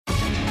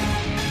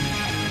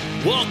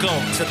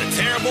Welcome to the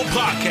Terrible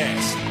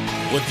Podcast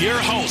with your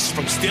hosts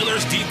from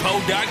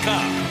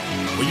SteelersDepot.com,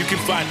 where you can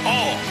find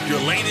all your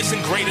latest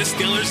and greatest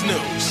Steelers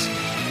news.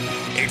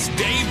 It's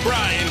Dave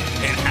Bryan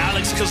and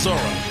Alex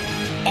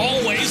Kozora,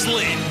 always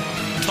lit,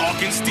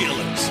 talking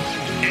Steelers.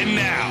 And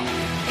now,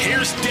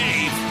 here's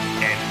Dave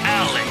and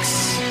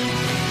Alex.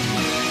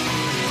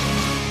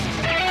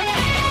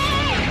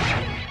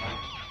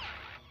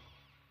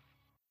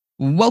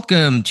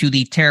 Welcome to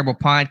the Terrible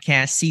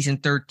Podcast, Season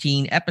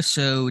 13,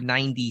 Episode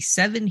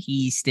 97.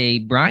 He's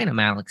Dave Bryan. I'm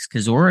Alex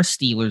Kozora,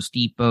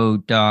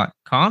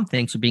 SteelersDepot.com.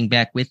 Thanks for being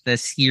back with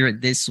us here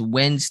this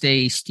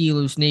Wednesday.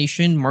 Steelers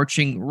Nation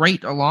marching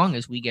right along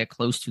as we get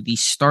close to the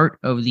start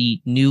of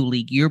the new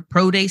league year.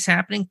 Pro days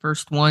happening.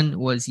 First one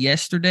was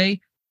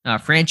yesterday.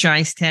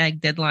 Franchise tag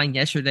deadline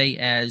yesterday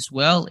as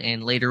well.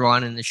 And later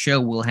on in the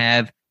show, we'll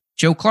have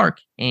Joe Clark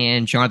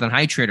and Jonathan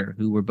Heitrader,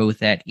 who were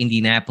both at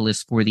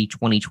Indianapolis for the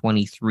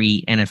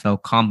 2023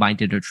 NFL Combine,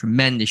 did a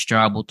tremendous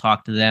job. We'll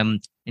talk to them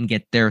and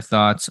get their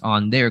thoughts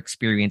on their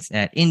experience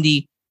at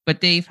Indy.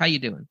 But Dave, how you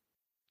doing?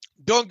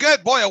 Doing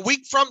good, boy. A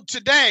week from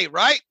today,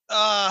 right?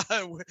 By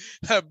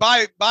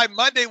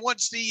Monday,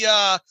 once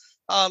the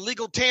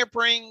legal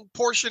tampering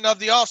portion of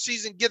the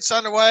offseason gets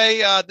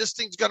underway, this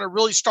thing's going to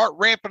really start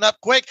ramping up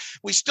quick.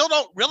 We still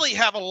don't really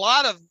have a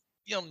lot of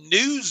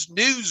news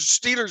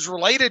Steelers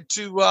related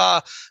to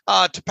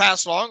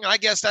pass along. And I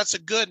guess that's a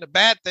good and a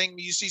bad thing.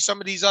 You see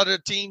some of these other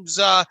teams,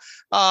 in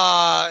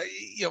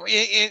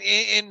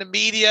the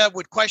media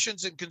with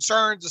questions and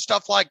concerns and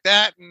stuff like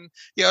that. And,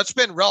 it's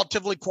been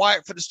relatively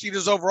quiet for the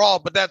Steelers overall,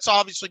 but that's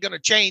obviously going to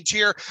change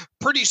here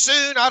pretty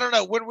soon. I don't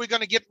know when we're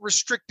going to get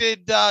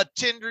restricted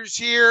tenders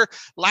here.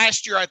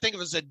 Last year, I think it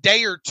was a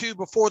day or two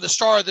before the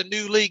start of the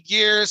new league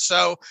year.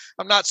 So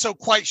I'm not so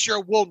quite sure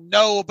we'll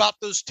know about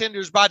those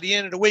tenders by the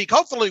end of the week.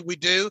 Hopefully we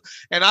do.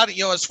 And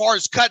as far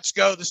as cuts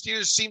go, the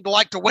Steelers seem to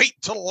like to wait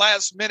until the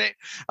last minute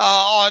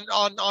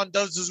on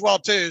those as well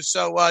too.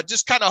 So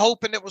just kind of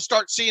hoping that we'll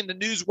start seeing the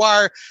news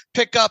wire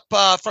pick up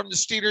from the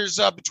Steelers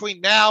between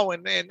now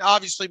and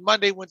obviously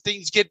Monday when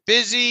things get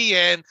busy.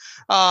 And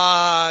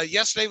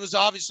yesterday was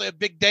obviously a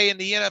big day in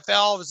the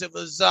NFL as it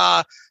was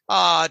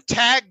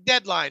tag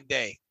deadline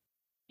day.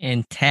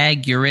 And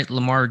tag you're at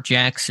Lamar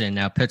Jackson.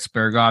 Now,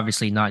 Pittsburgh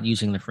obviously not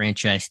using the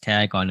franchise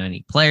tag on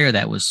any player.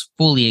 That was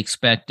fully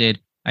expected.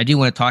 I do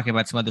want to talk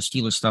about some other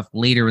Steelers stuff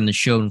later in the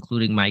show,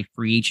 including my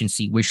free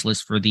agency wish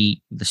list for the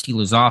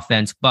Steelers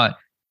offense. But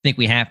I think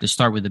we have to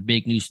start with the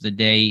big news of the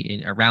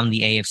day around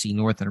the AFC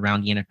North and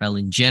around the NFL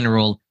in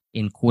general,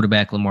 in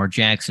quarterback Lamar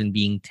Jackson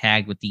being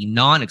tagged with the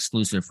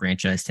non-exclusive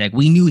franchise tag.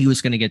 We knew he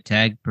was going to get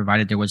tagged,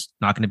 provided there was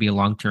not going to be a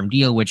long-term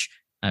deal, which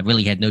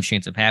really had no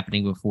chance of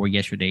happening before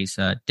yesterday's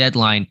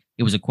deadline.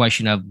 It was a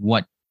question of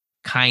what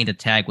kind of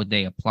tag would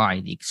they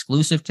apply, the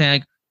exclusive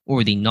tag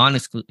or the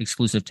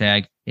non-exclusive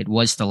tag. It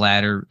was the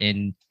latter.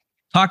 And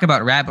talk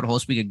about rabbit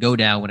holes we could go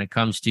down when it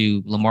comes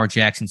to Lamar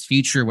Jackson's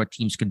future, what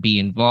teams could be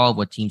involved,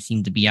 what teams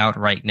seem to be out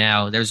right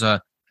now. There's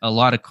a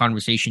lot of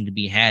conversation to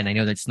be had. And I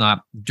know that's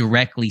not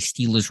directly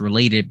Steelers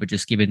related, but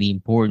just given the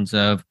importance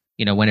of,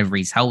 whenever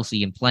he's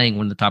healthy and playing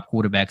one of the top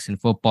quarterbacks in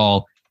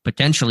football,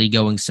 potentially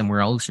going somewhere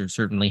else or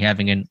certainly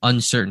having an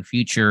uncertain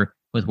future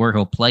with where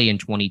he'll play in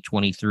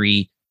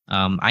 2023.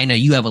 I know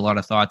you have a lot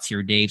of thoughts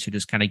here, Dave, so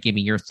just kind of give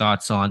me your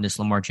thoughts on this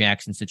Lamar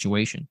Jackson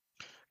situation.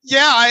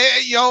 Yeah,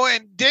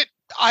 I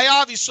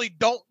obviously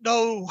don't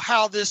know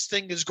how this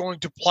thing is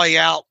going to play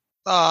out.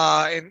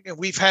 And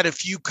we've had a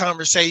few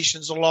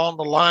conversations along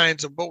the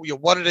lines of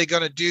what are they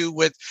going to do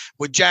with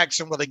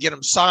Jackson? Will they get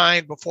him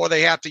signed before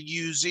they have to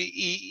use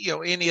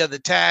any of the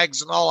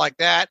tags and all like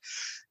that?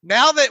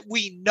 Now that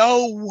we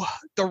know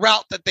the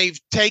route that they've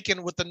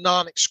taken with the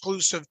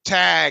non-exclusive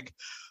tag,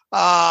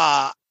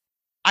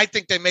 I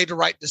think they made the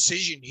right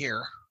decision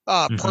here,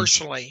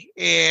 personally.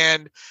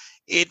 And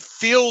it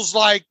feels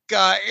like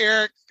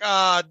Eric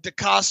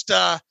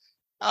DaCosta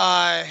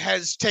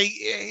is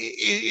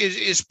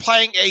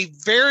playing a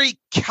very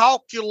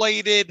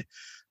calculated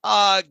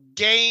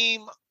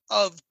game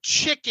of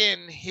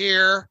chicken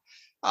here,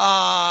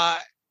 and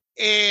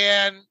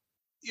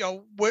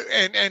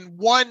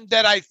one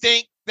that I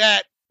think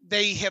that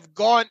they have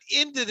gone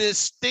into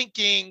this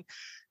thinking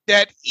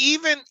that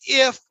even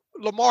if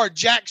Lamar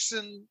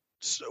Jackson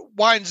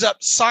winds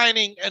up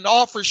signing an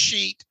offer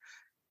sheet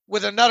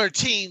with another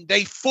team,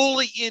 they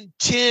fully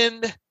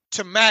intend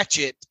to match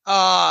it.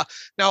 Now,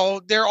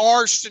 there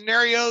are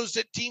scenarios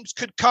that teams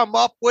could come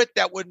up with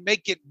that would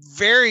make it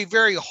very,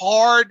 very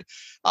hard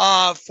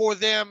for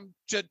them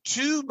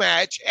to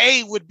match.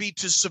 A would be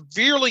to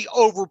severely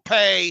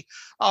overpay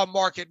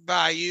market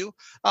value.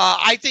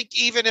 I think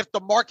even if the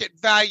market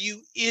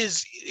value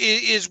is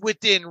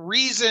within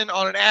reason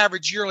on an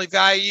average yearly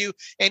value,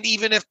 and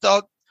even if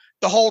the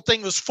whole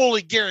thing was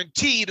fully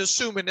guaranteed,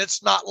 assuming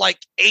it's not like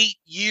 8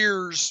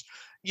 years,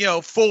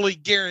 fully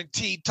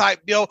guaranteed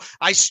type deal,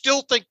 I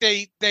still think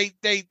they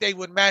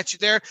would match it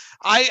there.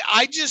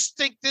 I just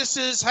think this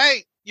is,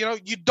 hey,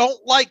 you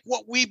don't like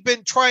what we've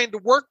been trying to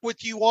work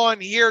with you on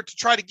here to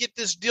try to get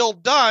this deal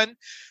done.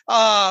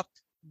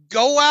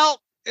 Go out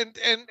and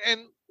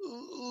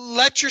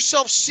let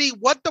yourself see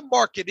what the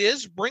market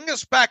is, bring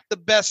us back the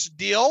best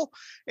deal.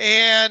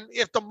 And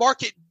if the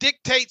market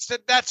dictates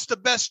that that's the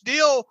best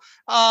deal,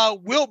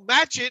 we'll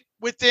match it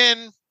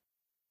within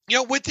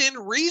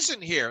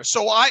reason here.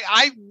 So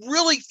I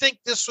really think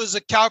this was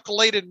a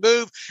calculated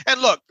move.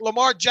 And look,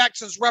 Lamar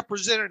Jackson's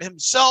represented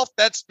himself.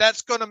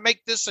 That's going to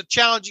make this a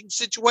challenging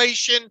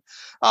situation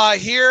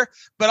here.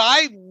 But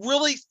I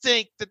really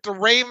think that the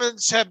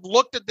Ravens have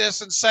looked at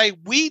this and say,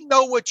 we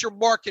know what your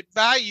market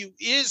value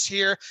is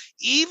here,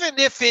 even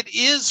if it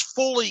is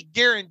fully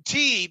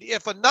guaranteed.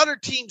 If another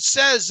team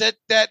says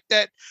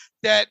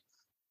that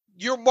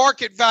your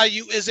market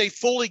value is a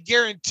fully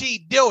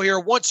guaranteed deal here.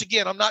 Once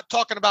again, I'm not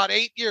talking about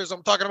 8 years.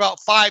 I'm talking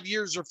about 5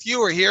 years or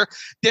fewer here.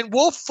 Then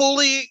we'll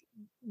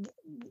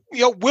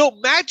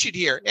we'll match it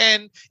here.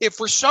 And if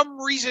for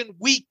some reason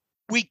we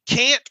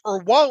can't or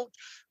won't,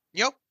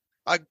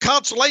 a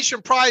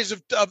consolation prize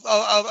of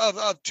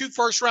 2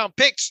 first-round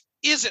picks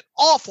isn't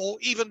awful,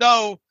 even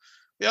though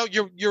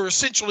you're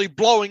essentially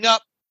blowing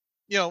up,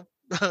 the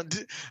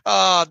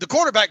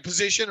quarterback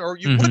position, or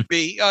you would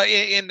be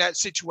in that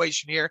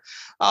situation here.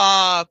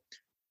 I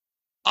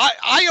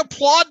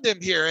applaud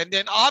them here. And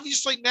then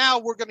obviously now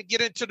we're going to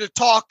get into the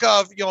talk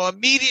of,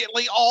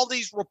 immediately all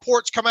these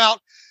reports come out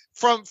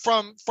from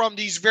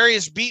these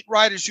various beat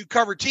writers who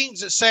cover teams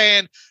that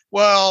saying,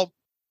 well,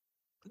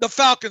 the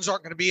Falcons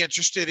aren't going to be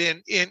interested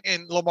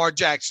in Lamar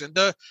Jackson.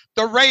 The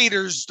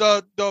Raiders,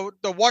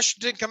 the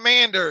Washington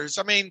Commanders.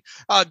 I mean,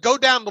 go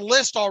down the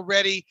list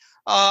already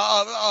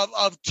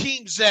of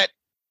teams that,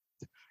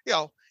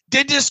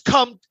 did this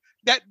come?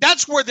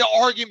 That's where the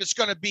argument's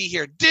going to be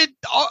here. Did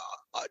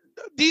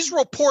these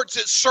reports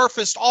that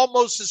surfaced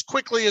almost as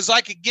quickly as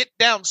I could get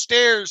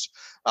downstairs,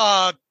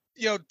 to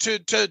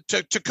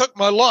cook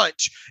my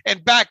lunch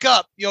and back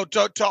up,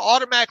 to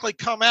automatically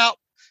come out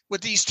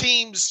with these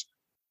teams,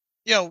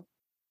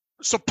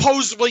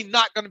 supposedly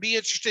not going to be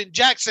interested in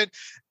Jackson.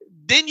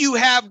 Then you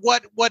have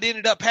what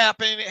ended up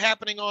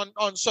happening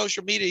on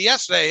social media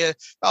yesterday.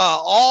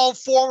 All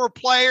former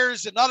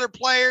players and other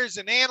players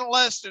and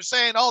analysts are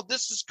saying, "Oh,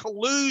 this is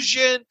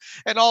collusion,"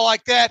 and all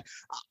like that.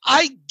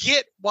 I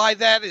get why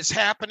that is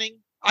happening.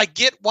 I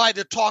get why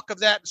the talk of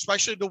that,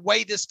 especially the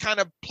way this kind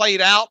of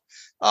played out,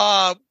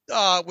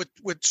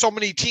 with so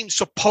many teams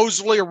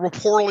supposedly or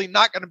reportedly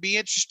not going to be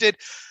interested.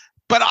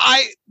 But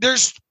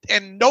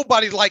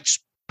nobody likes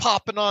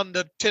popping on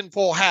the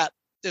tinfoil hat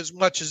as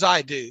much as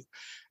I do.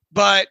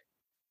 But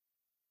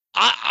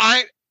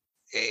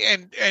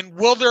and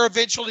will there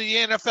eventually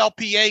the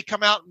NFLPA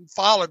come out and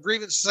file a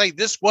grievance and say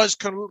this was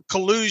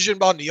collusion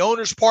on the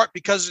owner's part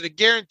because of the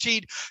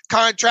guaranteed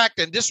contract,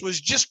 and this was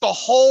just a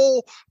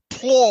whole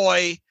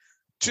ploy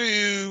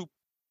to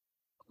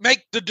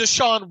make the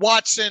Deshaun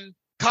Watson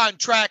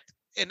contract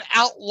an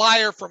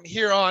outlier from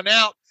here on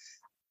out?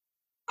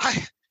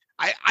 I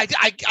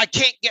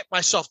can't get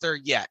myself there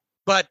yet,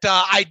 but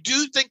I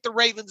do think the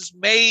Ravens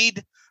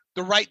made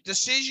the right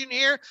decision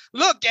here.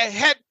 Look,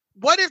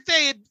 what if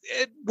they had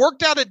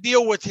worked out a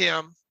deal with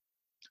him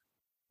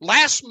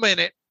last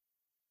minute,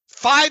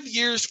 5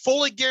 years,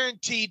 fully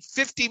guaranteed,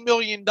 $50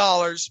 million?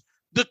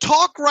 The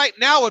talk right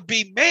now would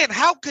be, man,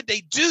 how could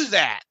they do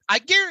that? I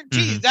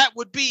guarantee you that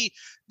would be,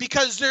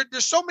 because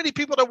there's so many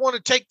people that want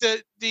to take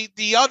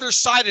the other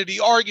side of the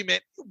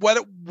argument,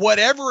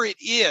 whatever it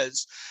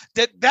is,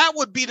 that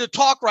would be the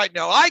talk right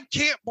now. I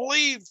can't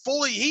believe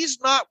he's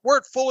not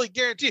worth fully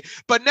guaranteed.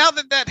 But now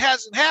that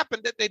hasn't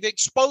happened, that they've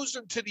exposed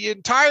him to the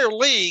entire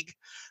league,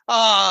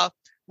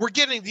 we're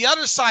getting the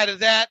other side of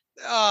that.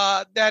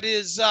 That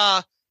is,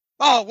 oh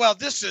well,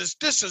 this is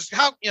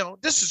how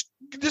this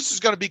is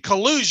going to be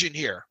collusion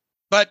here.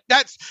 But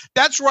that's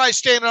where I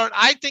stand on it.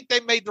 I think they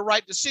made the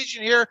right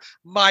decision here.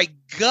 My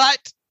gut,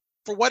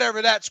 for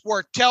whatever that's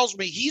worth, tells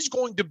me he's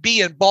going to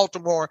be in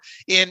Baltimore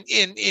in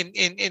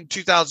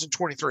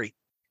 2023.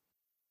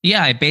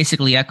 Yeah, I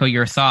basically echo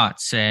your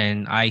thoughts,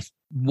 and I'm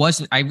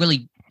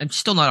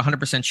still not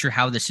 100% sure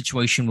how the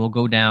situation will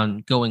go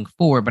down going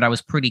forward, but I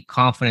was pretty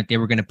confident they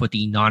were going to put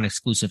the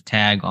non-exclusive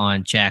tag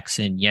on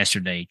Jackson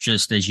yesterday,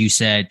 just as you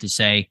said, to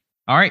say,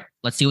 all right,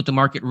 let's see what the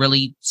market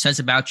really says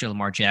about you,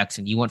 Lamar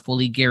Jackson. You want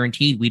fully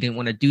guaranteed. We didn't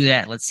want to do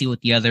that. Let's see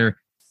what the other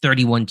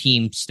 31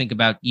 teams think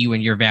about you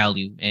and your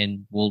value,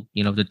 and we'll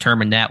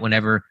determine that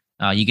whenever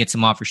you get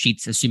some offer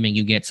sheets, assuming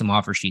you get some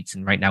offer sheets.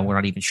 And right now, we're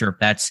not even sure if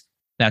that's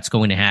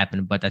going to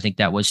happen, but I think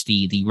that was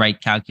the right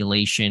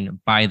calculation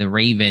by the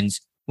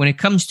Ravens. When it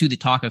comes to the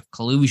talk of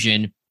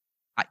collusion,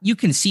 you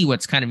can see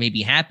what's kind of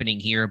maybe happening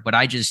here, but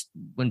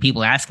when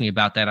people ask me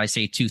about that, I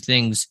say two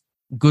things: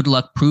 good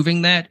luck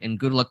proving that and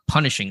good luck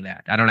punishing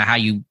that. I don't know how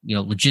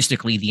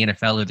logistically the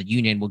NFL or the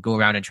union will go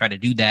around and try to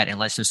do that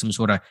unless there's some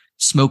sort of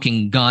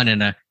smoking gun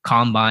in a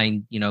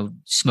combine,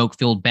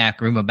 smoke-filled back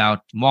room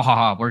about,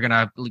 we're going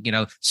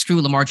to,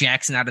 screw Lamar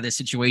Jackson out of this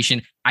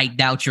situation. I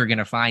doubt you're going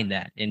to find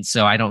that. And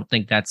so I don't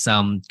think that's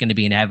going to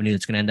be an avenue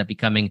that's going to end up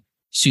becoming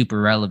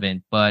super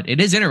relevant. But it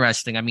is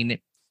interesting. I mean,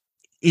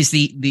 is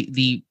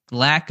the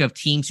lack of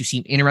teams who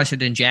seem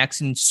interested in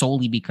Jackson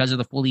solely because of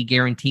the fully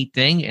guaranteed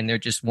thing, and they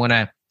just want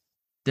to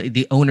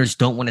the owners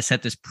don't want to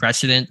set this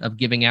precedent of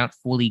giving out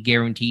fully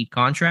guaranteed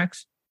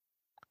contracts?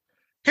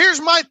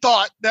 Here's my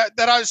thought that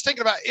I was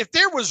thinking about. If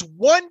there was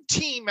one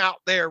team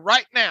out there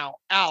right now,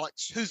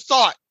 Alex, who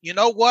thought, you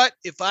know what,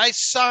 if I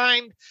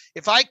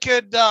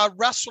could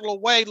wrestle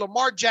away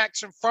Lamar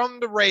Jackson from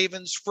the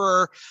Ravens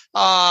for,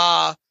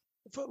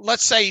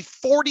 let's say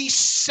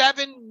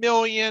 $47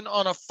 million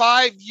on a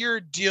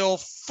 5-year deal,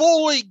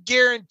 fully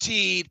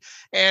guaranteed,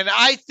 and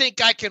I think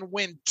I can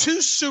win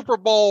 2 Super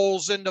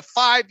Bowls in the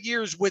 5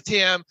 years with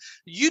him,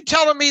 you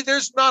telling me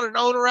there's not an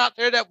owner out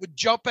there that would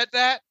jump at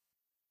that?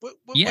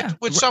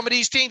 With some of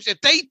these teams, if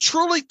they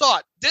truly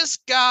thought this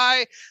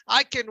guy,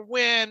 I can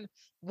win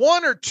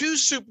 1 or 2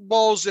 Super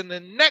Bowls in the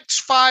next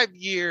 5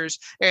 years,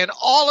 and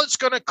all it's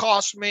going to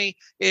cost me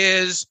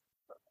is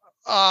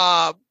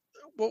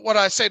what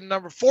I say, the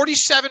number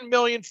 $47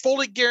 million,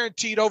 fully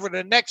guaranteed over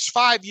the next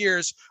 5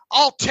 years.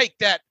 I'll take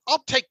that.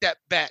 I'll take that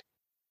bet.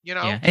 You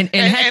know, and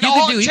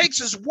all it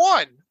takes is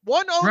one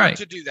owner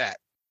to do that.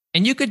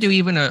 And you could do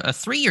even a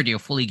 3-year deal,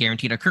 fully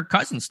guaranteed, a Kirk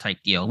Cousins type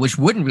deal, which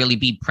wouldn't really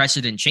be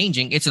precedent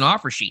changing. It's an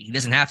offer sheet. He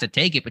doesn't have to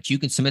take it, but you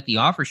can submit the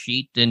offer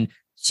sheet and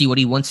see what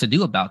he wants to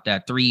do about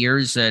that. 3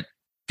 years at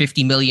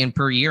 $50 million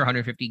per year,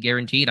 150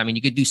 guaranteed. I mean,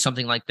 you could do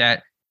something like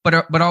that.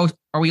 But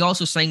are we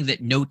also saying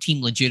that no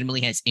team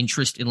legitimately has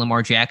interest in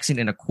Lamar Jackson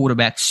in a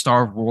quarterback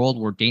starved world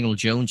where Daniel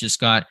Jones just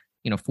got,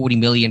 $40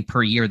 million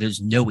per year?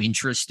 There's no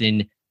interest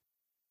in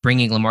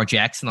bringing Lamar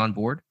Jackson on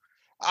board?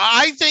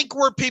 I think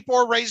where people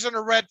are raising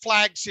the red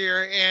flags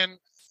here, and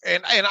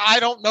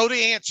I don't know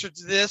the answer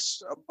to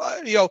this,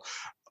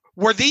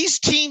 were these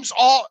teams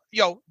all,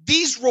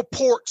 these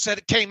reports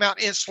that came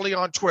out instantly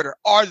on Twitter,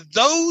 are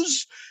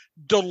those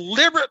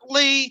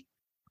deliberately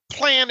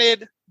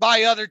planted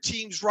by other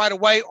teams right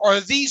away? Or are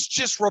these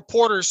just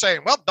reporters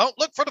saying, well, don't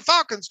look for the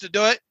Falcons to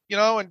do it,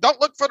 and don't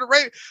look for the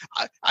Ravens?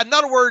 In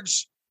other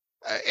words,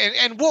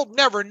 and we'll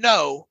never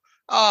know.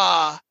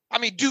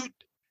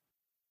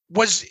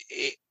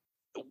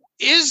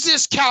 Is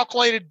this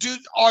calculated?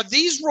 Are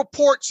these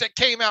reports that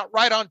came out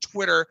right on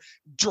Twitter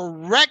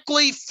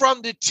directly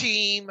from the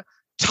team,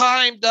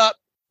 timed up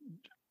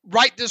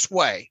right this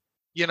way?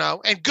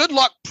 And good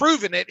luck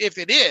proving it if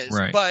it is.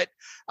 Right. But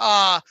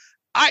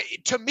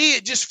to me,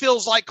 it just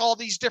feels like all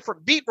these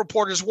different beat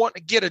reporters want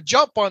to get a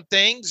jump on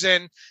things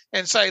and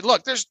say,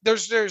 look,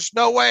 there's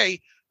no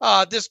way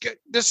this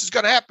is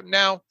going to happen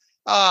now.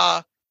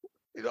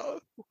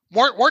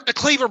 Weren't the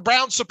Cleveland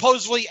Browns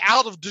supposedly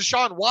out of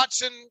Deshaun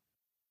Watson?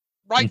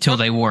 Right until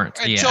they weren't.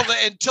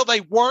 Until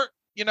they weren't,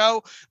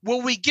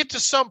 will we get to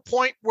some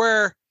point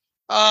where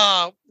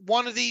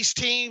one of these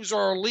teams,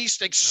 or at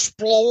least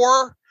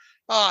explore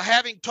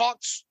having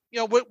talks,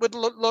 with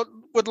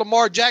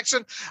Lamar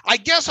Jackson? I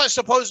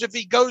suppose if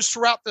he goes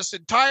throughout this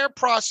entire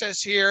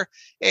process here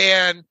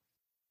and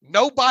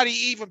nobody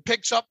even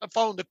picks up the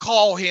phone to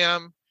call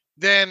him,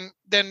 then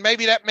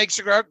maybe that makes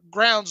the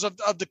grounds of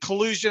the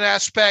collusion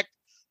aspect,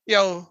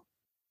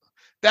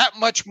 that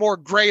much more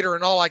greater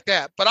and all like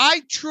that. But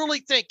I truly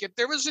think if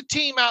there was a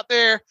team out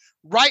there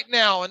right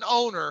now, an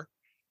owner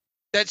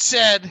that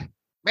said,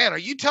 man, are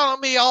you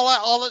telling me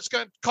all that's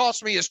going to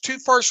cost me is 2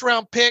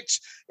 first-round picks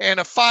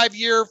and a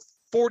 5-year,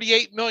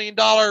 $48 million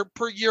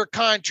per year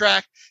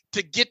contract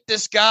to get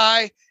this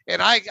guy, and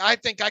I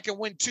think I can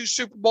win 2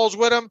 Super Bowls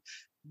with him,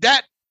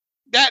 that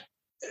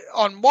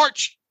on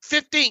March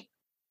 15th,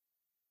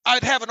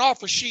 I'd have an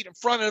offer sheet in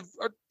front of,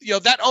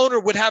 that owner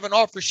would have an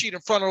offer sheet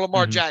in front of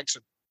Lamar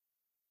Jackson.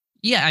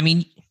 Yeah, I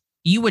mean,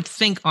 you would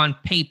think on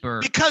paper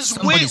because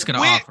somebody's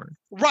going to offer.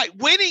 Right,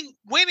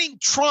 winning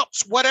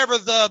trumps whatever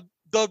the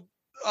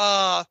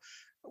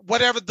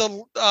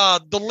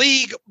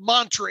league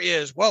mantra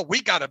is. Well,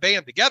 we got to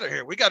band together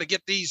here. We got to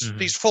get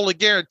these fully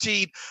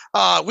guaranteed.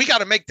 We got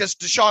to make this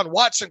Deshaun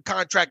Watson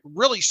contract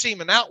really seem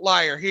an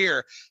outlier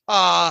here.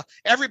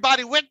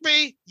 Everybody with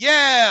me?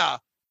 Yeah.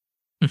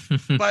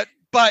 But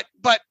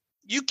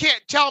you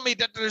can't tell me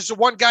that there's the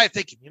one guy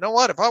thinking, you know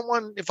what, if I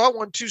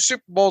won 2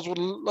 Super Bowls with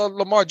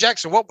Lamar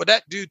Jackson, what would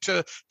that do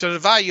to the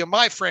value of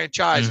my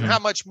franchise and how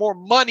much more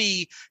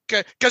money?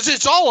 Because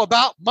it's all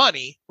about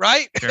money,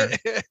 right?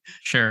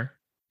 Sure.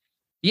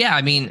 Yeah,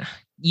 I mean,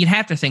 you'd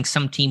have to think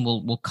some team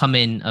will come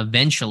in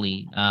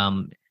eventually.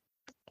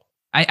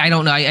 I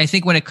don't know. I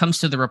think when it comes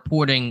to the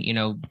reporting,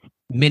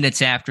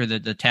 minutes after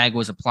the tag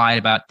was applied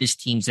about this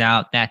team's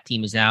out, that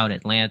team is out,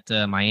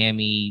 Atlanta,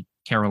 Miami,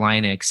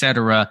 Carolina,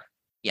 etc.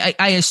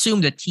 I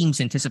assume that teams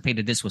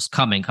anticipated this was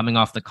coming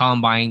off the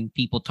combine.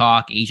 People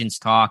talk, agents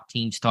talk,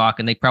 teams talk,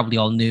 and they probably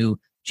all knew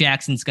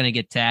Jackson's going to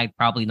get tagged,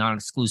 probably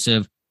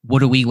non-exclusive. What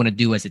do we want to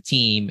do as a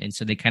team? And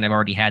so they kind of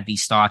already had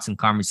these thoughts and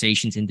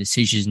conversations and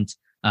decisions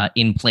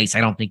in place. I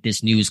don't think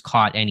this news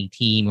caught any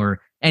team or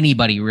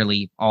anybody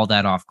really all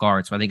that off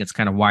guard. So I think that's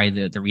kind of why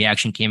the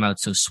reaction came out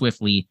so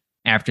swiftly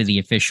after the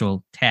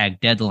official tag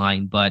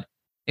deadline. But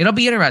it'll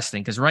be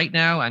interesting because right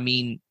now, I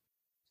mean,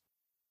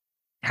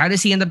 how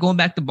does he end up going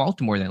back to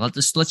Baltimore then?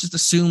 Let's just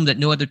assume that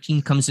no other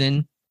team comes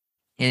in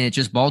and it's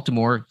just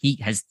Baltimore. He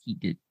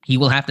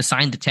will have to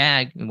sign the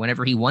tag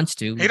whenever he wants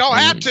to. He don't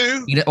have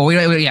to.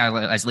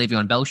 Yeah, as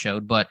Le'Veon Bell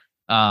showed. But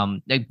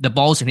The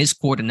ball's in his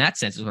court in that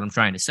sense is what I'm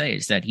trying to say,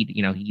 is that he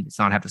does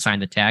not have to sign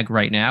the tag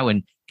right now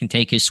and can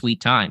take his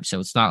sweet time. So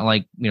it's not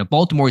like,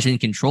 Baltimore's in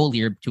control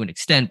here to an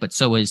extent, but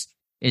so is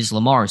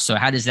Lamar. So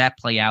how does that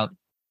play out?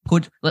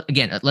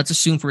 Let's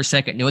assume for a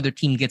second no other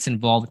team gets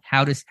involved.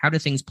 How do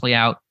things play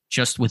out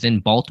just within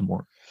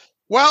Baltimore?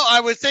 Well,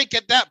 I would think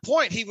at that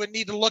point he would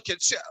need to look at.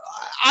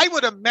 I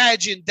would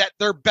imagine that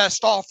their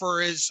best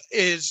offer is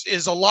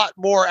a lot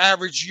more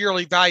average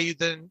yearly value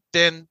than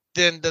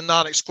the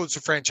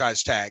non-exclusive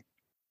franchise tag.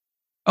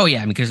 Oh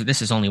yeah, because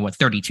this is only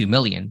 $32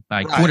 million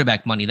by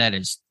quarterback money. That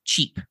is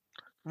cheap,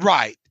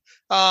 right?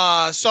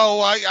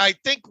 So I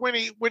think when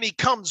he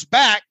comes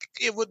back,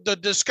 the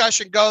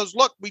discussion goes,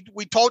 look,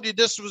 we told you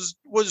this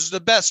was the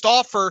best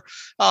offer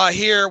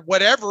here,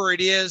 whatever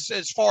it is,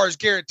 as far as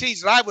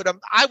guarantees. And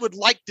I would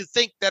like to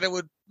think that it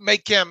would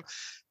make him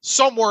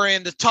somewhere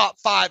in the top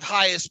 5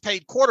 highest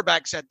paid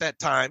quarterbacks at that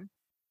time,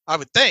 I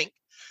would think.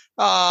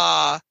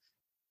 And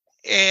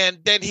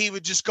then he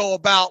would just go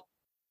about,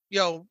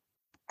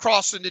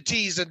 crossing the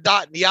T's and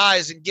dotting the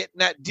I's and getting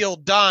that deal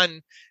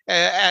done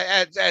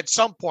at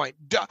some point.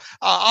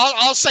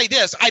 I'll say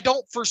this. I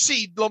don't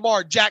foresee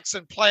Lamar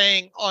Jackson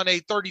playing on a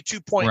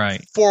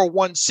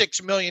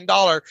 $32.416 million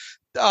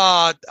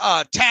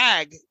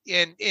tag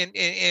in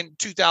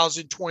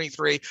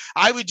 2023.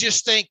 I would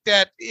just think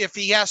that if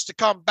he has to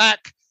come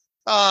back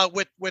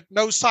with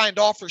no signed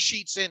offer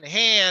sheets in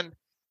hand,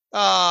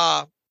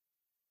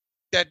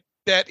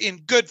 that in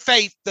good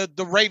faith,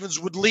 the Ravens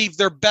would leave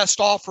their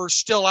best offer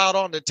still out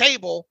on the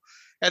table.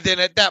 And then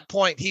at that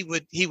point, he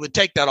would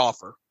take that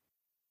offer.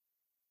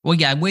 Well,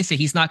 yeah, I'm with you.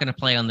 He's not going to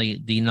play on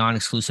the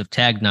non-exclusive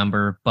tag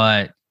number,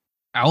 but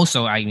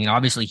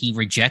obviously he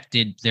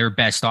rejected their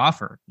best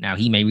offer. Now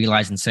he may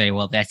realize and say,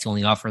 well, that's the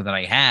only offer that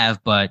I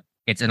have, but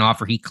it's an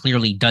offer he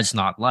clearly does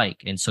not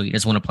like. And so he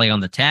doesn't want to play on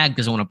the tag,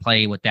 doesn't want to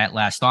play with that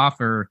last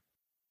offer.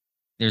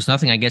 There's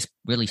nothing, I guess,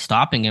 really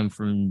stopping him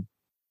from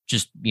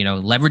just,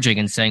 leveraging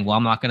and saying, well,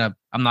 I'm not going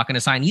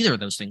to sign either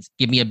of those things.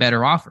 Give me a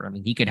better offer. I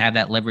mean, he could have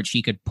that leverage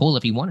he could pull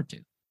if he wanted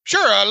to.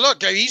 Sure.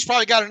 Look, he's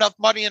probably got enough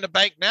money in the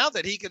bank now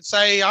that he can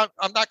say, I'm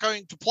not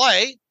going to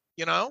play,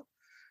 Yeah.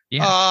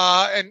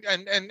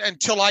 And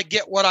until I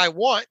get what I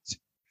want.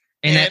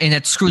 And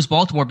that screws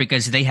Baltimore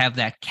because they have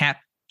that cap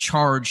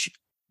charge.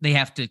 They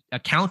have to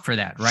account for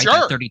that, right?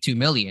 Sure. That $32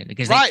 million,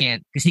 because they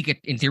can't, because he could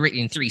in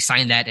theory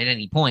sign that at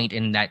any point,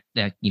 and that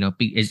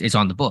is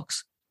on the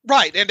books.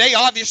 Right. And they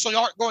obviously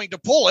aren't going to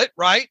pull it,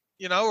 right?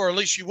 Or at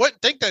least you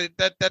wouldn't think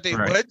that they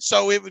would.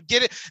 So it would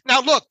get it.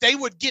 Now, look, they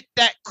would get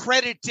that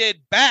credited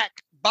back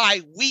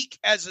by week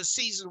as the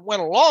season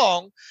went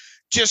along,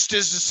 just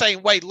as the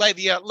same way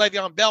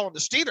Le'Veon Bell and the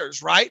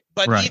Steelers, right?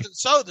 But even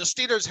so, the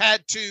Steelers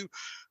had to,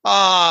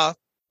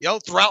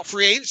 throughout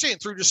free agency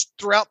and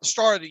throughout the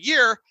start of the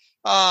year,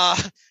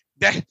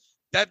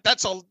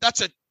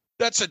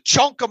 that's a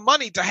chunk of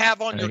money to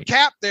have on your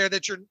cap there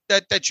that you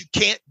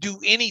can't do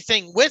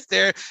anything with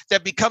there,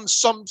 that becomes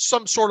some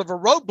sort of a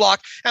roadblock.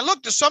 And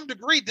look, to some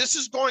degree, this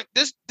is going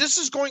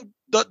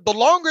the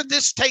longer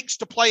this takes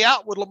to play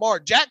out with Lamar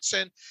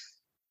Jackson,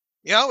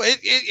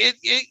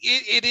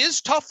 it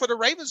is tough for the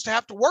Ravens to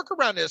have to work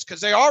around this,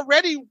 because they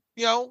already,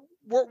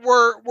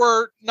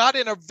 we're not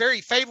in a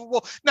very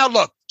favorable. Now,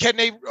 look,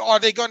 are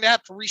they going to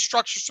have to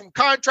restructure some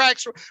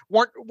contracts?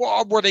 Were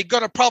they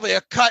going to probably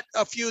cut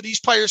a few of these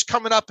players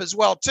coming up as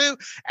well too?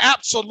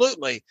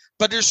 Absolutely.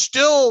 But there's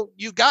still,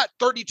 you got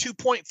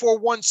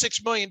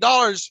 $32.416 million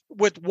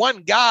with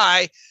one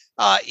guy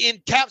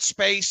in cap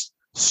space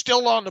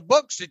still on the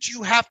books that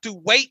you have to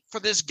wait for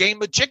this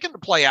game of chicken to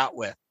play out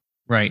with.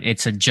 Right.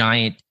 It's a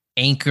giant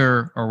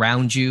anchor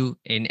around you,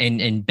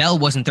 and Bell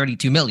wasn't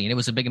 $32 million. It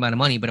was a big amount of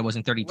money, but it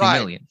wasn't $32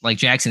 million like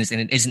Jackson is, and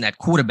it isn't that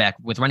quarterback.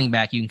 With running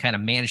back, you can kind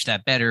of manage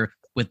that better.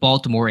 With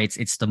Baltimore,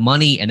 it's the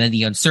money and then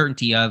the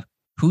uncertainty of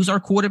who's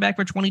our quarterback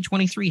for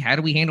 2023. How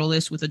do we handle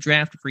this with a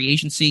draft, free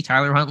agency,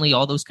 Tyler Huntley,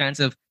 all those kinds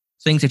of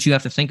things that you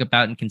have to think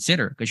about and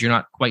consider, because you're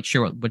not quite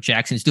sure what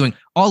Jackson's doing.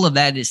 All of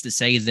that is to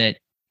say that,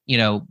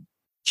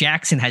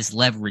 Jackson has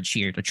leverage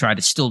here to try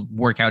to still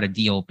work out a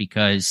deal,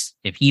 because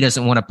if he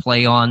doesn't want to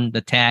play on the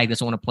tag,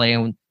 doesn't want to play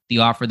on the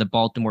offer that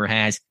Baltimore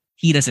has,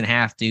 he doesn't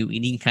have to, and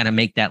he can kind of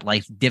make that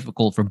life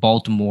difficult for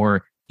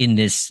Baltimore in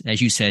this,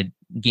 as you said,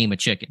 game of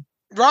chicken.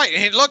 Right.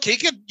 And look, he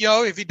could,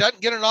 if he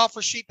doesn't get an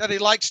offer sheet that he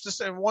likes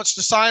to and wants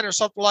to sign or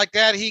something like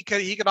that, he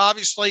could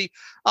obviously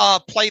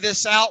play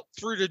this out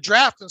through the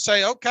draft and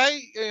say,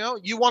 okay,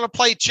 you want to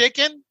play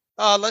chicken?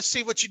 Let's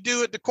see what you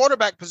do at the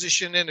quarterback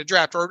position in the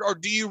draft, or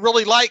do you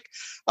really like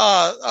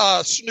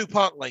Snoop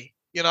Huntley?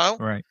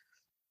 Right.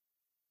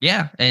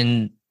 Yeah,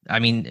 and I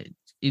mean,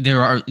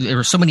 there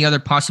are so many other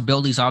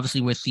possibilities.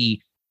 Obviously, with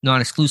the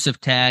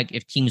non-exclusive tag,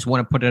 if teams want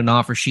to put in an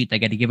offer sheet, they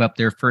got to give up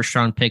their first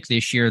round pick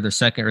this year, their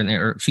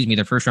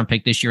first round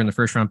pick this year, and the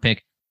first round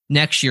pick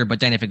next year. But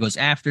then if it goes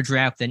after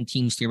draft, then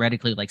teams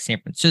theoretically like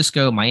San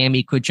Francisco,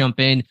 Miami could jump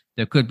in.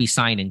 There could be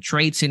sign and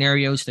trade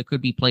scenarios that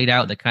could be played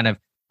out that kind of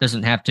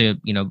doesn't have to,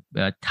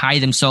 tie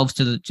themselves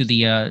to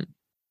the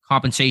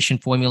compensation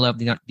formula of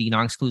the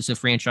non-exclusive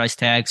franchise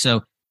tag.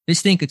 So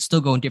this thing could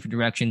still go in different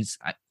directions.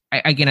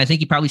 Again, I think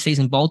he probably stays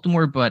in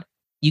Baltimore, but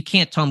you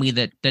can't tell me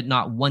that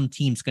not one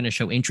team's going to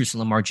show interest in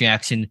Lamar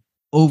Jackson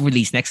over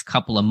these next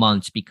couple of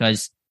months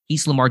because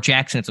he's Lamar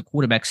Jackson. It's a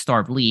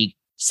quarterback-starved league.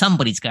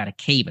 Somebody's got to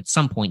cave at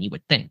some point, you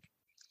would think.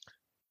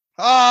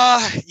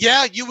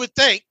 Yeah, you would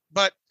think.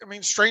 But, I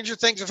mean, stranger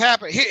things have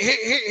happened.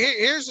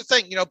 Here's the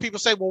thing. People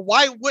say, well,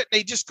 why wouldn't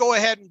they just go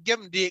ahead and give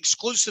him the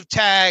exclusive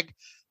tag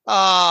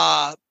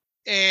and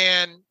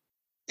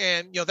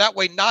that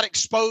way not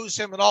expose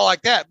him and all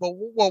like that. But,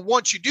 well,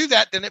 once you do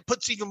that, then it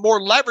puts even more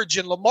leverage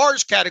in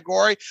Lamar's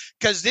category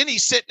because then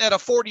he's sitting at a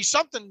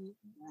 40-something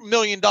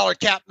million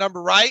cap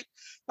number, right?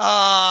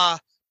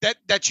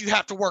 That you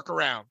have to work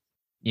around.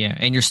 Yeah,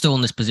 and you're still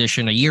in this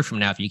position a year from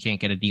now if you can't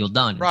get a deal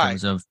done in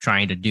terms of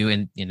trying to do,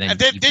 and then you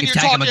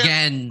tag him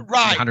again,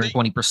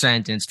 120%,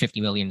 and it's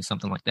 $50 million,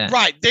 something like that.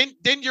 Right.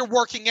 Then you're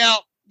working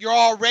out. You're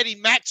already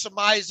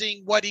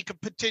maximizing what he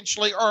could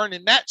potentially earn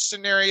in that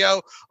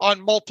scenario on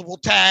multiple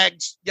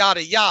tags,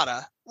 yada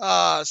yada.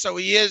 So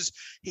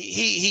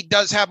he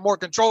does have more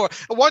control.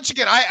 Once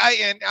again,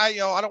 I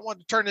don't want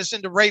to turn this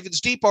into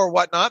Ravens Depot or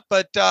whatnot,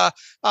 but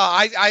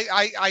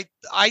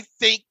I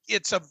think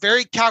it's a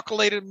very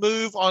calculated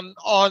move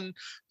on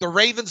the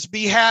Ravens'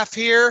 behalf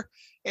here,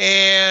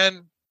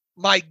 and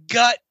my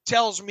gut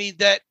tells me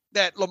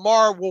that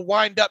Lamar will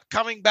wind up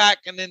coming back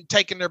and then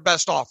taking their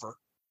best offer.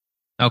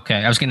 Okay,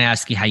 I was going to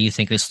ask you how you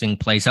think this thing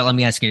plays out. Let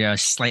me ask you a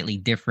slightly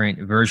different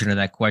version of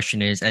that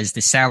question is, as the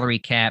salary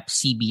cap,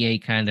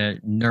 CBA kind of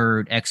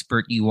nerd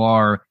expert you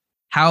are,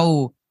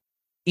 how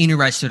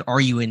interested are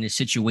you in the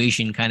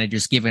situation, kind of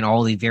just given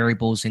all the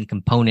variables and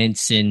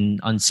components and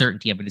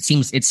uncertainty of it? It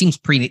seems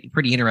pretty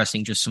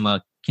interesting just from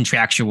a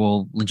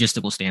contractual,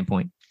 logistical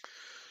standpoint.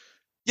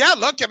 Yeah,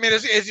 look, I mean,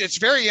 it's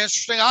very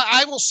interesting.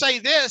 I will say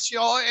this,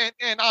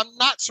 and I'm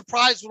not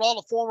surprised with all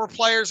the former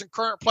players and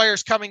current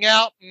players coming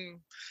out and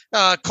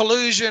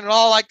collusion and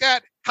all like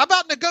that. How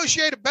about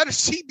negotiate a better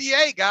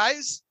CBA,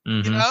 guys?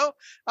 Mm-hmm.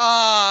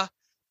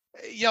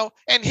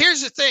 And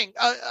here's the thing: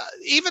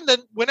 even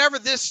whenever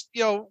this,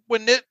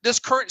 when this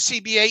current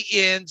CBA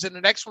ends and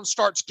the next one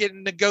starts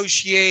getting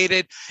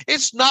negotiated,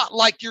 it's not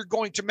like you're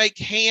going to make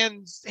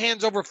hands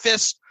over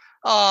fist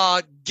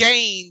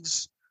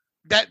gains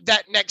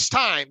that next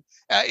time.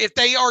 If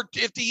the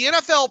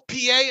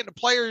NFLPA and the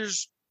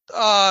players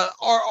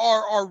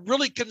are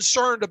really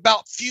concerned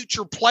about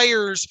future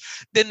players,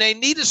 then they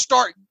need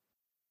to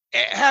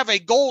have a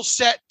goal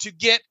set to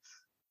get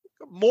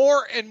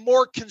more and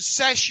more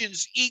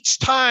concessions each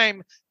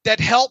time that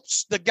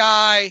helps the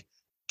guy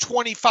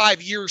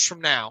 25 years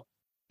from now,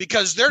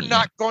 because they're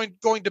not going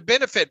to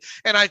benefit.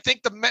 And I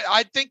think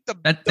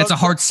that's a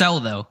hard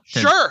sell, though.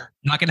 Sure.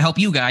 Not going to help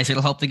you guys.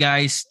 It'll help the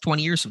guys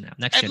 20 years from now,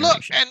 next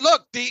generation.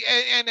 Look,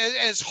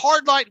 as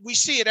hard line, we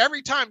see it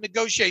every time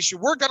negotiation.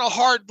 We're going to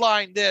hard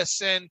line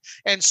this and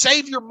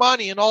save your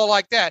money and all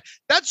like that.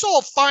 That's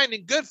all fine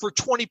and good for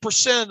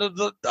 20%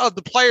 of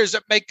the players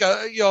that make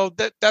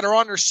that are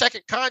on their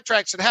second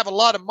contracts and have a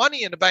lot of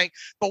money in the bank.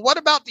 But what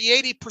about the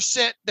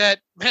 80% that,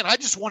 man, I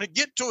just want to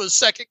get to a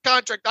second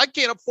contract. I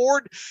can't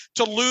afford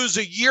to lose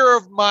a year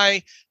of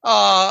my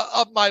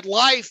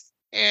life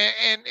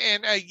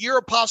and a year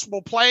of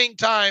possible playing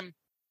time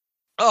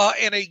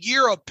and a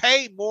year of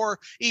pay more,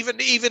 even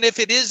if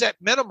it is at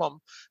minimum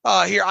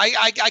here.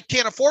 I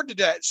can't afford to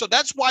do that. So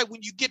that's why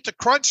when you get to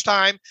crunch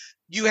time,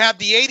 you have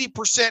the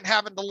 80%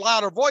 having the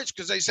louder voice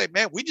because they say,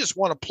 man, we just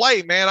want to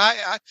play, man.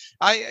 I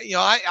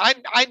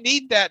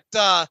need that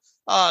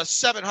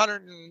 $700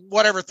 and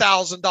whatever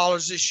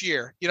 $1,000 this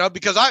year,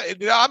 because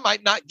I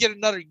might not get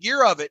another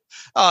year of it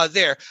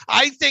there.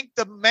 I think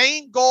the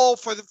main goal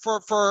for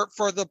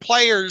the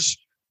players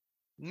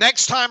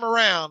next time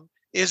around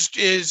is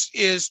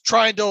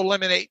trying to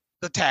eliminate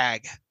the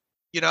tag,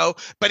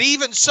 but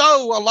even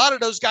so, a lot of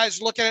those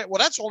guys are looking at, well,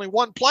 that's only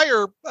one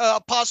player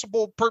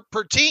possible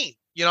per team,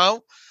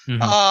 Mm-hmm.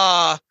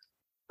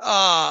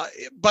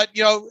 But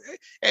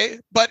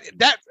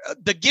that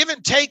the give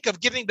and take of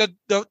getting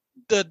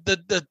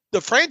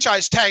the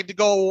franchise tag to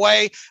go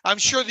away, I'm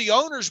sure the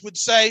owners would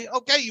say,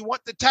 okay, you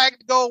want the tag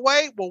to go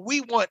away? Well,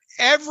 we want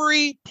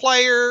every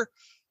player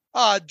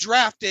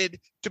drafted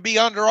to be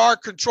under our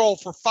control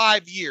for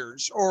 5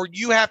 years, or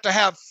you have to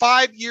have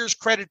 5 years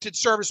credited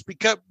service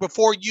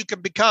before you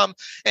can become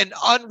an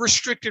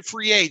unrestricted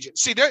free agent.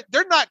 See,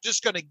 they're not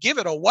just going to give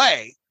it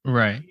away.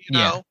 Right.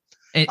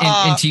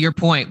 And to your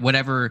point,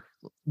 whatever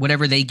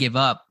they give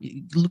up,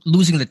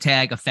 losing the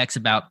tag affects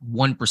about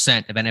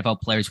 1% of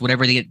NFL players.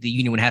 Whatever the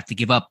union would have to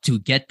give up to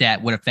get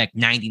that would affect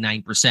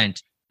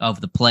 99% of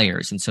the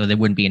players. And so there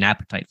wouldn't be an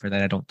appetite for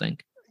that, I don't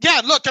think.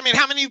 Yeah, look, I mean,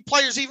 how many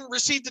players even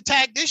received the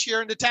tag this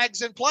year and the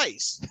tag's in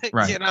place?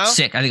 Right. 6.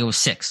 I think it was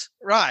 6.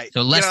 Right.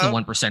 So less than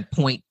 1%,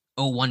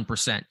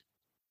 0.01%.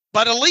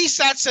 But at least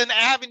that's an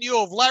avenue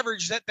of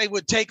leverage that they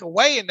would take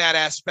away in that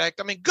aspect.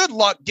 I mean, good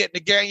luck getting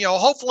again.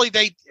 Hopefully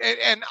they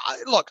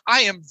look.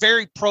 I am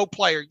very pro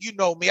player. You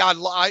know me.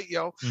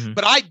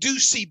 But I do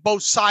see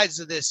both sides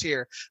of this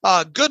here.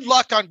 Good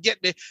luck on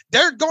getting it.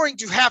 They're going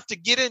to have to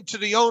get into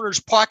the owner's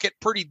pocket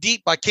pretty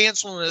deep by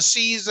canceling a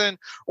season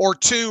or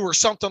two or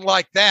something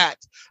like that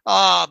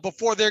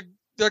before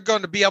they're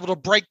going to be able to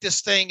break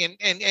this thing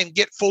and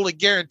get fully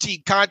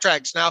guaranteed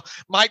contracts. Now,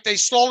 might they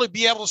slowly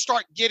be able to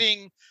start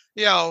getting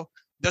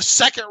the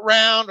second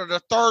round or the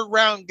third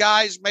round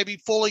guys maybe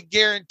fully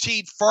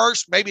guaranteed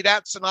first? Maybe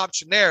that's an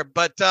option there.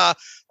 But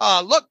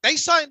look, they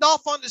signed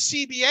off on the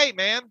CBA,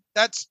 man.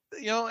 That's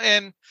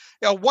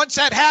once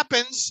that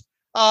happens,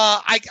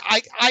 I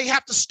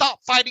have to stop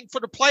fighting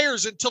for the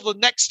players until the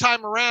next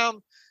time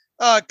around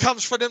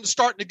comes for them to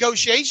start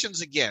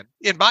negotiations again.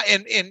 In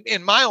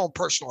my own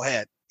personal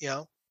head,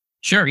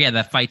 Sure, yeah,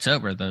 that fight's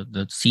over. The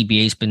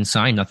CBA's been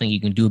signed. Nothing you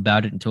can do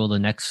about it until the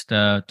next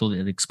till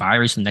it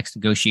expires, the next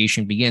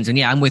negotiation begins. And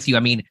yeah, I'm with you.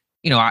 I mean,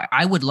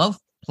 I would love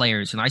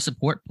players, and I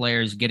support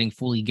players getting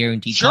fully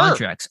guaranteed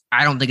contracts.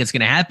 I don't think it's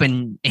going to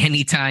happen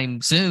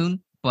anytime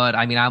soon, but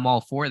I mean, I'm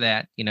all for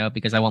that.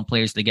 Because I want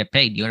players to get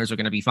paid. The owners are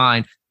going to be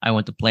fine. I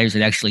want the players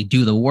that actually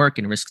do the work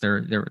and risk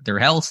their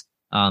health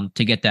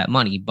to get that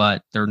money,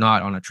 but they're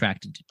not on a track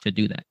to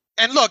do that.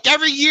 And look,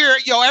 every year,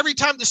 every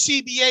time the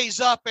CBA's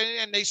up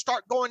and they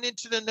start going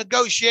into the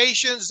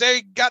negotiations,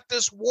 they got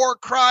this war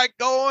cry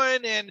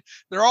going and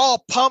they're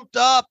all pumped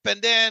up.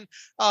 And then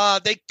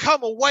they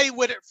come away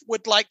with it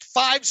with like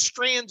 5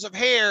 strands of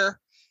hair.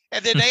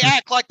 And then they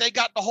act like they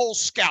got the whole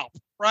scalp,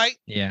 right?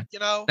 Yeah.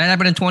 That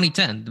happened in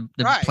 2010.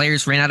 The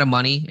players ran out of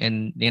money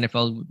and the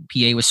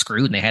NFLPA was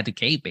screwed and they had to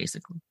cave,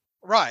 basically.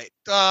 Right.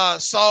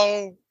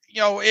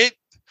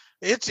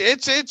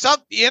 It's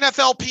up. The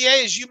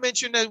NFLPA, as you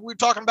mentioned, we're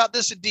talking about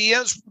this at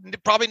DMs,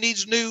 probably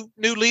needs new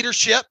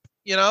leadership,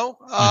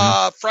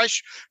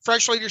 fresh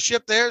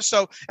leadership there.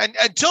 So, and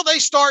until they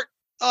start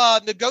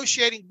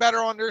negotiating better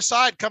on their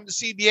side, come to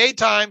CBA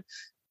time,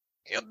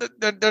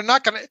 they're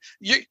not going to.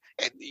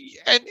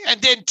 And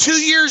then 2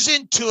 years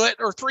into it,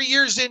 or 3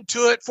 years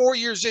into it, 4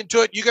 years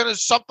into it,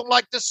 something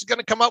like this is going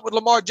to come up with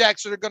Lamar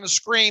Jackson. They're going to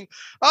scream,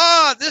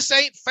 this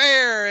ain't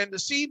fair, and the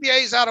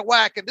CBA's out of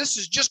whack, and this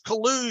is just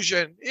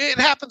collusion. It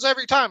happens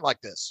every time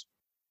like this.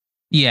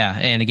 Yeah,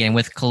 and again,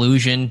 with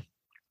collusion,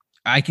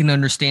 I can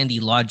understand the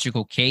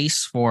logical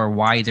case for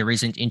why there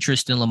isn't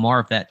interest in Lamar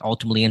if that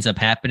ultimately ends up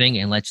happening.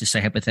 And let's just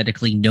say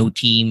hypothetically, no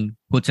team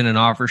puts in an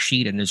offer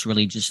sheet and there's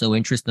really just no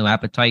interest, no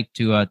appetite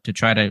to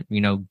try to,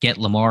 get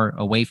Lamar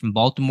away from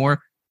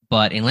Baltimore.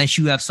 But unless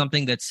you have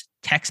something that's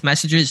text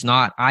messages,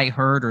 not I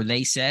heard or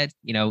they said,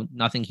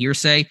 nothing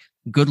hearsay,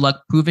 good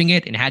luck proving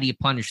it. And how do you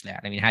punish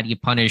that? I mean, how do you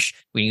punish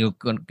when you're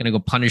going to go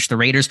punish the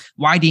Raiders?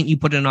 Why didn't you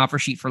put in an offer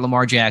sheet for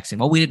Lamar Jackson?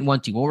 Well, we didn't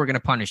want to. Well, we're going to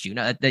punish you.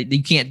 No,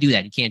 you can't do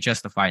that. You can't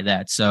justify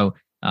that. So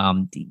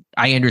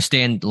I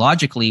understand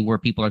logically where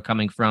people are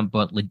coming from,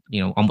 but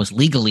almost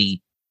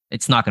legally,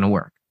 it's not going to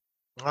work.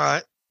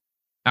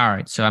 All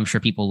right. So I'm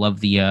sure people love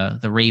the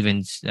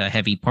Ravens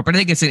heavy part, but I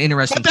think it's an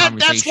interesting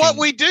conversation. That's what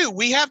we do.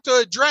 We have to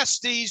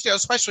address these,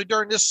 especially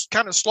during this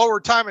kind of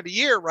slower time of the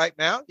year right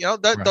now.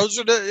 Those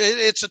are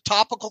it's a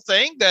topical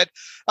thing that,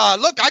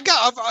 look, I've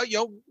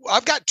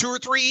got 2 or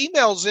 3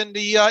 emails in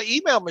the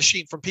email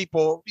machine from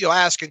people,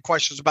 asking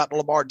questions about the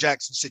Lamar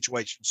Jackson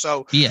situation.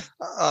 So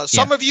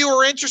some of you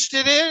are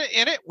interested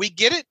in it. We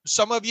get it.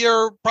 Some of you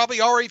are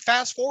probably already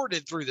fast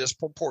forwarded through this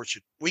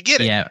portion. We get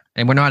it. Yeah.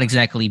 And we're not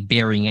exactly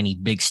bearing any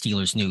big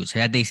Steelers news.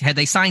 Had they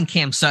signed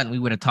Cam Sutton, we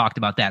would have talked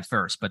about that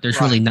first, but there's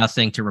really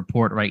nothing to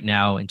report right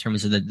now in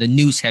terms of the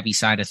news heavy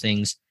side of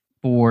things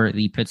for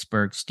the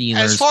Pittsburgh Steelers.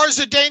 As far as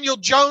the Daniel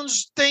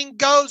Jones thing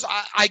goes,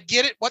 I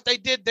get it. What they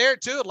did there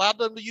too allowed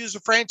them to use a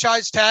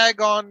franchise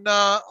tag on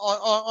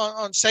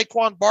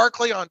Saquon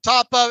Barkley on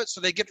top of it,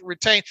 so they get to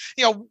retain.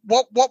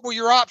 What were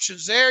your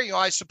options there?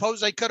 I suppose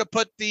they could have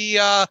put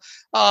the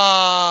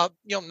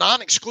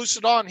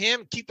non-exclusive on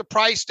him, keep the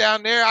price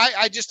down there.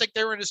 I just think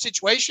they were in a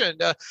situation,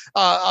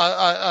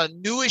 a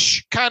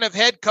newish kind of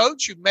head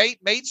coach who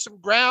made some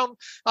ground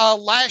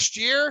last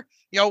year.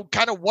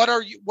 Kind of what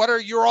are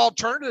your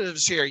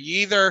alternatives here?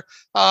 You either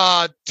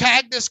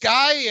tag this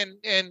guy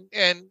and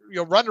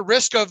run the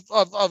risk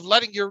of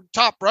letting your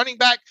top running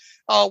back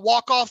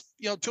walk off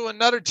to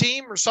another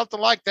team or something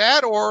like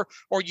that, or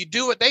you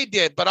do what they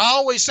did. But I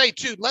always say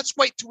too, let's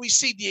wait till we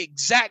see the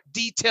exact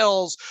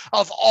details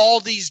of all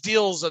these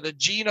deals, of the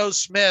Geno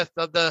Smith,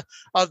 of the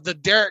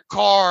Derek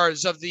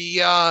Carrs, of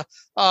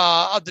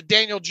the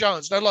Daniel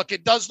Jones. Now look,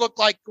 it does look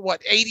like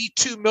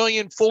 $82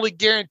 million fully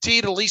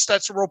guaranteed. At least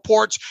that's the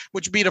reports,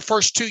 which would be the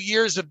first 2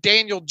 years of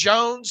Daniel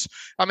Jones.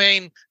 I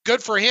mean,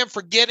 good for him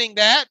for getting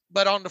that.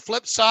 But on the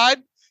flip side,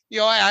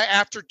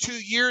 after 2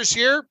 years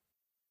here,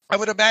 I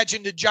would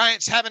imagine the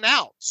Giants have an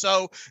out.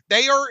 So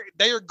they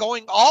are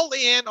going all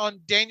in on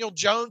Daniel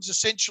Jones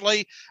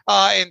essentially,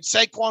 and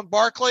Saquon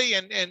Barkley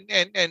and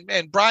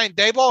Brian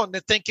Daboll, and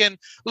they're thinking,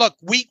 look,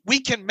 we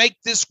can make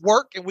this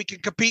work and we can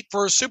compete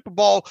for a Super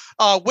Bowl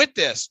with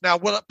this. Now,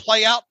 will it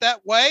play out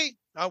that way?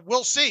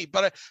 We'll see.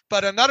 But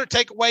another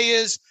takeaway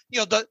is,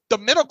 the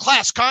middle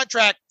class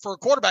contract for a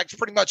quarterback is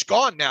pretty much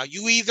gone now.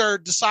 You either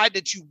decide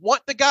that you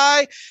want the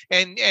guy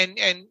and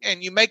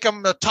you make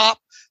him the top,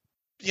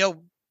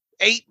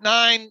 8,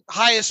 9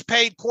 highest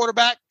paid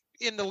quarterback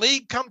in the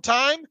league come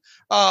time,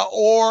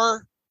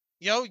 or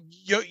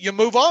you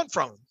move on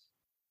from him.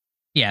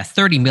 Yeah,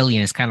 $30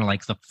 million is kind of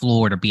like the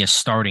floor to be a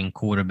starting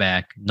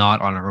quarterback,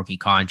 not on a rookie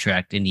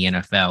contract in the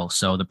NFL.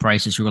 So the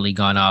price has really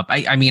gone up.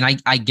 I mean,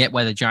 I get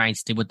why the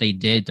Giants did what they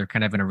did. They're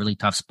kind of in a really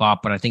tough spot,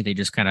 but I think they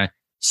just kind of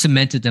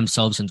cemented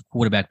themselves into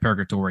quarterback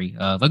purgatory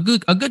of a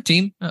good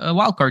team, a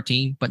wild card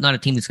team, but not a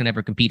team that's going to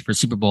ever compete for a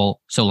Super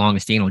Bowl so long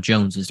as Daniel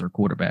Jones is their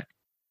quarterback.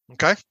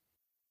 Okay.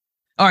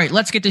 All right,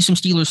 let's get to some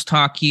Steelers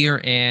talk here,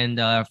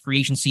 and free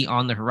agency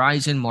on the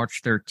horizon.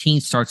 March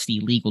 13th starts the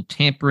legal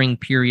tampering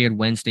period.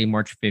 Wednesday,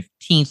 March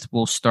 15th,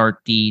 will start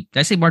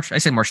I said March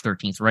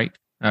 13th, right?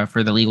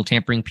 For the legal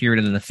tampering period,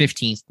 and then the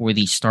 15th for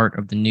the start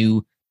of the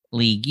new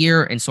league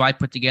year. And so I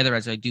put together,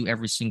 as I do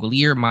every single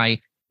year, my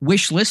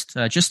wish list,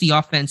 just the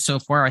offense so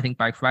far. I think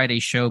by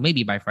Friday's show,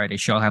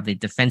 I'll have the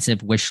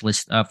defensive wish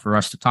list up for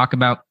us to talk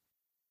about.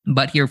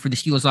 But here for the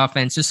Steelers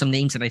offense, just some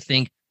names that I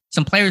think,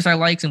 some players I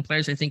like, some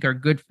players I think are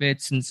good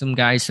fits, and some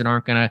guys that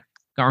aren't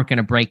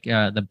gonna break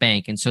the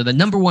bank. And so the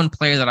number one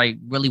player that I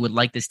really would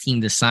like this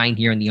team to sign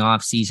here in the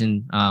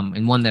offseason,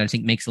 and one that I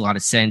think makes a lot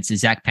of sense,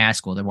 is Zach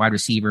Pascal, the wide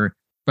receiver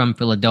from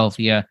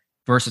Philadelphia.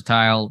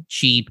 Versatile,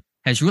 cheap,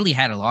 has really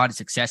had a lot of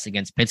success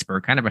against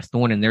Pittsburgh, kind of a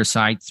thorn in their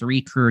side.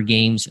 3 career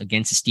games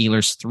against the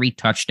Steelers, 3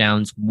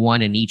 touchdowns,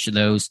 1 in each of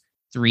those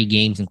 3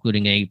 games,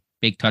 including a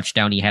big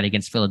touchdown he had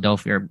against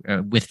Philadelphia,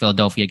 with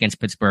Philadelphia against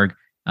Pittsburgh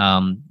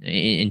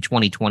in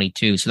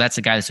 2022. So that's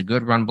a guy that's a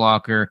good run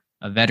blocker,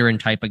 a veteran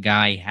type of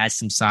guy, has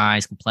some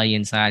size, can play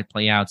inside,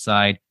 play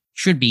outside,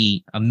 should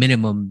be a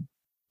minimum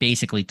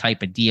basically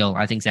type of deal.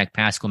 I think Zach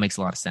Pascal makes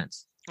a lot of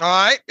sense. All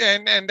right.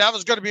 And that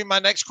was going to be my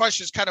next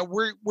question, is kind of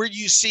where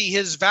you see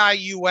his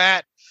value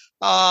at,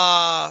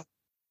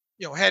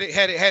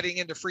 heading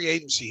into free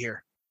agency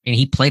here. And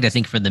he played, I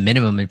think, for the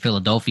minimum in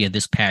Philadelphia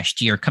this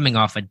past year, coming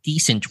off a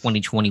decent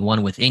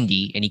 2021 with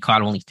Indy, and he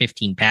caught only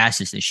 15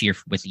 passes this year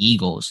with the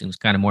Eagles. It was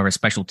kind of more of a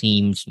special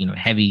teams,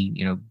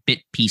 heavy, bit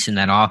piece in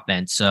that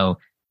offense. So,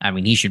 I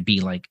mean, he should be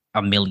like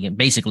 $1 million,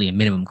 basically a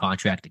minimum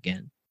contract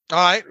again. All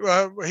right.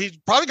 He's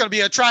probably going to be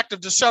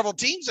attractive to several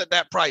teams at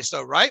that price,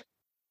 though, right?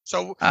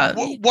 So,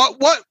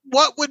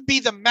 what would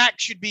be the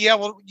max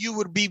you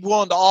would be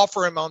willing to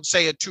offer him on,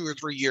 say, a 2 or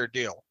 3 year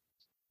deal?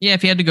 Yeah,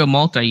 if you had to go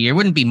multi-year, it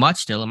wouldn't be much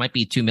still. It might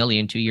be $2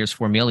 million, 2 years,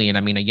 $4 million. I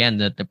mean, again,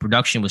 the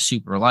production was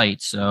super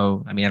light.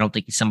 So, I mean, I don't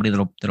think he's somebody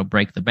that'll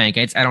break the bank.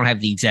 I don't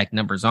have the exact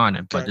numbers on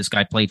him, but this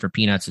guy played for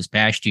peanuts this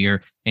past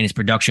year, and his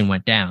production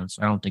went down.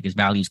 So I don't think his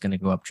value is going to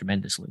go up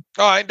tremendously.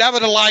 All right, that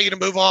would allow you to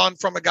move on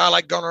from a guy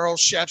like Gunnar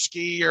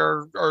Olszewski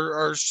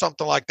or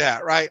something like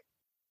that, right?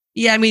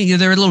 Yeah, I mean,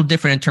 they're a little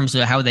different in terms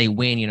of how they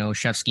win.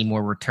 Shevsky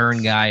more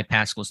return guy.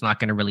 Pascal's not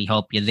going to really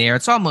help you there.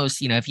 It's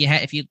almost,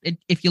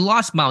 if you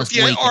lost Miles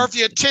Boykin, or if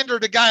you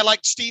tendered a guy like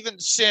Steven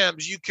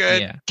Sims, you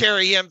could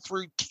carry him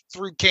through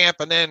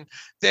camp and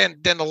then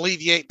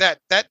alleviate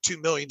that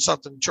 $2 million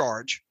something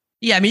charge.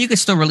 Yeah, I mean, you could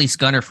still release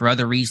Gunner for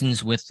other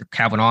reasons with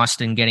Calvin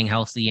Austin getting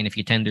healthy, and if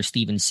you tender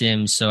Steven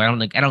Sims. So I don't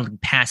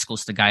think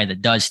Pascal's the guy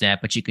that does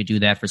that, but you could do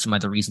that for some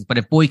other reasons. But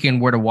if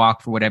Boykin were to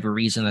walk for whatever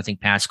reason, I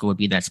think Pascal would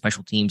be that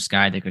special teams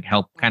guy that could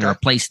help kind of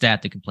replace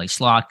that. That could play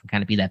slot, can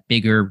kind of be that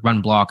bigger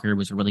run blocker.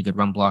 Was a really good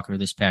run blocker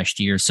this past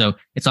year. So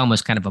it's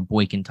almost kind of a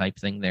Boykin type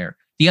thing there.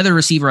 The other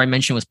receiver I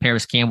mentioned was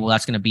Paris Campbell.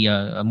 That's going to be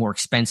a more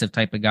expensive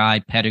type of guy,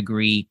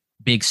 pedigree,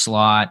 big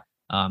slot,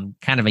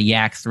 kind of a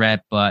yak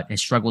threat, but has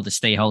struggled to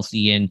stay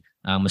healthy and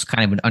was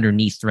kind of an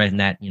underneath threat in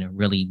that,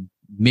 really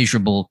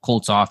miserable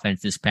Colts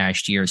offense this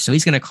past year. So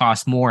he's going to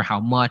cost more. How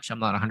much? I'm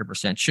not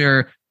 100%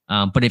 sure.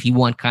 But if you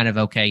want kind of,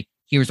 okay,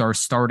 here's our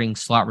starting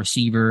slot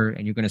receiver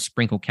and you're going to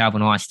sprinkle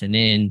Calvin Austin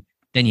in,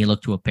 then you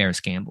look to a Paris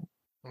Campbell.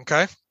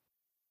 Okay.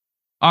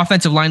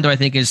 Offensive line, though, I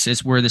think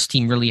is where this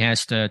team really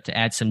has to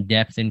add some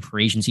depth in for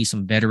agency,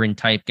 some veteran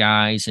type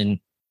guys. And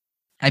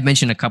I've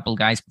mentioned a couple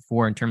guys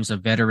before in terms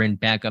of veteran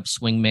backup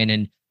swingmen,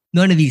 and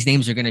none of these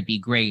names are going to be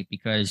great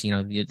because,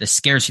 the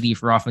scarcity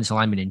for offensive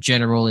linemen in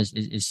general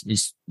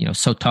is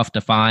so tough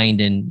to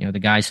find. And, the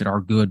guys that are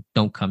good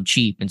don't come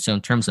cheap. And so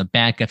in terms of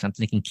backups, I'm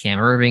thinking Cam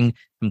Irving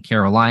from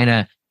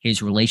Carolina,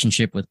 his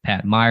relationship with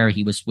Pat Meyer.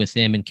 He was with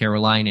him in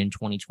Carolina in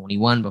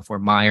 2021 before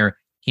Meyer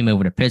came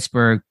over to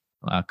Pittsburgh.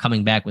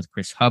 Coming back with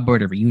Chris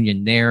Hubbard, a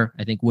reunion there,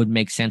 I think would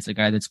make sense. A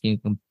guy that's going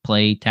to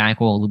play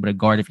tackle, a little bit of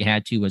guard if you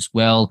had to as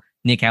well.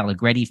 Nick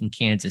Allegretti from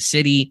Kansas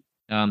City.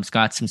 He's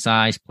got some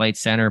size, played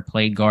center,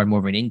 played guard, more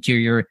of an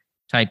interior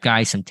type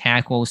guy, some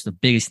tackles. The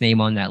biggest name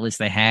on that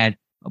list I had,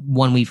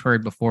 one we've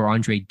heard before,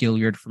 Andre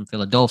Dillard from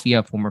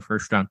Philadelphia, former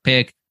first-round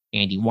pick.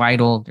 Andy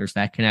Weidel, there's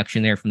that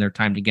connection there from their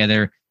time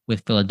together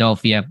with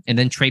Philadelphia. And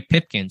then Trey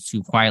Pipkins,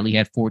 who quietly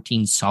had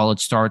 14 solid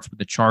starts with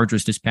the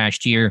Chargers this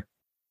past year.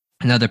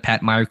 Another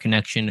Pat Meyer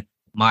connection.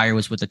 Meyer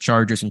was with the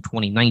Chargers in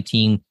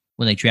 2019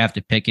 when they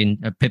drafted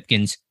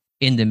Pipkins.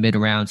 in the mid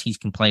rounds, he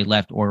can play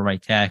left or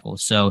right tackle.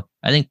 So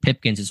I think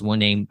Pipkins is one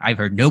name I've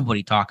heard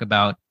nobody talk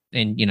about.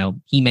 And,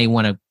 he may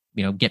want to,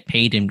 get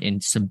paid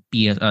and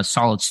be a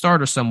solid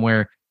starter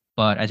somewhere.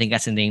 But I think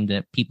that's a name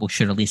that people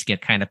should at least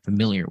get kind of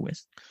familiar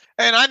with.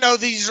 And I know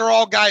these are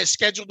all guys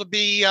scheduled to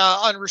be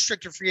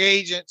unrestricted free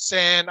agents,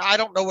 and I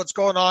don't know what's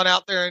going on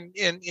out there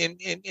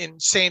in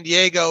San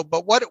Diego.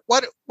 But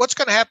what's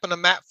going to happen to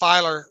Matt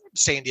Filer,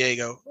 San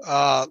Diego,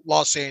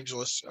 Los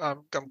Angeles?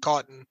 I'm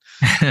caught in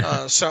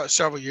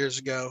several years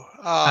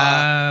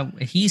ago.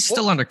 He's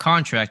still under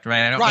contract,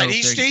 right? I don't know.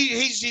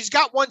 He's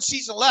got one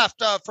season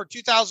left for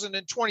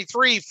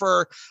 2023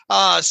 for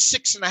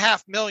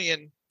 $6.5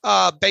 million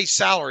base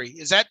salary.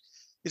 Is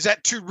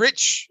that too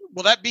rich?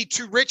 Will that be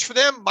too rich for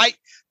them?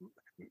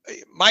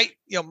 Might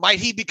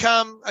he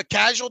become a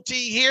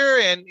casualty here?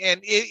 And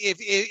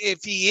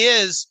if he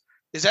is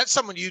that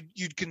someone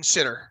you'd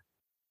consider?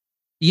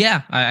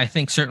 Yeah, I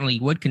think certainly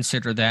would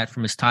consider that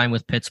from his time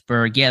with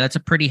Pittsburgh. Yeah, that's a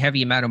pretty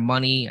heavy amount of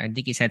money. I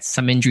think he's had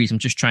some injuries. I'm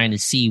just trying to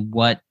see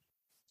what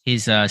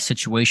his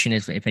situation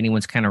is, if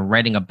anyone's kind of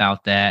writing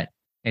about that.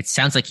 It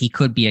sounds like he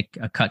could be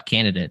a cut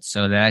candidate.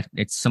 So that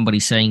it's somebody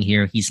saying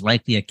here he's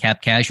likely a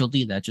cap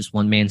casualty. That's just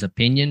one man's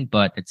opinion,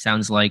 but it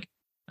sounds like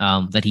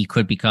that he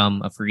could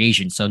become a free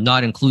agent. So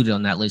not included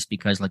on that list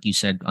because, like you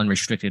said,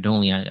 unrestricted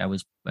only. I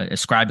was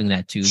ascribing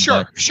that to.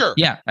 Sure.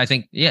 Yeah, I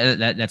think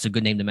that's a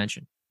good name to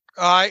mention.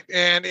 All right,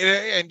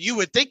 and you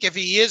would think if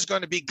he is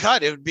going to be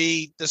cut, it would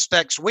be this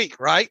next week,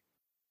 right?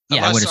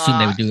 Yeah, I would assume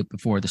they would do it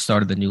before the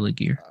start of the new league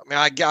year. I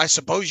mean, I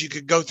suppose you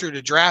could go through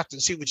the draft and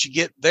see what you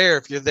get there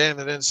if you're them,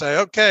 and then say,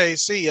 okay,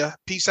 see ya,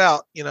 peace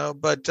out,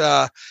 But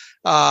I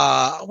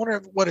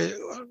wonder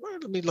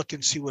let me look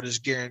and see what is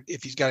guaranteed.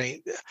 If he's got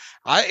any,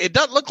 it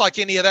doesn't look like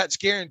any of that's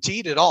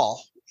guaranteed at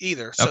all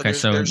either. So okay,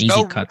 so there's an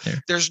easy cut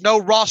there. There's no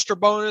roster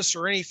bonus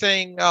or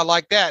anything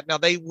like that. Now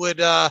they would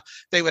have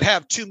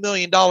 $2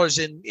 million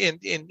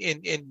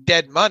in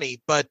dead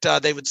money, but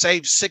they would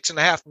save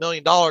 $6.5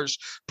 million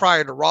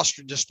prior to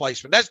roster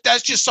displacement.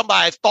 That's just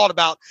somebody I thought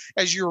about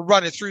as you were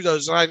running through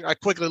those. And I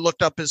quickly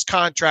looked up his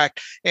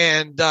contract,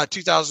 and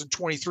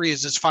 2023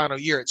 is his final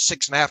year at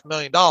 $6.5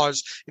 million,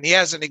 and he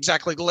hasn't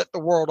exactly lit the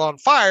world on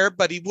fire,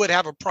 but he would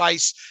have a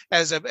price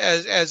as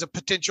a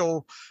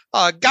potential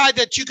guy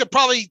that you could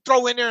probably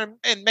throw in there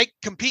and make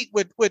compete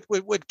with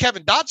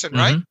Kevin Dotson,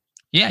 right? Mm-hmm.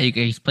 Yeah,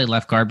 he's played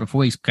left guard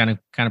before. He's kind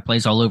of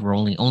plays all over.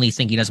 Only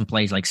thing he doesn't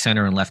play is like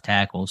center and left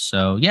tackle.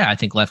 So yeah, I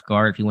think left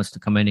guard, if he wants to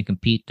come in and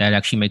compete, that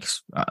actually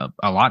makes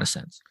a lot of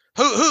sense.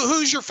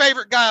 Who's your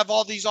favorite guy of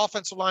all these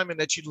offensive linemen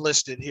that you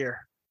listed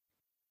here?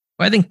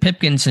 Well, I think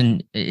Pipkins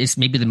is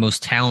maybe the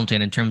most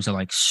talented in terms of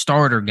like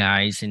starter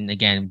guys. And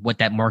again, what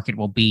that market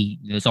will be,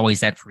 there's always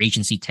that free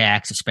agency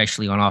tax,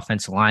 especially on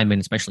offensive linemen,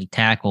 especially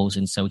tackles.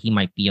 And so he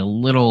might be a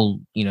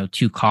little,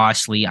 too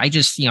costly. I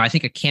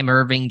think of Cam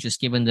Irving, just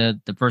given the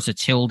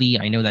versatility.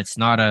 I know that's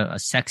not a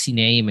sexy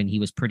name, and he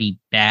was pretty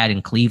bad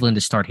in Cleveland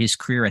to start his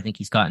career. I think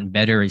he's gotten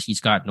better as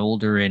he's gotten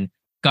older and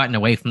gotten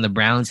away from the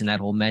Browns and that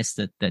whole mess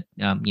that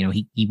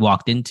he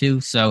walked into.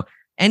 So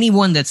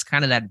anyone that's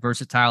kind of that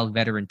versatile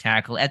veteran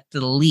tackle at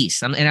the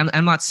least.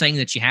 I'm not saying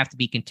that you have to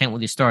be content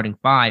with your starting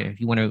five.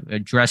 If you want to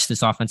address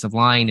this offensive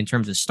line in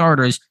terms of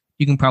starters,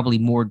 you can probably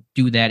more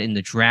do that in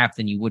the draft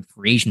than you would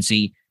for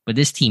agency. But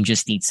this team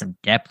just needs some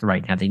depth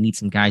right now. They need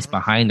some guys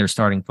behind their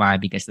starting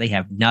five because they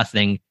have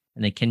nothing,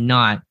 and they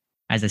cannot,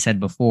 as I said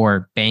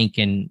before, bank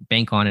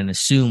on and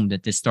assume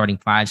that this starting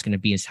five is going to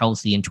be as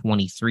healthy in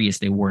 23 as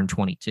they were in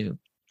 22.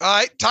 All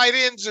right, tight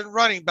ends and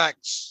running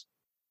backs.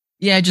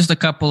 Yeah, just a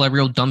couple of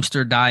real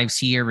dumpster dives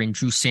here. And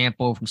Drew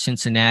Sample from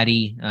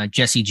Cincinnati,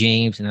 Jesse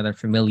James, another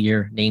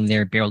familiar name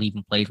there, barely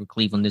even played for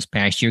Cleveland this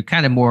past year.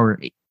 Kind of more,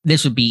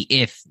 this would be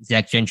if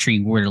Zach Gentry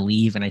were to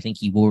leave, and I think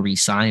he will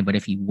resign. But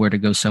if he were to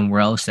go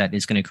somewhere else, that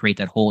is going to create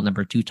that whole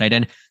number 2 tight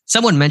end.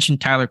 Someone mentioned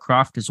Tyler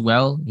Kroft as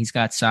well. He's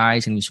got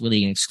size and was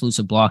really an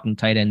exclusive blocking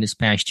tight end this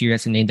past year.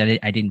 That's a name that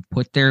I didn't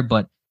put there,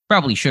 but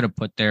probably should have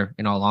put there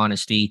in all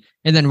honesty.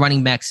 And then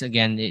running backs,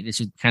 again, this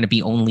would kind of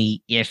be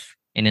only if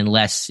and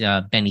unless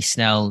Benny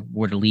Snell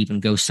were to leave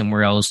and go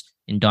somewhere else,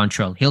 and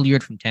Dontrell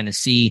Hilliard from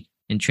Tennessee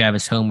and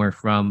Travis Homer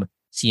from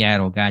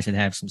Seattle, guys that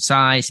have some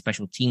size,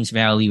 special teams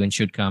value, and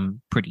should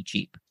come pretty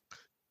cheap.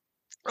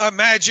 I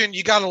imagine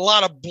you got a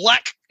lot of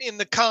black in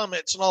the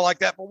comments and all like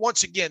that. But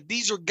once again,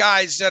 these are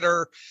guys that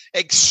are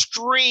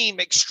extreme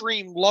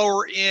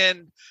lower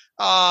end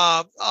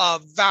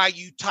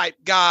value type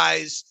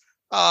guys.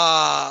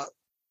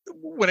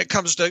 When it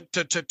comes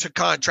to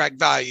contract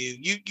value,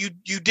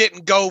 you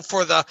didn't go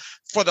for the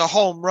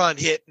home run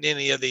hit in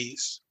any of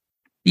these.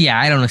 Yeah,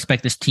 I don't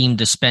expect this team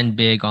to spend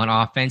big on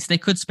offense. They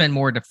could spend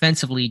more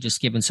defensively,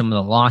 just given some of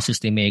the losses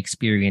they may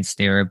experience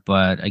there.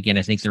 But again,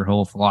 I think their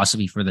whole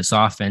philosophy for this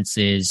offense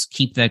is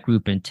keep that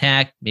group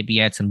intact, maybe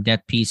add some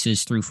depth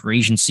pieces through free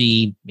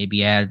agency,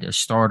 maybe add a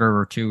starter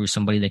or two or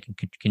somebody that can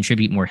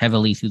contribute more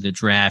heavily through the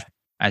draft.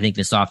 I think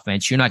this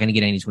offense, you're not going to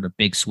get any sort of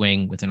big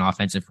swing with an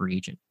offensive free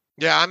agent.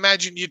 Yeah, I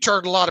imagine you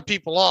turned a lot of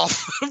people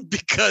off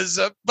because,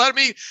 but I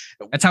mean,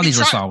 that's how these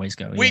lists always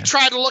go. We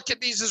try to look at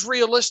these as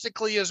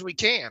realistically as we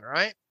can,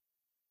 right?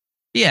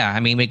 Yeah, I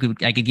mean, I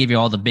could give you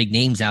all the big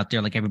names out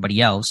there like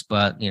everybody else,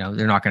 but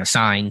they're not going to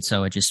sign,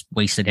 so it just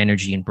wasted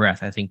energy and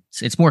breath. I think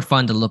it's more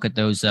fun to look at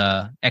those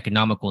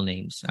economical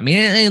names. I mean,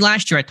 and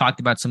last year I talked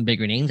about some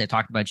bigger names. I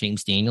talked about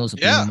James Daniels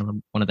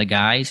being one of the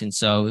guys, and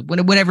so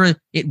whenever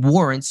it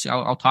warrants,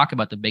 I'll talk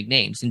about the big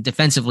names. And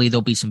defensively,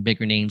 there'll be some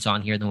bigger names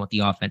on here than what the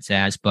offense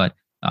has, but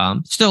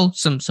still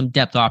some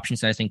depth options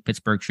that I think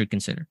Pittsburgh should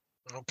consider.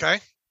 Okay.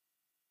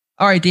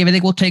 All right, Dave, I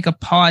think we'll take a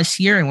pause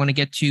here. I want to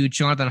get to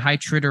Jonathan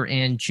Heitritter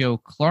and Joe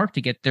Clark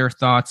to get their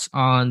thoughts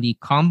on the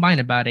Combine,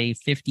 about a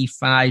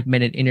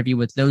 55-minute interview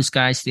with those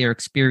guys, their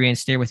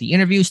experience there with the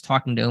interviews,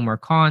 talking to Omar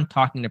Khan,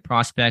 talking to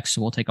prospects.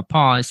 So we'll take a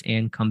pause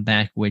and come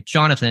back with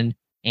Jonathan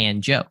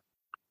and Joe.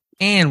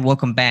 And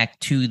welcome back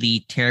to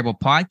the Terrible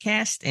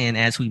Podcast. And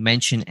as we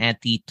mentioned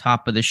at the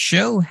top of the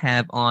show,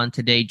 have on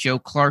today Joe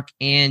Clark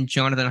and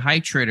Jonathan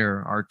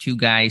Heitritter, our two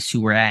guys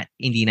who were at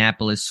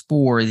Indianapolis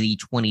for the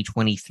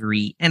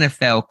 2023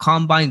 NFL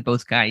Combine.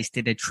 Both guys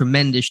did a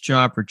tremendous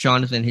job. For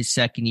Jonathan, his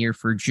second year;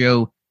 for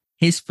Joe,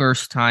 his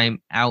first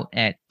time out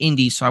at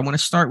Indy. So I want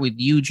to start with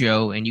you,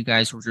 Joe, and you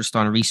guys were just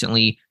on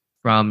recently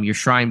from your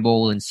Shrine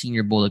Bowl and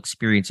Senior Bowl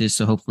experiences.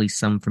 So hopefully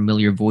some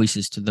familiar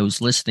voices to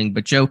those listening.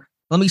 But Joe,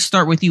 let me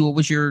start with you. What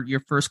was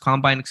your first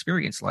Combine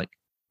experience like?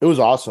 It was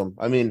awesome.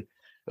 I mean,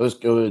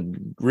 it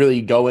would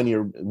really go in.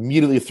 You're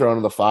immediately thrown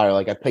in the fire.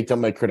 Like, I picked up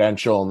my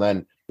credential, and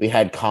then we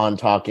had Khan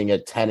talking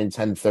at 10 and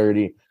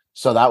 10:30.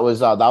 So that was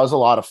a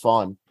lot of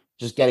fun.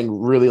 Just getting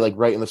really like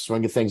right in the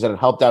swing of things, and it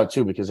helped out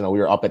too because we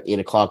were up at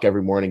 8:00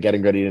 every morning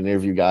getting ready to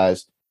interview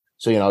guys.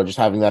 So just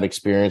having that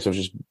experience of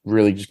just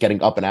really just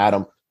getting up and at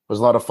them was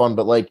a lot of fun.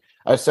 But like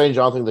I was saying,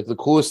 Jonathan, like the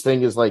coolest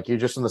thing is like you're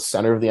just in the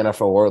center of the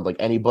NFL world. Like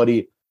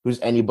anybody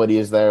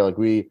is there. Like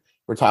we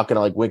were talking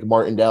to like Wink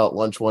Martindale at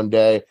lunch one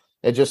day.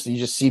 You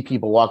just see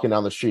people walking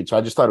down the street. So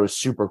I just thought it was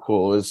super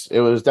cool. It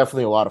was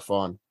definitely a lot of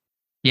fun.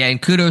 Yeah,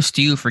 and kudos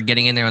to you for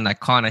getting in there on that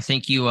con. I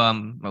think you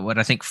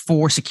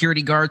 4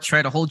 security guards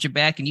tried to hold you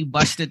back and you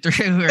busted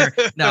through. Or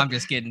no, I'm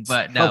just kidding.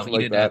 But no,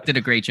 you did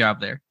a great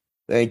job there.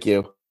 Thank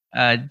you.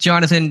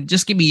 Jonathan,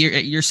 just give me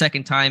your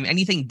second time.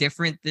 Anything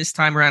different this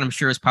time around? I'm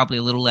sure it's probably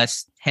a little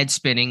less head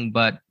spinning,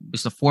 but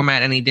was the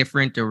format any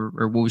different, or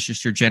what was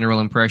just your general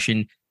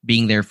impression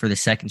being there for the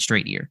second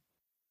straight year?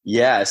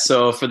 Yeah,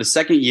 so for the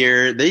second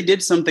year, they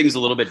did some things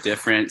a little bit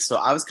different. So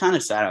I was kind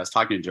of sad. I was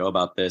talking to Joe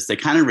about this. They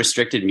kind of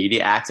restricted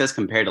media access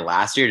compared to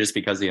last year just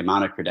because of the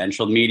amount of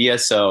credentialed media.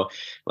 So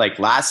like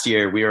last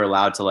year, we were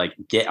allowed to like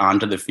get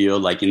onto the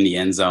field like in the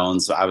end zone.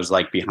 So I was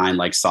like behind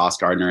like Sauce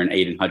Gardner and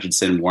Aiden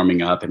Hutchinson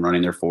warming up and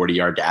running their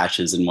 40-yard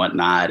dashes and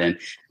whatnot. And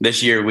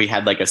this year we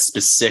had like a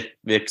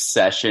specific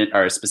section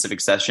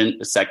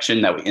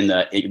section that we, in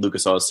the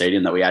Lucas Oil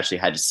Stadium, that we actually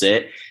had to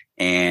sit.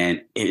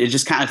 And it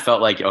just kind of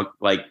felt like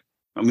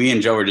me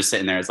and Joe were just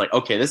sitting there. It's like,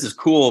 okay, this is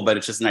cool, but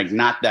it's just like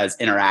not as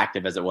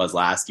interactive as it was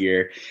last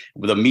year.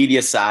 With the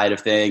media side of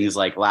things,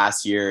 like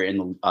last year in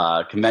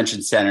the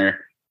convention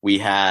center, we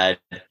had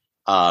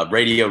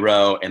Radio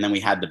Row, and then we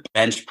had the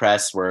bench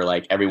press where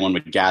like everyone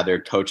would gather,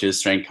 coaches,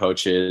 strength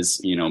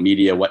coaches,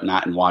 media,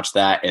 whatnot, and watch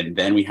that. And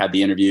then we had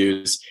the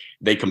interviews.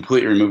 They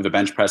completely removed the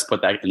bench press,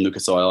 put that in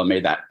Lucas Oil, and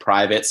made that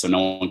private so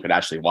no one could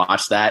actually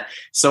watch that.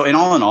 So in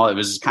all, it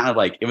was just kind of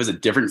like, it was a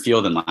different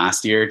feel than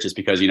last year, just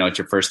because, it's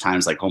your first time.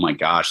 It's like, oh my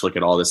gosh, look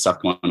at all this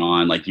stuff going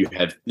on. Like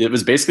it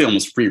was basically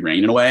almost free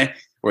reign in a way.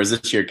 Whereas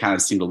this year kind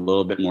of seemed a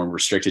little bit more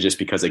restricted just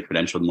because they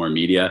credentialed more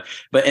media.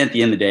 But at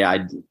the end of the day,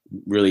 I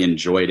really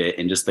enjoyed it,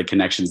 and just the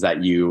connections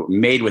that you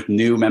made with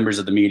new members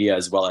of the media,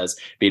 as well as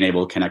being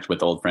able to connect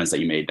with old friends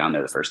that you made down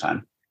there the first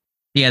time.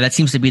 Yeah, that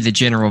seems to be the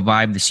general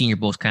vibe. The Senior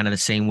Bowl is kind of the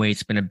same way.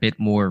 It's been a bit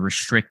more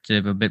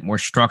restrictive, a bit more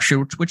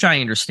structured, which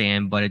I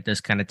understand, but it does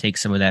kind of take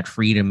some of that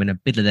freedom and a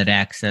bit of that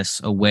access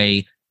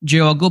away.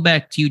 Joe, I'll go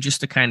back to you just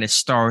to kind of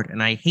start.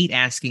 And I hate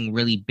asking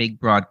really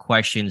big, broad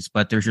questions,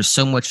 but there's just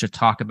so much to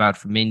talk about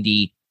from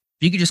Indy.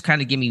 If you could just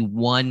kind of give me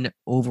one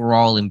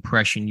overall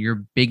impression,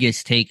 your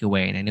biggest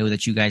takeaway, and I know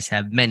that you guys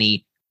have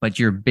many, but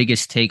your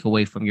biggest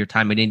takeaway from your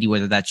time at Indy,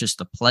 whether that's just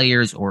the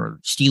players or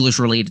Steelers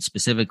related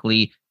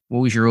specifically, what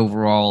was your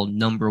overall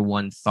number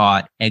one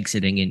thought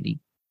exiting Indy?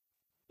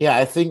 Yeah,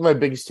 I think my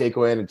biggest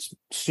takeaway, and it's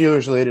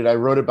Steelers related, I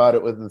wrote about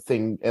it with the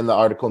thing in the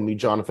article me,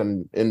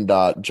 Jonathan, and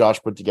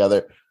Josh put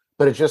together.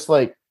 But it's just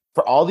like,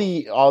 for all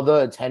the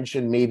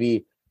attention,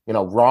 maybe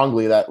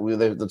wrongly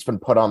that's been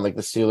put on like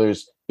the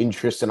Steelers'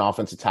 interest in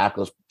offensive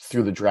tackles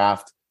through the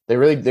draft,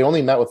 they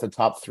only met with the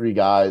top 3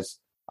 guys.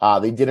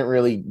 They didn't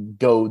really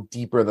go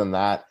deeper than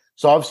that.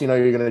 So obviously,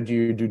 you're going to do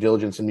your due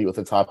diligence and meet with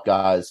the top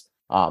guys.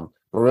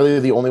 But really,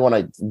 the only one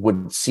I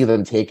would see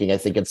them taking, I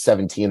think at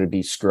 17, would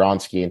be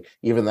Skoronski. And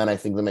even then, I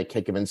think they might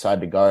kick him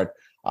inside the guard.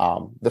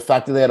 The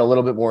fact that they had a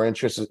little bit more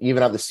interest,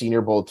 even at the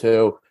Senior Bowl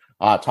too,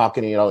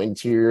 talking to,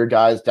 interior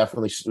guys,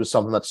 definitely was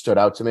something that stood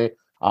out to me.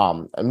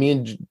 Me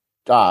and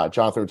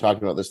Jonathan were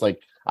talking about this. Like,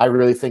 I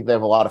really think they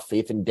have a lot of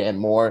faith in Dan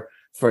Moore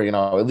for,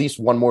 at least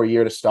one more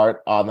year to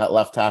start on that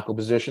left tackle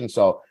position.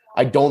 So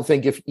I don't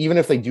think even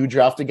if they do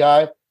draft a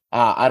guy,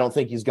 I don't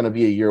think he's going to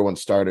be a year 1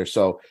 starter.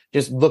 So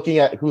just looking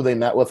at who they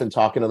met with and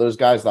talking to those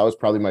guys, that was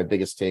probably my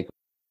biggest take.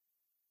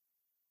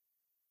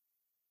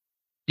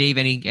 Dave,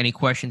 any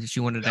questions that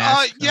you wanted to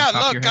ask?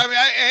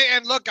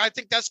 Look, I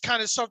think that's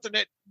kind of something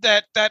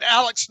that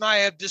Alex and I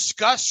have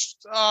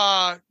discussed,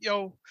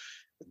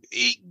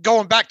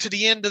 going back to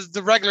the end of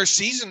the regular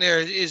season there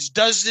is,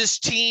 does this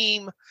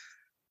team,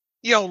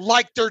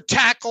 like their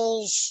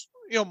tackles,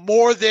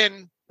 more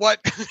than what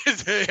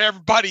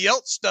everybody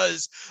else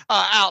does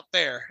out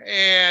there?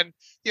 And,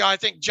 I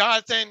think,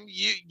 Jonathan,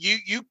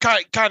 you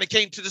kind of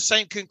came to the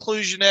same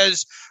conclusion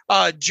as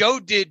Joe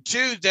did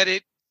too,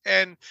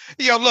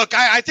 look,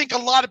 I think a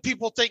lot of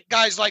people think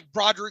guys like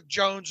Broderick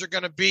Jones are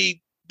going to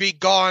be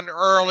gone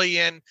early,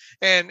 and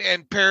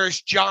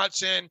Paris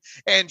Johnson,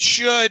 and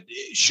should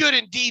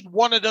indeed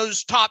one of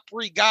those top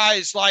three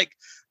guys like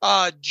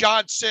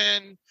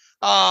Johnson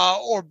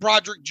or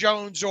Broderick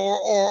Jones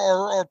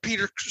or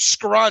Peter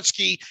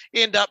Skoronski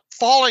end up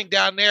falling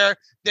down there,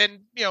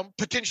 then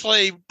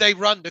potentially they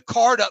run the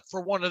card up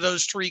for one of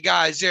those three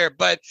guys there.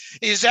 But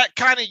is that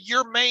kind of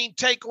your main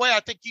takeaway? I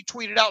think you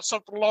tweeted out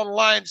something along the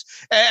lines,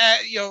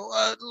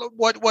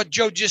 what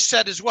Joe just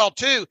said as well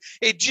too.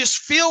 It just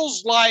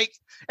feels like,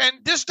 and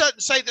this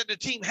doesn't say that the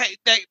team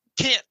they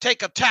can't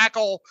take a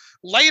tackle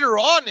later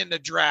on in the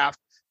draft,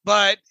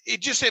 but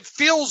it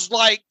feels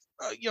like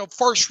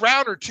first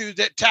round or two,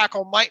 that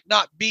tackle might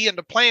not be in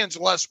the plans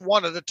unless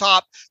one of the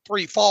top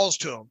three falls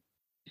to them.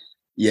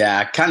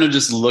 Yeah, kind of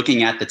just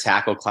looking at the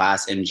tackle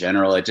class in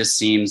general, it just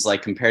seems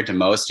like compared to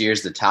most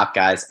years, the top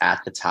guys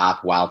at the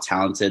top, while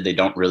talented, they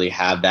don't really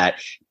have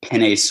that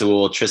Penei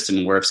Sewell,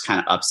 Tristan Wirfs kind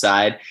of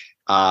upside.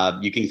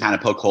 You can kind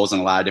of poke holes in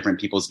a lot of different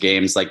people's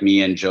games. Like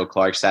me and Joe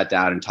Clark sat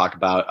down and talked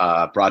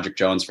about Broderick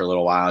Jones for a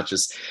little while.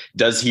 Just,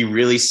 does he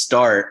really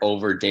start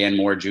over Dan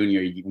Moore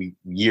Jr.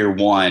 year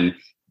one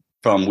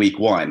from week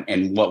one?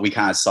 And what we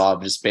kind of saw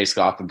just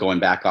basically off of going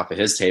back off of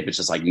his tape, it's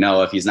just like,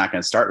 no, if he's not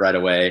going to start right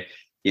away,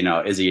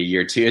 is he a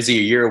year two? Is he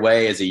a year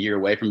away? Is he a year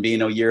away from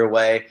being a year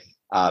away?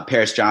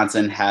 Paris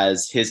Johnson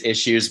has his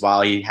issues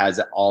while he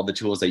has all the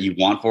tools that you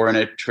want for in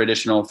a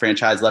traditional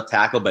franchise left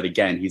tackle. But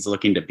again, he's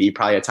looking to be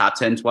probably a top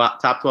 10,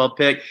 top 12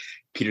 pick.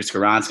 Peter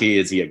Skoronski,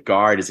 is he a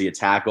guard? Is he a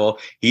tackle?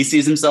 He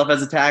sees himself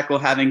as a tackle,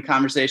 having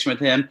conversation with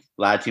him.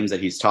 A lot of teams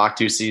that he's talked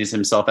to sees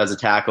himself as a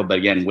tackle. But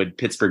again, would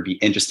Pittsburgh be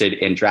interested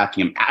in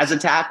drafting him as a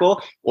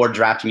tackle or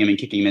drafting him and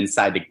kicking him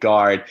inside the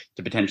guard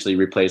to potentially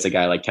replace a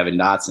guy like Kevin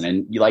Dotson?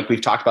 And like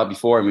we've talked about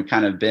before, and we've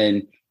kind of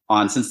been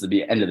on since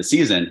the end of the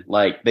season,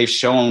 like they've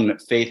shown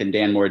faith in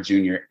Dan Moore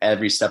Jr.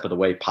 every step of the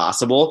way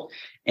possible.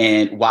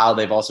 And while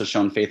they've also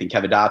shown faith in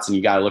Kevin Dotson,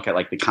 you got to look at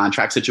like the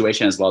contract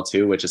situation as well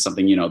too, which is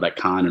something, that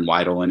Khan and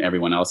Weidel and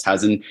everyone else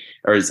has in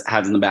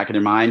the back of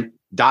their mind.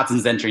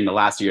 Dotson's entering the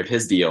last year of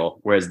his deal,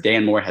 whereas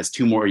Dan Moore has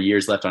 2 more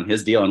years left on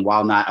his deal. And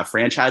while not a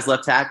franchise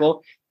left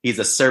tackle, he's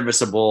a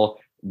serviceable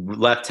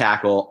left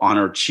tackle on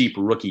a cheap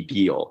rookie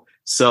deal.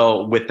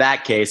 So with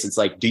that case, it's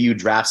like, do you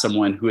draft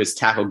someone who is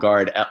tackle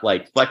guard at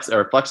like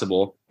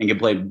flexible and can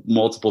play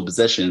multiple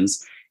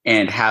positions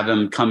and have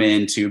him come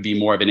in to be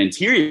more of an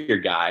interior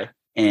guy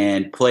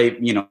and play,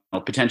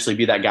 potentially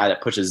be that guy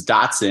that pushes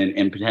Dotson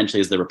and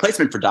potentially is the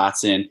replacement for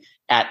Dotson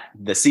at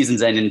the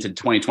season's end into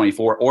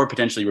 2024, or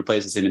potentially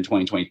replaces him in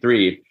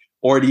 2023?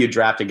 Or do you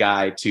draft a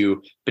guy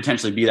to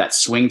potentially be that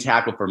swing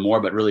tackle for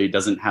Moore, but really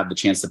doesn't have the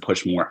chance to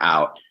push Moore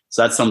out?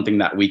 So that's something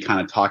that we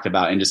kind of talked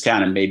about and just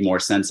kind of made more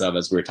sense of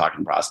as we were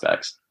talking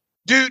prospects.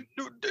 Dude,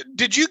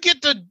 did you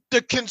get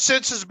the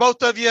consensus,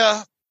 both of you,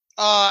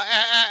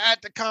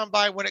 at the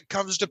combine when it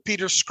comes to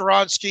Peter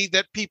Skoronski,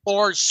 that people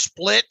are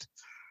split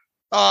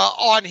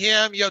on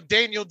him?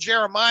 Daniel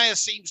Jeremiah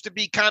seems to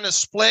be kind of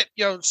split,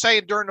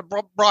 saying during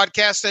the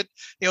broadcast that,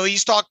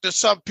 he's talked to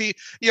some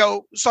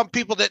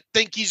people that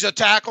think he's a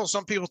tackle.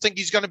 Some people think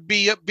he's going to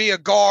be a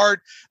guard.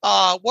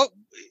 What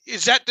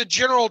is that the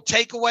general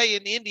takeaway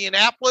in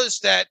Indianapolis,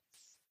 that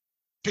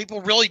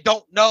people really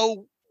don't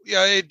know?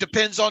 It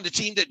depends on the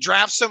team that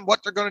drafts him,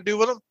 what they're going to do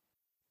with him.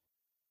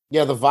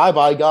 Yeah. The vibe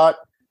I got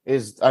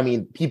is,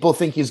 people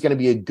think he's going to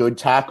be a good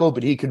tackle,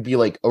 but he could be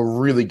like a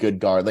really good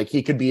guard. Like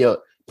he could be a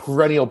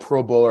perennial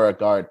Pro Bowler at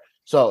guard.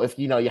 So if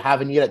you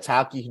have a need at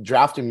tackle, you can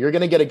draft him. You're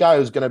going to get a guy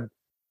who's going to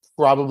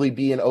probably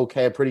be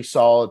a pretty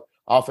solid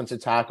offensive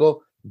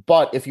tackle.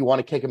 But if you want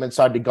to kick him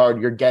inside the guard,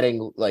 you're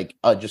getting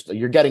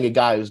you're getting a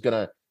guy who's going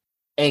to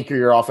anchor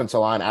your offensive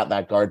line at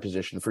that guard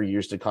position for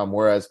years to come.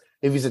 Whereas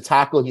if he's a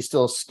tackle, he's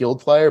still a skilled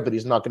player, but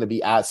he's not going to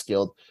be as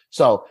skilled.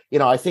 So,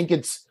 I think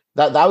it's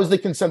that was the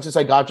consensus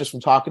I got just from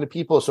talking to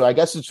people. So I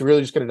guess it's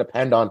really just going to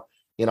depend on,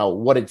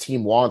 what a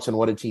team wants and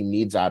what a team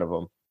needs out of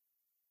him.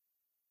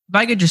 If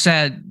I could just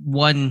add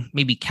one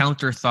maybe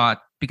counter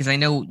thought, because I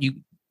know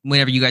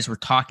whenever you guys were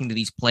talking to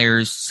these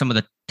players, some of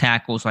the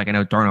tackles, like I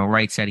know Darnell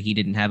Wright said he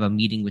didn't have a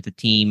meeting with the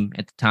team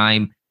at the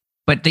time,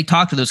 but they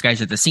talked to those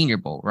guys at the Senior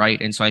Bowl, right?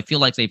 And so I feel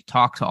like they've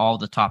talked to all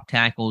the top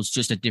tackles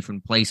just at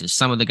different places.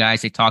 Some of the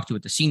guys they talked to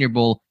at the Senior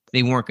Bowl,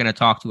 they weren't going to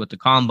talk to at the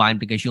Combine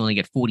because you only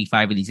get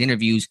 45 of these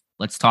interviews.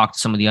 Let's talk to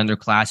some of the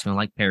underclassmen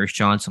like Paris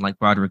Johnson, like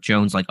Broderick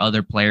Jones, like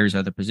other players,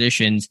 other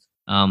positions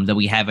that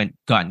we haven't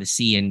gotten to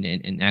see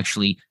and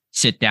actually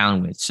sit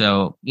down with.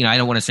 So, I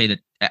don't want to say that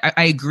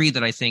I agree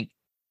that I think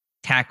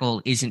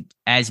tackle isn't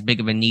as big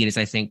of a need as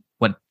I think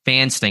what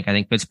fans think. I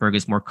think Pittsburgh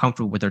is more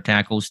comfortable with their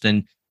tackles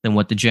than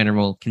what the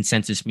general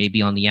consensus may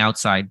be on the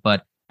outside.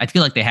 But I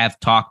feel like they have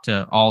talked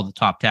to all the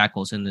top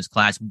tackles in this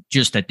class,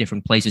 just at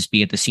different places,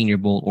 be it the Senior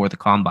Bowl or the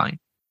Combine.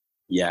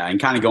 Yeah, and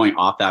kind of going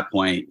off that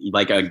point,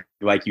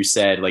 like you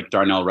said, like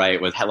Darnell Wright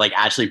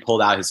actually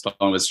pulled out his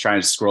phone, was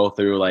trying to scroll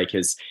through like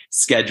his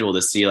schedule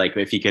to see like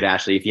if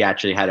he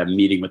actually had a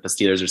meeting with the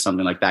Steelers or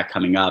something like that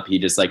coming up. He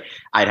just like,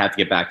 I'd have to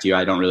get back to you.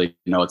 I don't really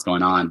know what's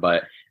going on.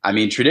 But I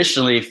mean,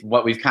 traditionally,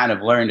 what we've kind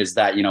of learned is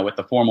that, with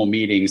the formal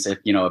meetings, if,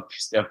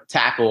 a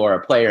tackle or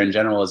a player in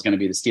general is going to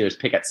be the Steelers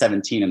pick at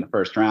 17 in the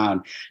first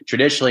round,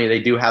 traditionally, they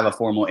do have a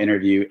formal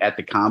interview at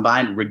the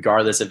Combine,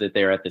 regardless if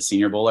they're at the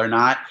Senior Bowl or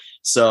not.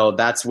 So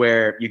that's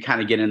where you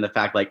kind of get into the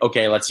fact like,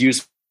 okay, let's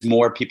use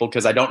more people,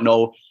 because I don't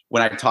know,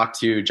 when I talked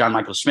to John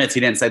Michael Schmitz, he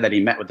didn't say that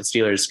he met with the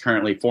Steelers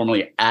currently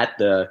formally at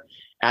the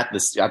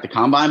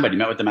Combine, but he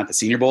met with them at the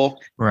Senior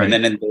Bowl. Right. And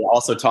then they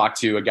also talked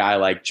to a guy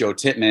like Joe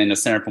Tittman, a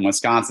center from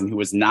Wisconsin, who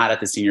was not at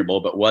the Senior Bowl,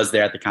 but was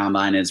there at the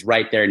Combine, and is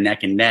right there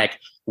neck and neck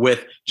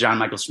with John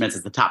Michael Schmitz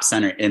as the top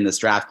center in this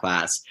draft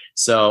class.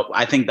 So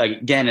I think,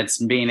 like, again, it's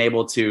being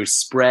able to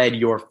spread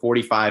your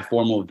 45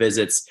 formal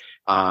visits,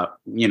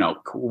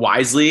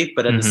 wisely,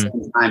 but at the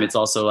same time, it's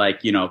also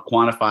like,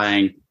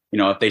 quantifying,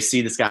 if they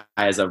see this guy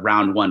as a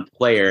round one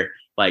player,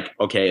 like,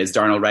 okay, is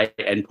Darnell Wright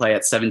and play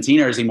at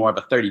 17, or is he more of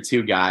a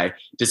 32 guy,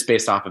 just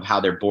based off of how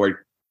their board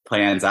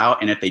plans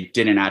out, and if they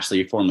didn't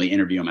actually formally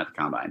interview him at the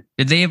Combine?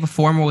 Did they have a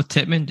formal with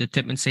Tittman? Did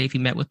Tittman say if he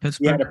met with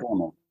Pittsburgh? He had a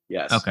formal,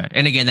 yes. Okay.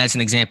 And again, that's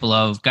an example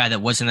of guy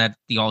that wasn't at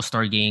the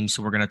All-Star game,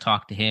 so we're going to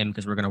talk to him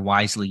because we're going to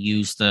wisely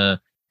use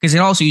because it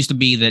also used to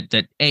be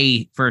that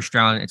first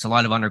round, it's a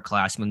lot of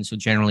underclassmen, so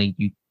generally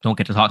you don't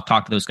get to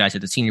talk to those guys at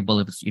the Senior Bowl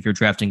if you're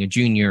drafting a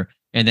junior.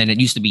 And then it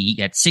used to be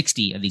at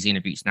 60 of these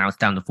interviews. Now it's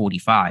down to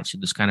 45. So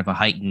there's kind of a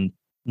heightened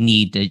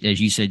need, as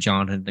you said,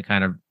 Jonathan, to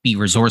kind of be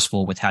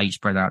resourceful with how you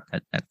spread out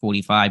that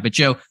 45. But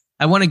Joe,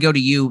 I want to go to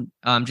you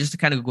just to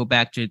kind of go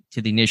back to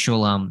the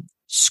initial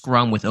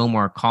scrum with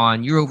Omar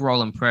Khan, your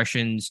overall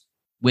impressions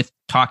with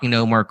talking to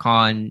Omar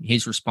Khan,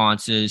 his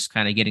responses,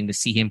 kind of getting to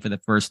see him for the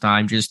first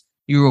time, just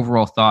your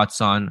overall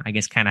thoughts on, I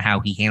guess, kind of how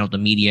he handled the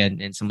media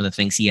and some of the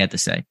things he had to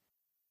say.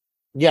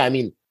 Yeah, I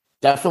mean,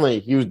 definitely,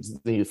 he was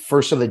the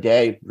first of the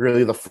day,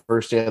 really the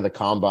first day of the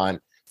Combine.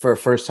 For a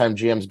first-time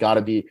GM's got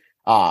to be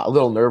a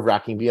little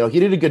nerve-wracking. But, he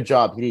did a good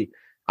job. He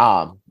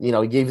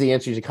gave the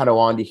answers you kind of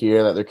wanted to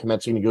hear, that they're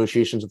commencing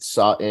negotiations with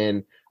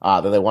Sutton,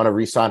 that they want to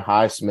re-sign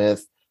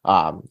Highsmith.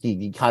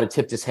 He kind of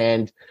tipped his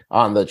hand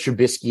on the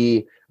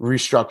Trubisky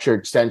restructure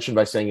extension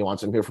by saying he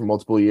wants him here for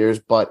multiple years.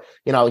 But,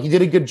 he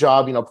did a good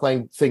job,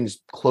 pretlaying things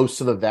close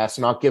to the vest,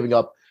 not giving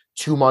up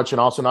too much and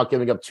also not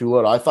giving up too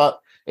little. I thought,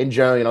 in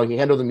general, he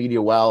handled the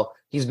media well.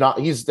 He's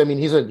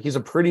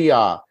a pretty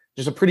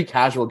just a pretty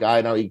casual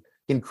guy. He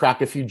can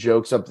crack a few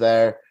jokes up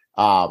there.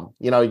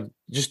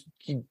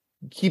 He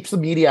keeps the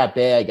media at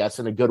bay, I guess,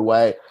 in a good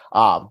way.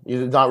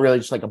 He's not really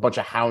just like a bunch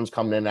of hounds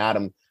coming in at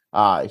him.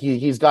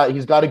 He's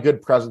got a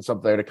good presence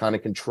up there to kind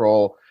of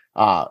control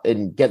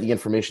and get the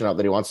information out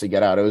that he wants to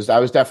get out. I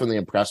was definitely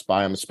impressed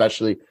by him,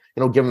 especially,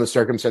 given the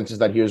circumstances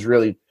that he was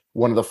really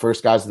one of the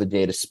first guys of the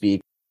day to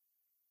speak.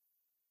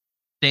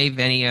 Dave,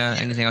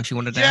 anything else you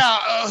wanted to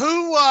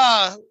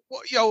ask?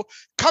 Yeah,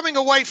 coming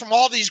away from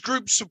all these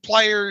groups of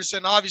players,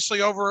 and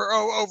obviously over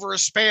a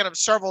span of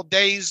several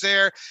days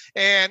there,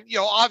 and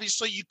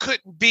obviously you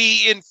couldn't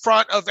be in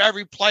front of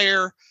every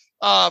player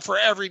for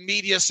every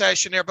media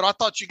session there, but I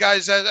thought you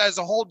guys as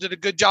a whole did a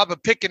good job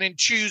of picking and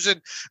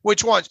choosing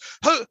which ones.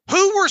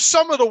 Who were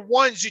some of the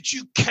ones that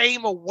you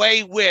came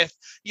away with,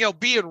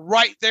 being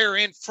right there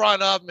in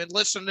front of them and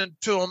listening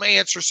to them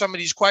answer some of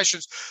these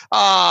questions?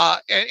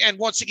 And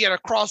once again,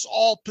 across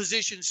all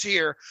positions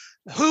here,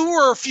 who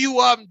were a few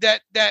of them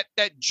that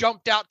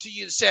jumped out to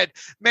you and said,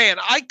 man,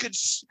 I could,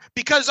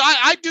 because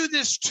I do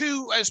this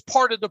too as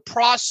part of the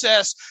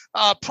process,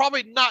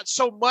 probably not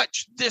so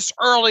much this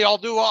early,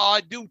 although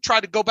I do try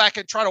to go back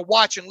and try to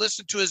watch and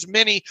listen to as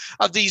many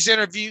of these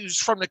interviews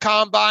from the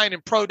Combine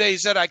and pro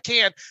days that I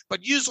can.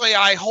 But usually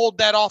I hold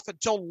that off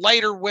until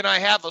later when I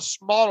have a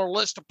smaller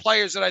list of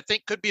players that I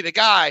think could be the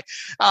guy.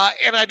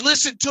 And I'd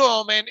listen to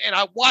him and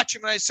I watch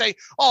him and I say,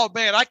 oh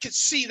man, I could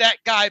see that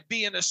guy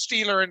being a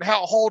Steeler and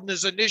how holding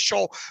his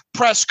initial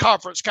press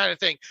conference kind of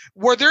thing.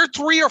 Were there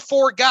 3 or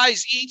 4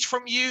 guys each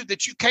from you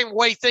that you came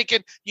away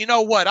thinking, you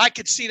know what, I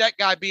could see that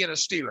guy being a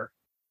Steeler?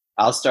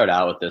 I'll start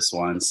out with this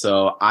one.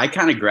 So I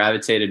kind of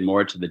gravitated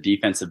more to the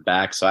defensive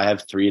back. So I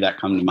have 3 that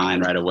come to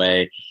mind right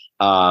away.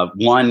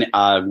 One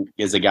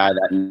is a guy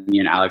that me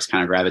and Alex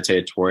kind of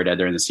gravitated toward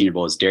during the Senior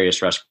Bowl, is Darius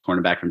Rush,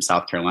 cornerback from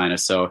South Carolina.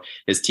 So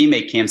his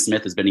teammate Cam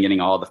Smith has been getting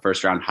all the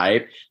first round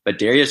hype, but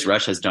Darius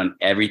Rush has done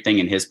everything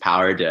in his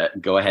power to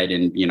go ahead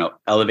and,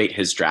 elevate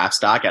his draft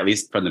stock, at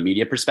least from the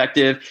media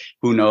perspective.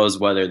 Who knows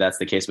whether that's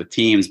the case with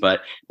teams, but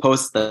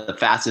posts the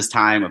fastest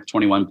time of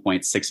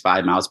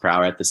 21.65 miles per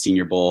hour at the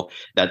Senior Bowl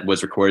that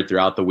was recorded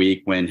throughout the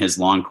week, when his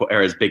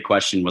big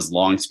question was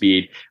long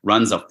speed,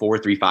 runs a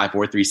 4.35,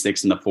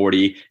 4.36 in the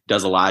 40,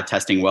 does a lot of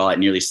testing well at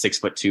nearly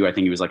 6'2". I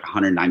think he was like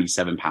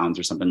 197 pounds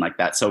or something like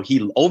that. So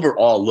he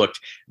overall looked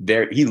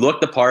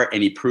the part,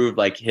 and he proved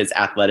like his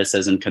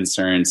athleticism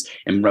concerns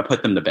and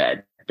put them to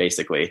bed,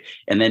 basically.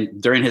 And then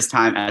during his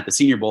time at the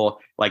Senior Bowl,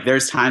 like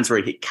there's times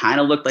where he kind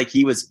of looked like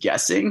he was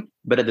guessing,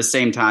 but at the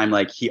same time,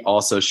 like he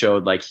also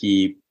showed like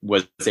he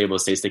was able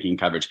to stay sticky in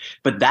coverage.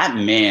 But that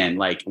man,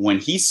 like when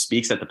he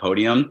speaks at the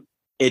podium,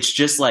 it's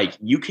just like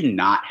you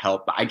cannot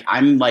help.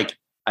 I'm like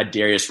a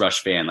Darius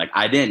Rush fan. Like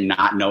I did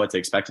not know what to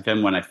expect of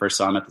him when I first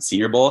saw him at the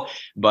Senior Bowl,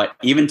 but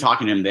even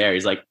talking to him there,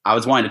 he's like, I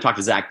was wanting to talk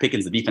to Zach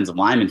Pickens, the defensive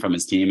lineman from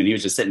his team, and he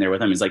was just sitting there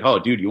with him. He's like, oh,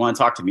 dude, you want to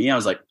talk to me? I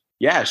was like,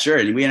 yeah, sure.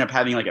 And we ended up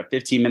having like a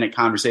 15-minute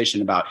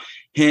conversation about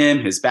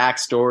him, his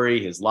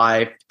backstory, his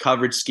life,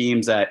 coverage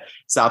schemes at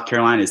South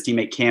Carolina, his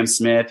teammate Cam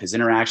Smith, his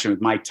interaction with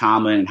Mike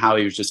Tomlin, and how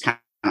he was just kind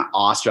of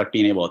awestruck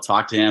being able to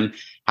talk to him,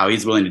 how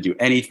he's willing to do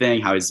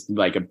anything, how he's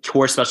like a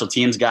core special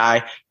teams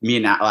guy. Me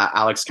and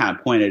Alex kind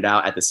of pointed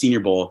out at the Senior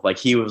Bowl, like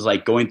he was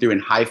like going through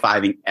and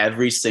high-fiving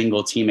every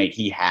single teammate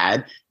he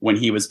had when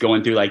he was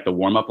going through like the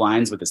warm-up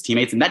lines with his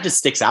teammates. And that just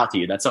sticks out to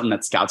you. That's something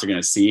that scouts are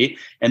going to see.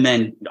 And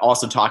then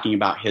also talking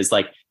about his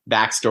like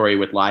backstory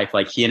with life.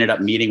 Like he ended up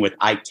meeting with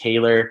Ike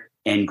Taylor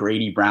and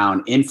Grady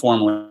Brown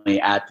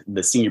informally at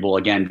the Senior Bowl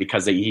again,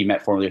 because he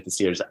met formally at the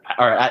Steelers,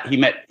 he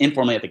met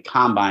informally at the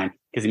Combine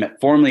because he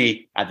met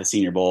formally at the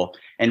Senior Bowl,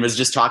 and was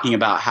just talking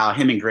about how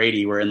him and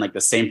Grady were in like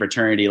the same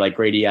fraternity, like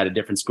Grady at a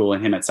different school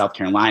and him at South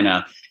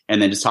Carolina.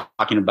 And then just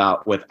talking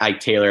about with Ike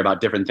Taylor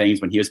about different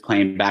things when he was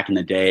playing back in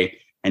the day.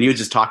 And he was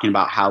just talking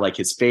about how like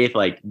his faith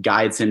like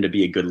guides him to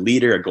be a good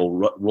leader, a good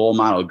role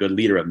model, a good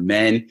leader of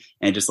men.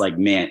 And just like,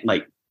 man,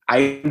 like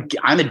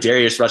I'm a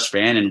Darius Rush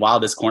fan. And while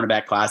this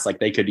cornerback class, like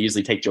they could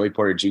easily take Joey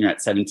Porter Jr.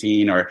 at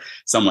 17 or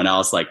someone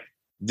else, like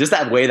just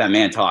that way that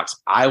man talks,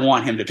 I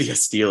want him to be a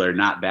Steeler,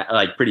 not bad,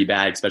 like pretty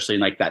bad, especially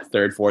in like that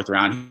third, fourth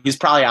round. He's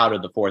probably out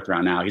of the fourth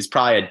round now. He's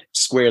probably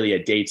squarely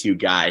a day 2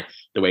 guy,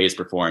 the way he's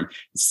performed.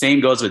 Same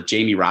goes with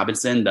Jamie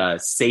Robinson, the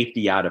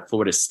safety out of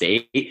Florida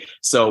State.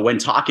 So when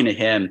talking to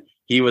him,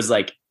 he was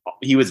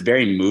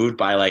very moved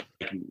by like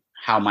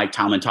how Mike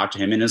Tomlin talked to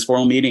him in his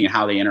formal meeting and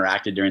how they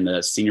interacted during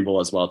the Senior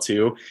Bowl as well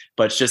too.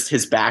 But it's just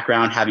his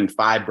background, having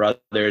 5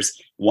 brothers.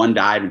 One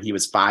died when he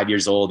was 5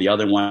 years old. The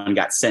other one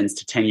got sentenced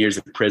to 10 years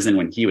of prison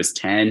when he was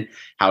 10.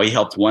 How he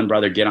helped one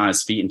brother get on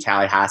his feet in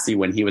Tallahassee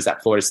when he was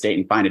at Florida State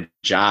and find a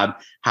job.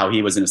 How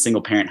he was in a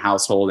single parent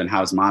household and how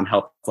his mom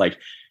helped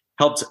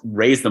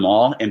raise them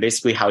all. And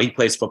basically how he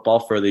plays football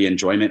for the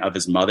enjoyment of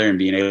his mother and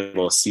being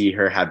able to see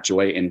her have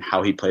joy in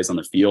how he plays on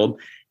the field.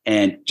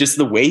 And just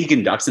the way he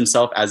conducts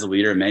himself as a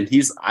leader of men.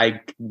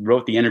 I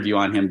wrote the interview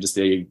on him just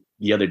the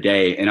other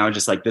day, and I was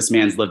just like, this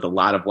man's lived a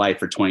lot of life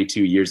for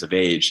 22 years of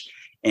age.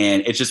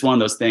 And it's just one of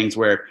those things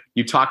where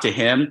you talk to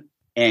him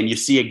and you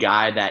see a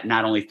guy that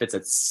not only fits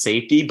at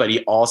safety, but he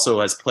also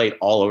has played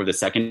all over the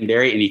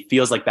secondary. And he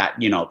feels like that,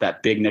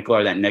 that big nickel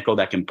or that nickel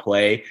that can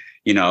play,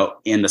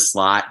 in the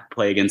slot,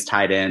 play against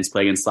tight ends,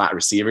 play against slot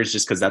receivers,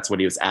 just because that's what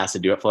he was asked to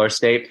do at Florida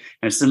State.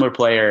 And a similar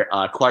player,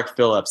 Clark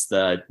Phillips,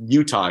 the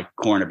Utah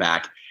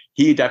cornerback,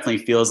 he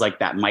definitely feels like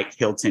that Mike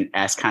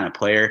Hilton-esque kind of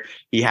player.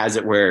 He has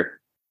it where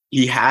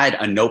he had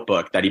a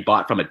notebook that he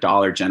bought from a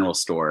Dollar General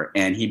store,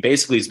 and he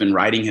basically has been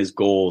writing his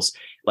goals.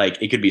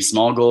 Like it could be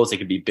small goals, it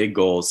could be big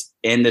goals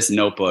in this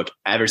notebook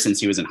ever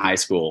since he was in high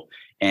school.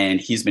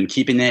 And he's been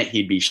keeping it.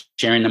 He'd be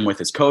sharing them with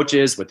his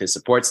coaches, with his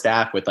support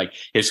staff, with like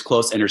his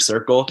close inner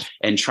circle,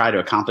 and try to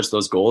accomplish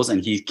those goals.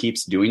 And he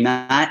keeps doing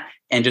that.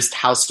 And just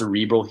how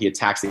cerebral he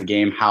attacks the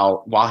game,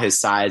 how while his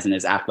size and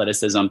his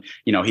athleticism,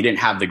 he didn't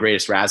have the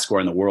greatest RAS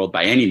score in the world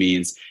by any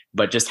means,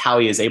 but just how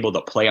he is able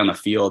to play on the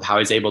field, how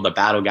he's able to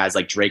battle guys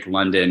like Drake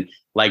London,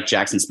 like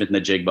Jackson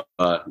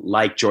Smith-Njigba,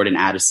 like Jordan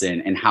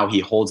Addison, and how he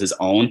holds his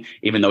own,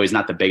 even though he's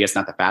not the biggest,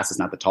 not the fastest,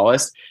 not the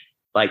tallest.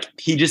 Like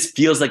he just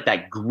feels like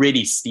that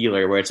gritty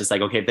Steeler where it's just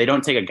like, okay, if they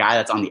don't take a guy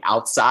that's on the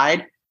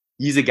outside,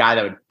 he's a guy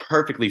that would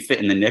perfectly fit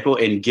in the nickel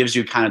and gives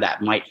you kind of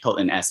that Mike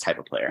Hilton-esque type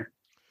of player.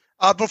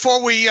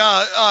 Before we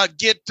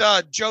get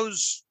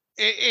Joe's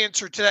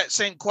answer to that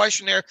same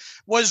question there,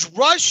 was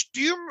Rush,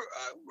 the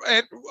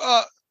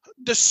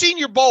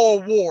Senior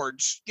Bowl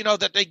awards,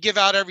 that they give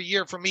out every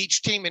year from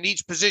each team and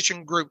each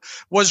position group,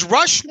 was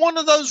Rush one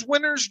of those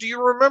winners? Do you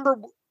remember?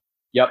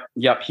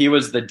 Yep. He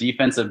was the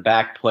defensive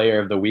back player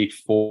of the week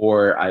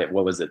for,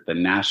 the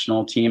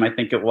national team, I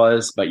think it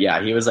was. But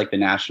yeah, he was like the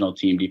national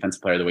team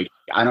defensive player of the week.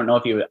 I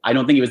don't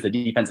think he was the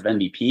defensive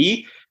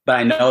MVP, but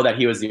I know that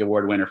he was the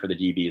award winner for the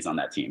DBs on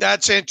that team.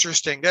 That's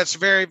interesting. That's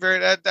very, very,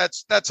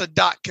 that's a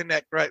dot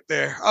connect right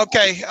there.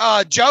 Okay.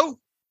 Joe?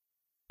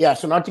 Yeah.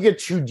 So not to get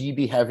too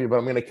DB heavy, but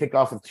I'm going to kick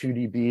off with 2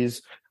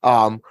 DBs.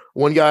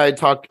 One guy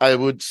I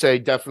would say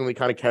definitely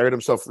kind of carried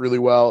himself really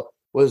well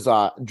was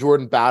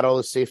Jordan Battle,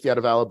 a safety out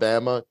of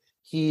Alabama.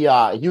 He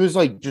was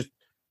like, just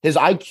his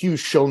IQ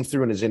shone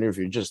through in his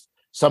interview. Just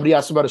somebody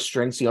asked him about his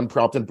strengths, he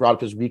unprompted brought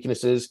up his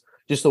weaknesses.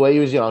 Just the way he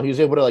was, he was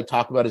able to like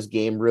talk about his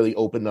game really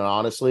open and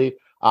honestly.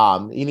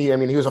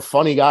 He was a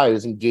funny guy. He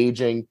was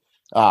engaging.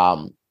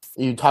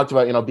 He talked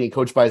about, being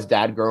coached by his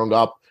dad growing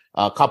up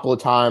a couple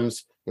of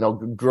times,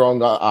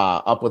 growing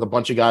up with a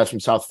bunch of guys from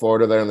South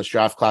Florida there in this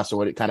draft class and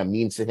what it kind of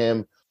means to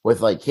him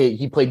with like,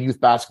 he played youth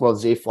basketball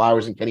with Zay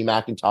Flowers and Kenny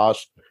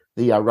McIntosh,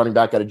 the running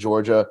back out of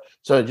Georgia.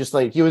 So just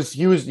like he was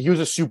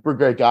a super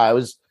great guy. I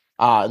was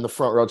in the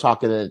front row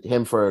talking to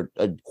him for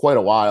quite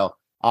a while.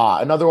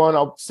 Another one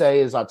I'll say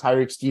is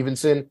Tyreek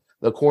Stevenson,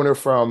 the corner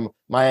from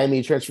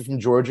Miami, transferred from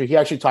Georgia. He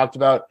actually talked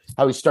about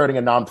how he's starting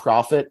a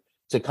nonprofit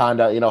to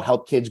kind of,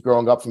 help kids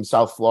growing up from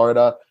South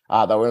Florida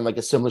that were in like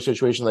a similar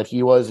situation that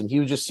he was. And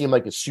he just seemed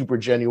like a super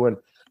genuine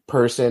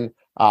person.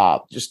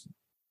 Just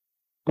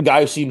a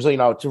guy who seems,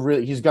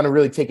 he's going to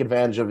really take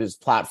advantage of his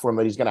platform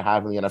that he's going to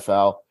have in the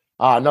NFL.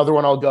 Another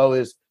one I'll go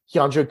is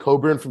Keandre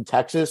Coburn from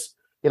Texas.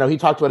 He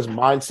talked about his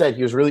mindset.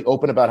 He was really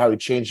open about how he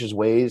changed his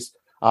ways.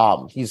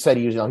 He said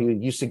he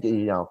used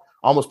to,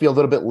 almost be a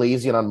little bit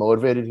lazy and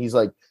unmotivated. He's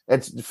like,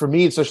 for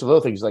me, it's such a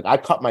little thing. He's like, I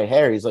cut my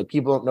hair. He's like,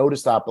 people don't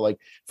notice that, but like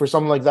for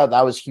someone like that,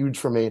 that was huge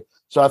for me.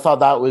 So I thought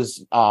that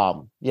was,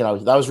 that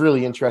was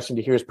really interesting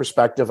to hear his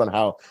perspective on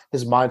how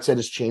his mindset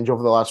has changed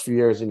over the last few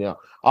years. And,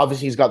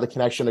 obviously he's got the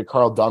connection to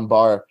Carl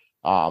Dunbar.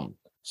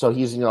 So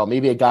he's,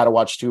 maybe a guy to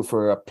watch too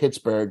for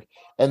Pittsburgh.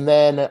 And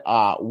then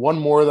one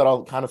more that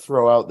I'll kind of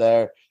throw out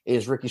there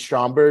is Ricky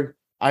Stromberg.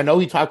 I know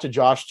he talked to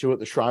Josh too at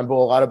the Shrine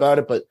Bowl a lot about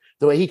it, but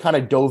the way he kind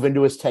of dove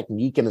into his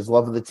technique and his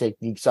love of the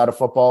technique side of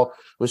football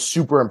was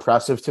super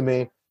impressive to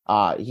me.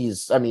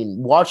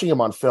 Watching him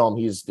on film,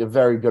 he's a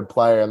very good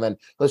player. And then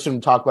listening to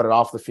him talk about it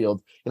off the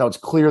field, it's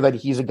clear that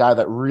he's a guy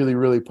that really,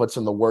 really puts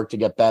in the work to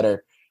get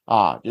better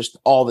just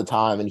all the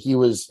time. And he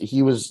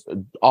was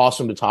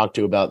awesome to talk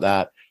to about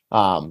that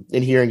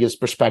and hearing his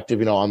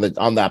perspective, on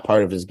that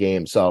part of his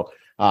game. So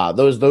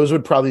those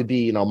would probably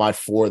be, my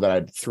four that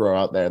I'd throw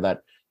out there that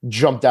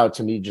jumped out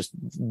to me just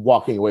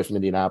walking away from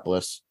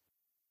Indianapolis.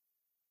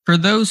 For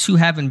those who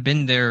haven't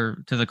been there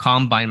to the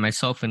combine,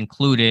 myself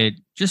included,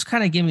 just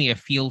kind of give me a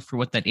feel for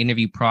what that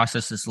interview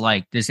process is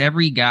like. Does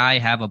every guy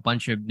have a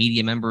bunch of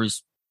media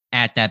members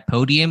at that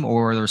podium,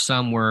 or are there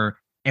some where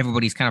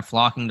everybody's kind of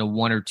flocking to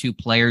one or two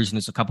players and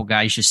there's a couple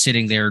guys just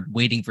sitting there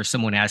waiting for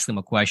someone to ask them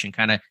a question?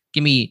 Kind of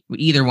give me,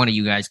 either one of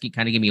you guys,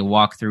 kind of give me a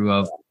walkthrough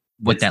of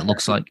what that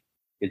looks like.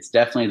 It's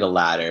definitely the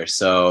latter.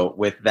 So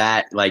with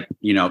that,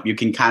 you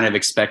can kind of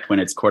expect when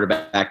it's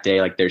quarterback day,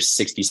 like there's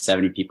 60,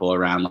 70 people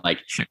around, like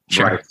sure.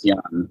 Bryce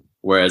Young.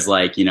 Whereas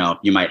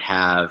you might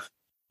have,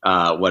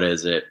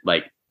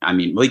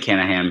 Lee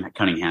Cunningham,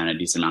 a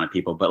decent amount of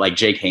people, but like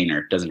Jake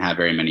Hayner doesn't have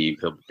very many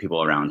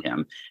people around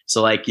him.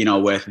 So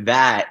with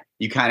that,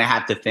 you kind of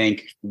have to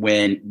think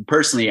when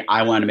personally,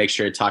 I want to make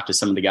sure to talk to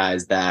some of the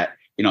guys that,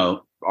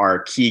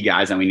 are key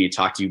guys that we need to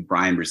talk to.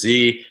 Brian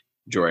Brzee,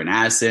 Jordan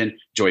Addison,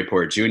 Joey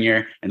Porter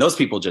Jr., and those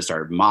people just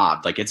are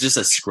mobbed. Like it's just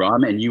a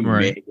scrum and you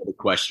may get a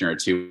question or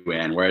two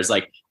in. Whereas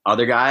like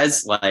other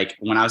guys, like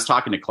when I was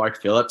talking to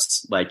Clark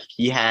Phillips, like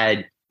he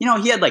had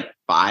like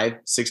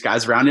 5-6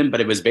 guys around him,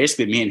 but it was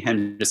basically me and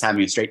him just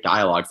having a straight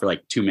dialogue for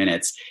like 2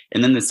 minutes.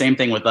 And then the same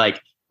thing with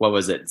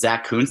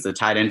Zach Kuntz, the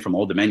tight end from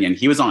Old Dominion.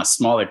 He was on a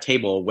smaller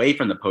table away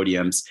from the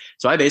podiums.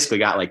 So I basically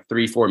got like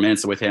 3-4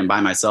 minutes with him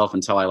by myself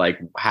until I like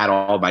had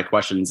all my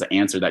questions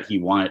answered that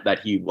he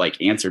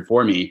answered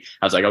for me.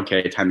 I was like,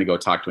 okay, time to go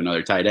talk to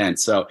another tight end.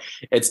 So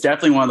it's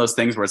definitely one of those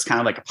things where it's kind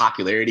of like a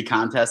popularity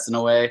contest in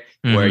a way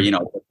where,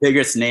 the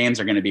biggest names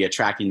are going to be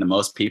attracting the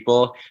most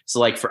people. So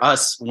like for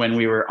us, when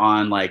we were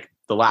on like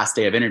the last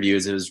day of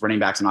interviews, it was running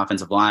backs and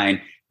offensive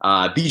line.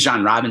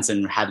 Bijan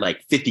Robinson had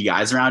like 50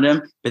 guys around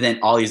him, but then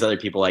all these other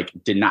people like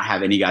did not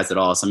have any guys at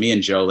all. So me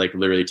and Joe like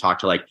literally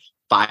talked to like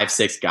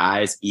 5-6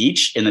 guys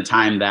each in the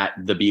time that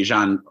the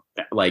Bijan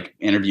like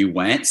interview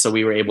went. So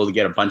we were able to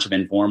get a bunch of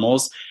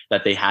informals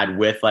that they had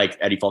with like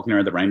Eddie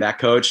Faulkner, the running back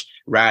coach,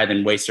 rather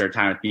than waste our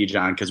time with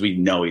Bijan because we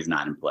know he's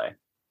not in play.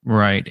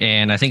 Right.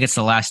 And I think it's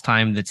the last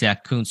time that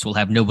Zach Kuntz will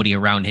have nobody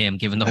around him,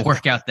 given the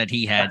workout that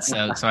he had.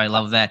 So I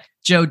love that.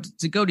 Joe,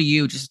 to go to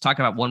you, just to talk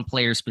about one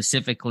player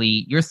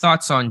specifically, your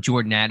thoughts on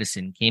Jordan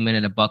Addison. Came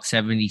in at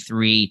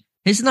 $173.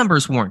 His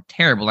numbers weren't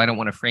terrible. I don't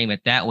want to frame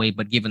it that way,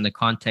 but given the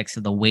context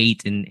of the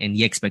weight and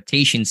the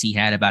expectations he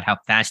had about how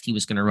fast he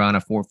was going to run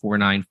a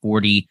 4.49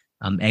 40,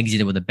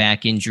 exited with a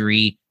back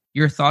injury.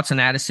 Your thoughts on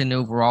Addison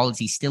overall? Is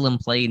he still in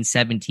play in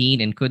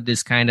 17? And could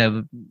this kind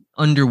of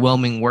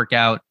underwhelming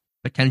workout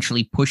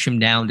potentially push him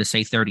down to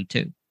say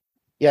 32?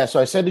 Yeah, so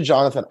I said to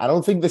Jonathan, I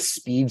don't think the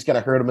speed's going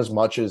to hurt him as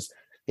much as,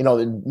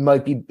 it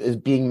might be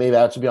being made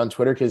out to be on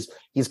Twitter, because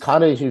he's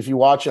kind of, if you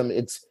watch him,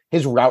 it's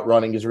his route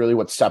running is really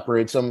what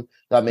separates him.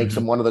 That makes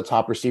him one of the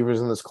top receivers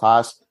in this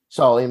class.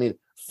 So,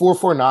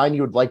 4.49,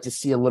 you would like to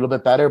see a little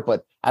bit better,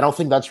 but I don't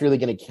think that's really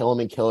going to kill him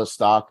and kill his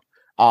stock.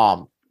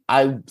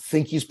 I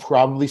think he's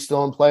probably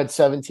still in play at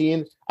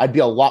 17. I'd be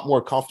a lot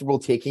more comfortable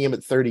taking him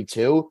at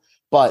 32,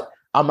 but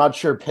I'm not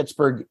sure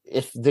Pittsburgh,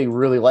 if they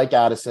really like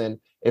Addison,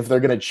 if they're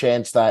going to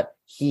chance that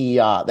he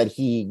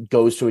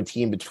goes to a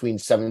team between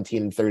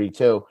 17 and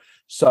 32.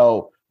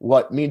 So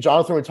what me and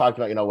Jonathan were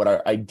talking about, what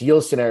our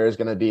ideal scenario is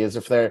going to be is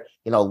if they're,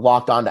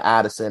 locked on to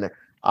Addison,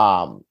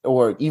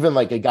 or even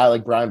like a guy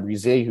like Brian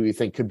Brzee, who you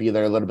think could be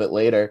there a little bit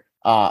later.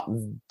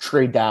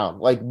 trade down.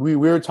 Like we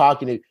were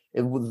talking,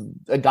 it was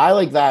a guy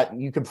like that,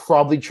 you could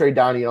probably trade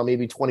down,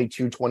 maybe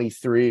 22,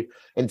 23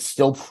 and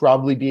still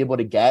probably be able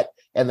to get.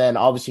 And then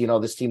obviously,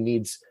 this team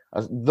needs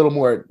a little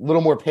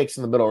more picks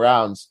in the middle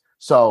rounds.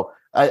 So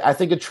I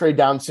think a trade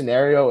down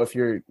scenario, if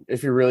you're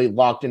really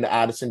locked into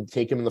Addison,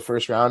 take him in the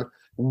first round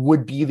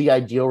would be the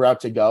ideal route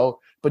to go.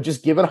 But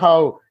just given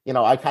how,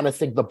 I kind of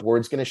think the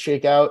board's going to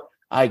shake out,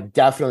 I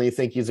definitely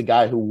think he's a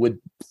guy who would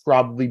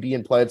probably be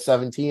in play at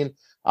 17.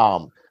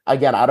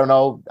 Again, I don't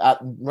know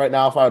right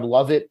now if I would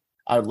love it.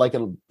 I would like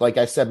it, like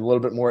I said, a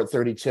little bit more at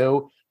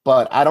 32,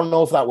 but I don't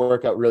know if that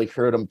workout really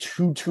hurt him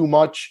too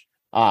much,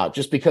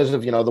 just because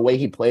of, the way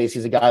he plays.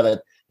 He's a guy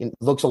that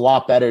looks a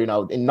lot better,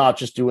 and not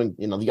just doing,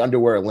 the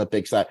underwear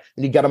Olympics, that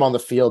when you get him on the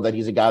field, that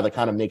he's a guy that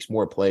kind of makes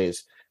more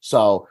plays.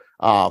 So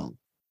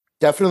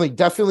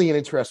definitely an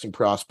interesting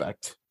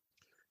prospect.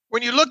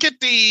 When you look at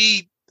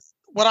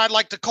what I'd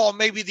like to call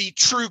maybe the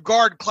true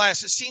guard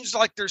class, it seems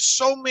like there's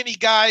so many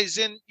guys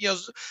in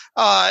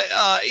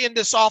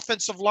this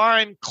offensive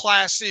line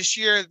class this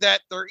year that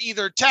they're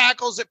either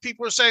tackles that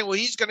people are saying, well,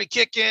 he's going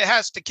to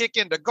has to kick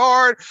into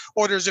guard,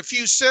 or there's a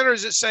few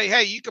centers that say,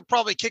 hey, you could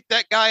probably kick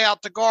that guy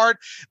out to guard.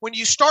 When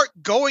you start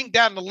going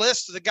down the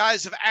list of the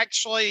guys of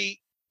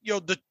actually,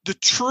 the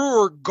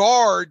truer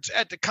guards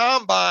at the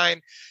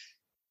combine,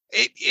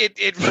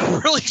 it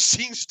really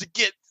seems to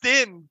get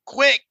thin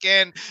quick.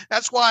 And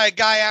that's why a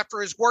guy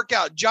after his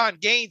workout, John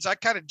Gaines, I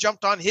kind of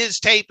jumped on his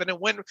tape and it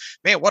went,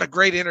 man, what a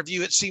great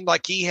interview it seemed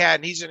like he had.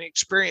 And he's an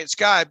experienced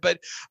guy. But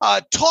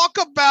talk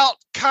about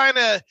kind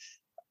of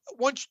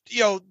once,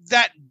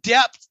 that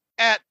depth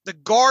at the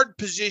guard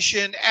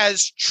position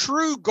as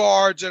true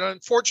guards. And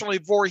unfortunately,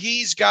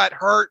 Voorhees got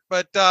hurt,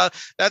 but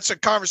that's a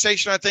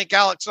conversation I think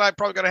Alex and I are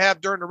probably going to have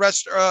during the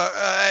rest,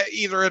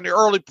 either in the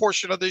early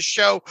portion of this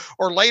show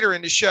or later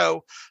in the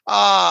show.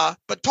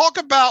 But talk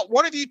about,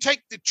 one of you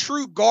take the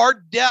true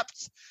guard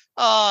depth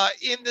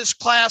in this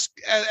class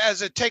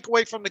as a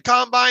takeaway from the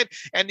combine,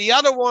 and the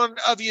other one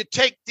of you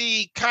take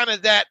the kind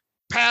of that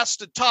past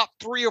the top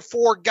 3 or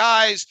 4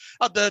 guys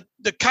of the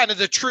kind of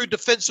the true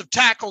defensive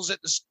tackles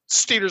that the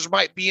Steelers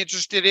might be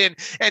interested in,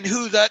 and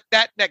who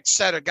that next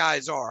set of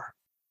guys are.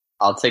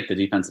 I'll take the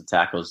defensive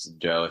tackles,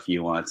 Joe, if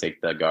you want to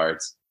take the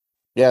guards.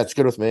 Yeah, it's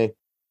good with me.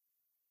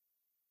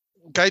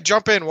 Okay,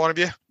 jump in, one of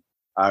you.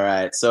 All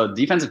right. So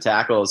defensive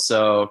tackles.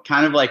 So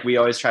kind of like we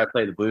always try to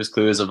play the Blues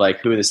Clues of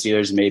like who the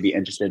Steelers may be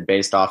interested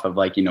based off of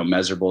like,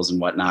 measurables and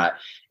whatnot.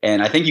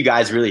 And I think you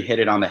guys really hit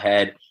it on the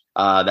head.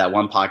 That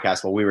one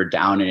podcast while we were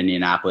down in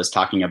Indianapolis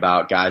talking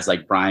about guys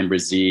like Brian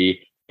Brzee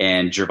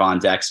and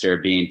Gervon Dexter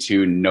being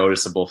 2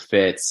 noticeable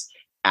fits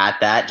at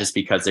that, just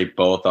because they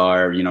both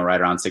are,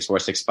 right around 6'4",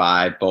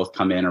 6'5", both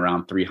come in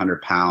around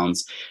 300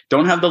 pounds,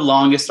 don't have the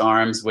longest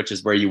arms, which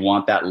is where you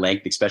want that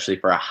length, especially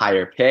for a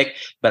higher pick.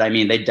 But I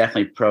mean, they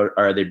definitely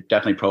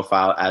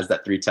profile as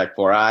that 3-tech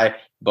 4-eye.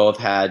 Both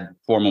had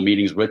formal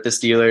meetings with the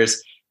Steelers.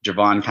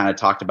 Javon kind of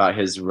talked about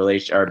his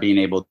relation or being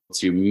able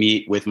to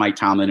meet with Mike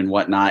Tomlin and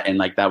whatnot. And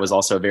like, that was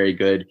also a very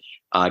good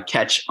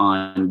catch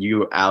on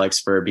you, Alex,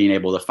 for being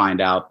able to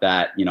find out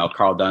that,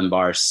 Carl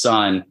Dunbar's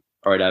son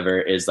or whatever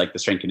is like the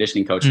strength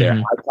conditioning coach there.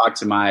 I talked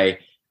to my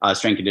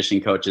strength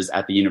conditioning coaches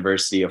at the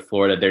University of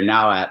Florida. They're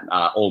now at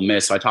Ole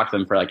Miss. So I talked to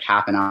them for like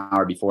half an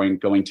hour before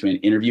going to an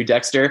interview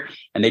Dexter.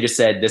 And they just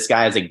said, this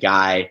guy is a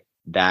guy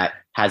that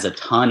has a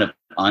ton of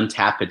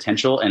untapped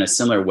potential in a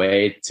similar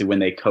way to when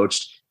they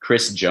coached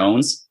Chris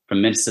Jones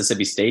from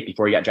Mississippi State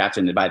before he got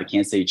drafted by the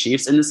Kansas City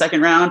Chiefs in the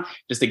second round.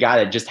 Just a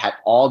guy that just had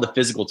all the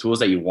physical tools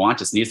that you want,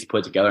 just needs to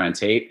put it together on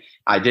tape.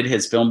 I did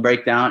his film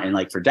breakdown, and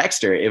like for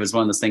Dexter, it was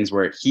one of those things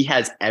where he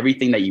has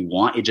everything that you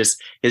want. It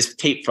just, his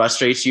tape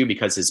frustrates you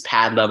because his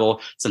pad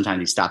level,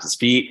 sometimes he stops his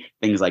feet,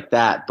 things like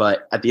that.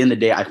 But at the end of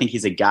the day, I think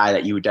he's a guy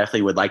that you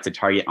definitely would like to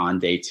target on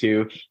day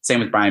 2.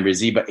 Same with Brian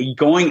Brzee, but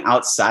going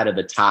outside of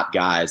the top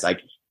guys,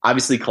 like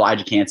obviously,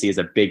 Kalijah Kancey is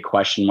a big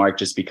question mark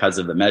just because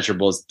of the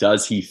measurables.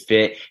 Does he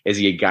fit? Is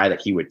he a guy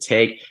that he would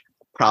take?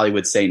 Probably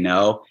would say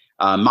no.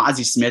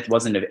 Mozzie Smith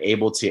wasn't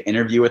able to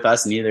interview with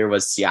us. Neither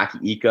was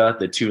Siaki Ika,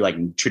 the 2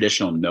 like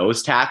traditional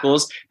nose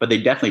tackles, but they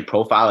definitely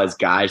profile as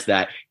guys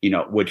that,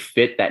 would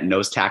fit that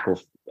nose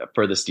tackle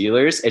for the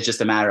Steelers. It's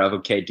just a matter of,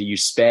 okay, do you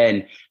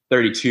spend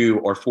 32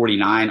 or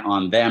 49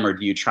 on them, or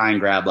do you try and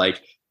grab like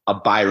a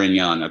Byron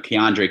Young, a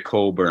Keandre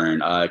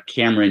Coburn,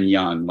 Cameron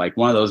Young, like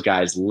one of those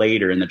guys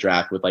later in the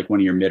draft with like one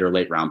of your mid or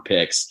late round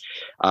picks.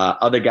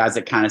 Other guys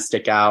that kind of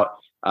stick out,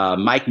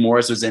 Mike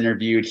Morris was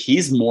interviewed.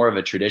 He's more of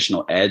a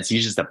traditional edge.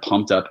 He's just a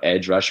pumped up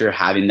edge rusher,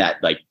 having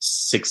that like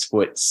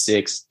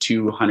 6'6",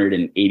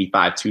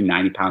 285,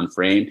 290 pound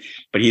frame,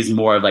 but he's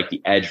more of like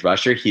the edge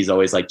rusher. He's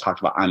always like talked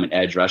about, I'm an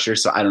edge rusher.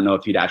 So I don't know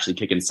if he'd actually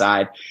kick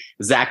inside.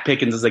 Zach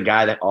Pickens is a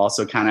guy that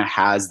also kind of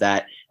has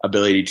that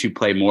ability to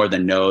play more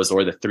than nose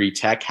or the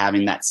 3-tech,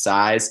 having that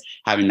size,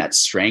 having that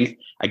strength.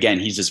 Again,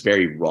 he's just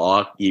very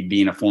raw,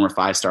 being a former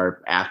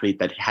 5-star athlete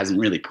that hasn't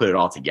really put it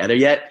all together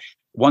yet.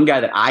 One guy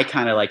that I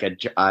kind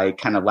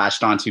of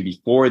latched onto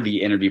before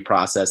the interview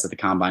process at the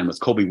combine was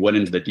Colby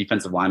Wooden, the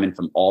defensive lineman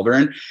from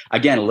Auburn.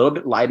 Again, a little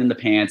bit light in the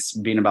pants,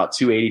 being about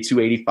 280,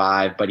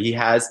 285, but he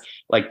has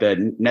like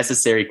the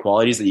necessary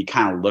qualities that you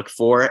kind of look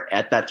for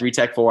at that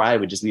 3-tech 4-eye.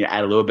 Would just need to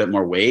add a little bit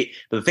more weight.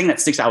 But the thing that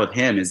sticks out with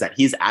him is that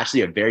he's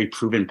actually a very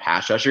proven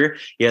pass rusher.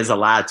 He has a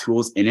lot of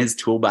tools in his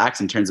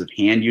toolbox in terms of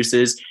hand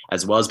uses,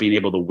 as well as being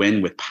able to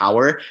win with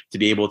power, to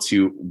be able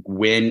to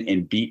win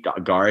and beat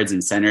guards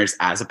and centers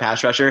as a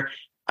pass rusher.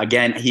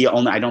 Again,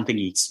 I don't think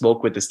he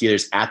spoke with the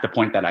Steelers at the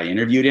point that I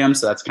interviewed him.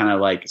 So that's kind of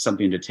like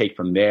something to take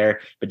from there,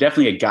 but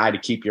definitely a guy to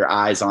keep your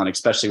eyes on,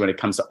 especially when it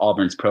comes to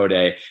Auburn's pro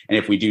day. And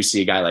if we do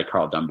see a guy like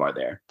Carl Dunbar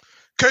there.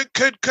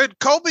 Could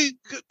Colby,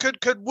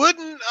 could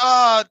Wooden,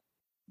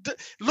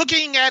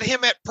 looking at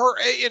him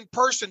in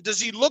person, does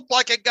he look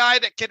like a guy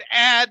that could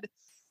add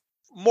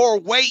more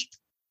weight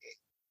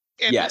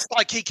and yes,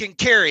 like he can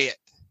carry it?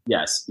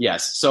 Yes.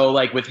 So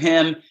like with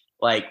him,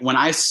 like when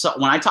I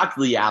talked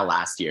to Leal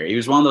last year, he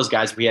was one of those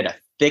guys where he had a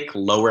thick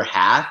lower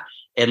half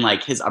and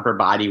like his upper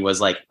body was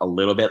like a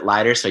little bit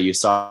lighter. So you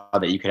saw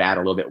that you could add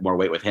a little bit more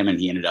weight with him, and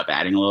he ended up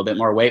adding a little bit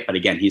more weight. But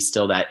again, he's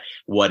still that,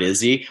 what is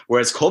he?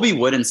 Whereas Colby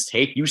Wooden's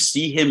tape, you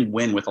see him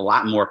win with a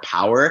lot more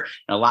power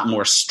and a lot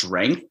more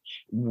strength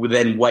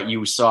than what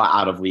you saw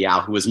out of Leal,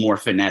 who was more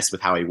finesse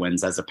with how he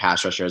wins as a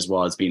pass rusher, as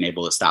well as being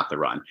able to stop the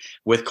run.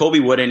 With Colby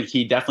Wooden,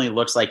 he definitely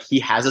looks like he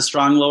has a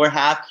strong lower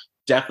half,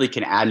 definitely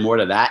can add more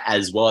to that,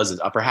 as well as his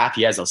upper half.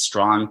 He has a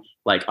strong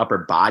like upper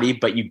body,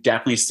 but you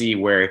definitely see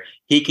where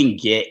he can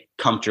get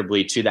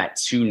comfortably to that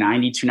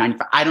 290,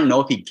 295. I don't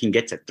know if he can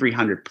get to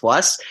 300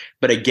 plus,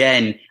 but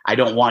again, I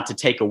don't want to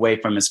take away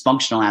from his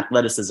functional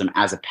athleticism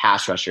as a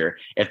pass rusher,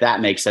 if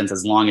that makes sense,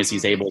 as long as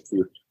he's able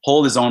to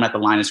hold his own at the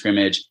line of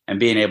scrimmage and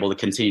being able to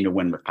continue to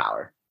win with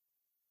power.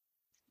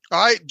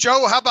 All right,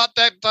 Joe, how about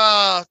that,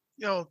 how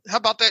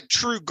about that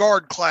true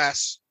guard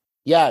class?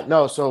 Yeah,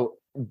 no, so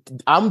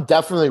I'm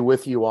definitely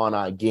with you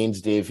on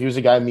Gaines, Dave. He was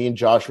a guy me and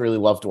Josh really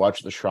loved to watch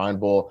at the Shrine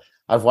Bowl.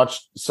 I've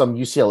watched some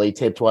UCLA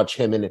tape to watch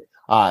him and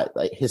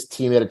his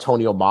teammate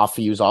Antonio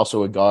Mafi, who's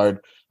also a guard.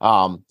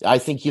 I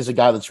think he's a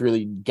guy that's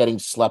really getting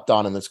slept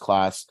on in this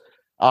class.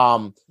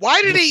 Why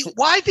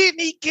didn't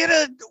he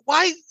get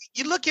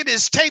you look at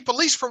his tape, at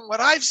least from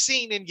what I've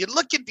seen, and you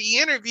look at the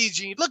interviews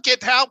and you look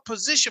at how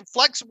position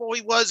flexible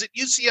he was at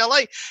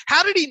UCLA.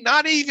 How did he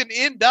not even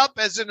end up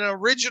as an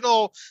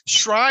original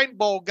Shrine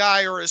Bowl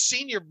guy or a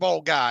Senior Bowl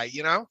guy,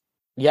 you know?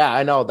 Yeah,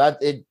 I know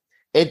that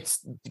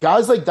it's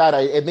guys like that.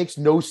 It makes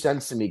no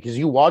sense to me, because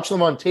you watch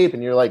them on tape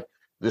and you're like,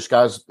 this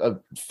guy's a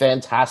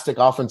fantastic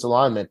offensive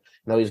lineman.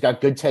 You know, he's got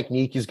good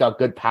technique. He's got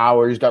good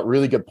power. He's got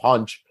really good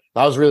punch.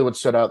 That was really what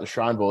stood out at the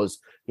Shrine Bowl is,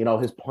 you know,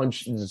 his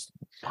punch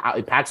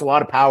it packs a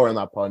lot of power in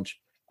that punch.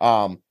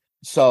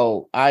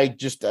 So I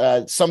just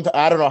I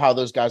don't know how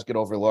those guys get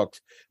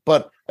overlooked.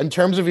 But in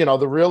terms of, you know,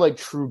 the real like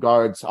true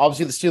guards,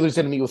 obviously the Steelers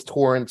didn't meet with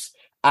Torrance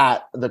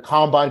at the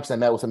combine because I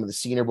met with him at the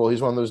Senior Bowl.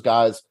 He's one of those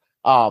guys.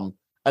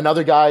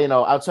 Another guy, you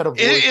know, outside of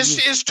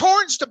is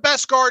Torrance the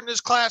best guard in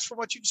his class from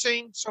what you've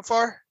seen so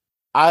far?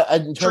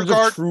 In terms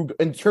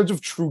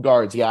of true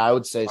guards, yeah, I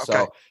would say so.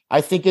 Okay.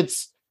 I think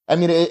it's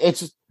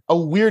a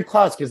weird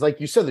class because,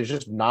 like you said, there's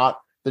just not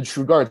the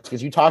true guards,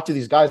 because you talk to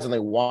these guys and they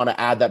want to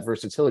add that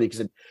versatility because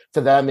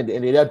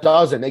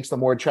it makes them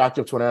more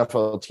attractive to an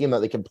NFL team that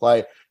they can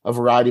play a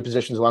variety of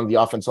positions along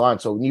the offensive line.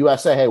 So when you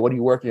say, hey, what are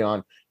you working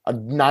on?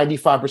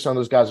 95% of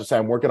those guys will say,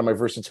 I'm working on my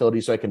versatility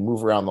so I can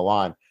move around the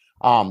line.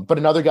 But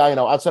another guy, you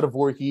know, outside of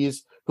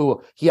Voorhees,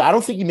 I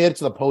don't think he made it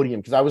to the podium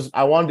because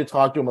I wanted to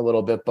talk to him a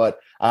little bit, but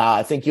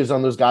I think he was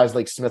one of those guys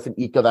like Smith and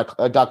Ika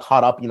that got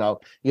caught up, you know,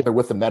 either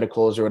with the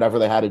medicals or whatever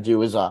they had to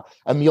do. Is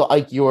Emil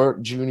Ike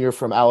Jr.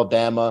 from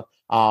Alabama.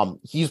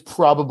 He's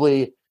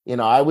probably, you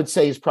know, I would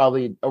say he's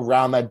probably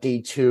around that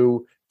day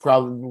 2,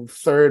 probably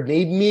third,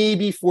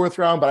 maybe fourth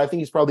round, but I think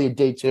he's probably a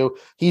day 2.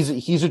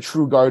 He's a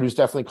true guard who's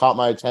definitely caught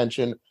my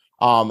attention.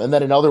 And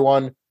then another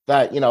one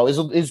that, you know,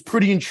 is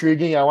pretty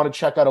intriguing. I want to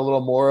check out a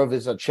little more of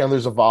is Chandler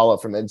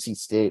Zavala from NC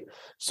State.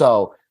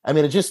 So, I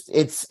mean, it's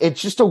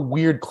just a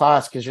weird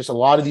class because just a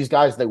lot of these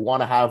guys, they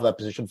want to have that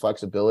position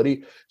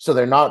flexibility. So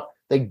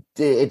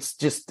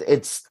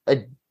it's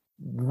a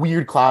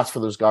weird class for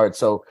those guards.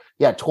 So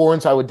yeah,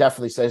 Torrance, I would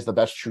definitely say is the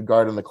best true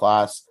guard in the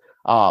class.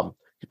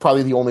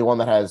 Probably the only one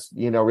that has,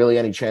 you know, really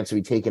any chance to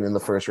be taken in the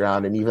first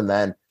round. And even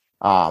then,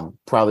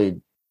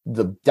 probably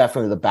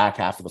definitely the back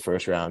half of the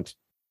first round.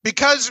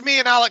 Because me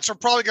and Alex are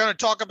probably going to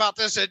talk about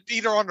this at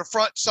either on the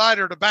front side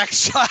or the back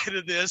side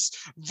of this,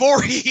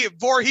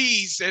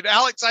 Voorhees, and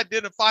Alex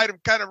identified him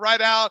kind of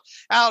right out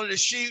of the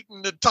chute,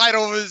 and the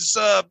title of his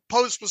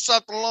post was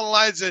something along the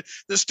lines of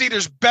the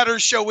Steelers better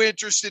show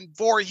interest in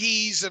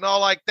Voorhees and all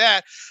like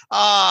that.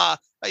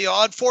 You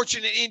know,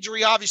 unfortunate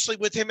injury, obviously,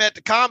 with him at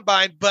the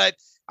combine, but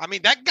I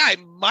mean, that guy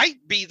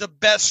might be the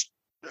best,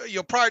 you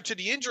know, prior to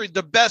the injury,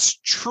 the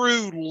best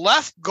true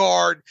left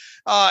guard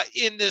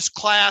in this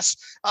class.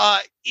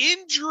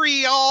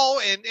 Injury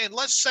and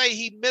let's say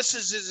he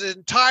misses his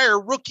entire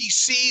rookie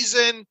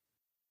season.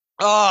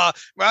 Well,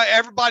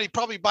 everybody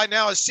probably by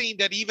now has seen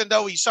that even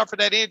though he suffered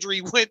that injury,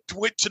 he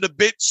went to the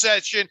bench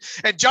session.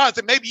 And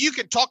Jonathan, maybe you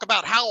can talk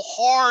about how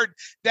hard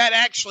that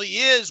actually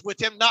is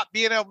with him not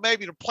being able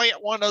maybe to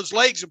plant one of those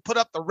legs and put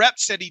up the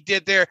reps that he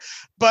did there.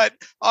 But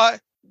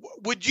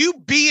would you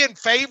be in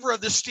favor of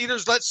the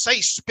Steelers, let's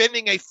say,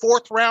 spending a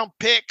 4th-round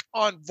pick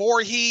on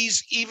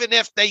Voorhees, even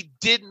if they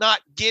did not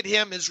get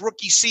him his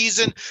rookie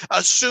season,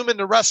 assuming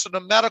the rest of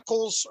the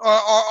medicals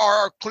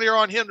are clear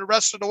on him the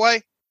rest of the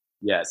way?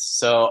 Yes.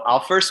 So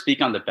I'll first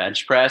speak on the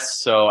bench press.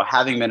 So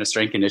having been a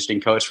strength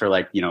conditioning coach for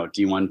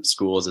D1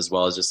 schools as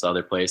well as just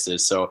other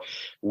places. So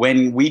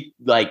when we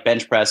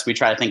bench press, we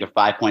try to think of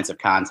 5 points of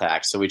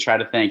contact. So we try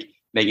to think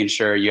making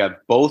sure you have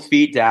both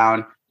feet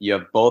down, you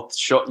have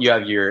you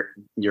have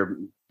your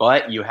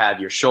butt, you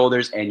have your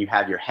shoulders, and you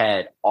have your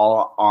head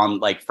all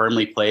on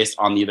firmly placed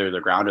on either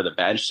the ground or the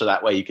bench. So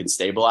that way you can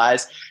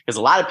stabilize, because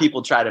a lot of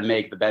people try to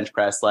make the bench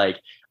press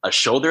a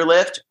shoulder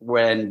lift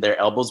when their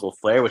elbows will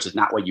flare, which is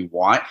not what you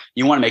want.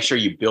 You want to make sure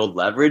you build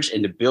leverage,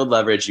 and to build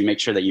leverage, you make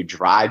sure that you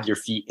drive your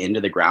feet into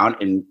the ground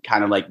and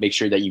kind of make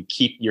sure that you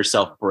keep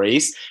yourself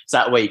braced. So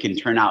that way you can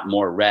turn out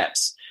more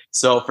reps.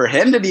 So for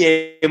him to be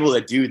able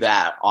to do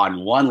that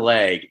on one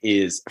leg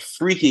is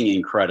freaking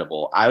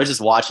incredible. I was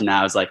just watching that.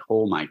 I was like,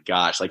 oh my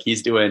gosh,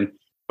 he's doing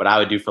what I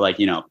would do for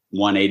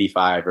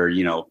 185 or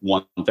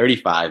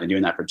 135 and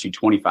doing that for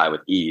 225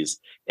 with ease.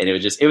 And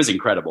it was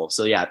incredible.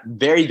 So yeah,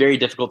 very, very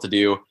difficult to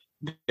do.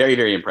 Very,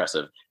 very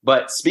impressive.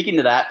 But speaking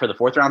to that, for the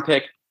 4th-round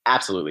pick,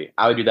 absolutely.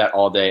 I would do that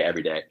all day,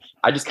 every day.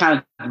 I just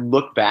kind of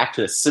look back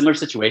to a similar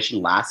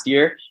situation last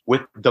year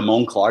with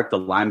Damone Clark, the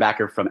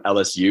linebacker from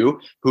LSU,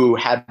 who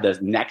had the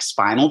neck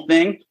spinal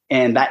thing,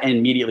 and that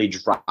immediately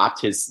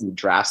dropped his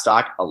draft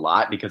stock a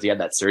lot because he had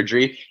that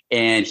surgery.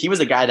 And he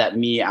was a guy that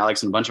me,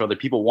 Alex, and a bunch of other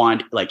people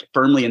wanted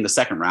firmly in the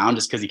 2nd round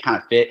just because he kind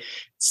of fit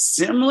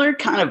similar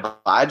kind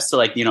of vibes to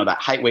that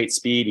height, weight,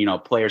 speed,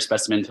 player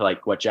specimen to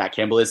what Jack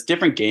Campbell is.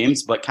 Different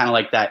games, but kind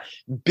of that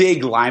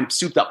big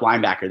souped up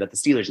linebacker that the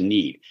Steelers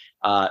need.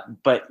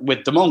 But with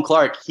Damone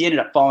Clark, he ended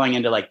up falling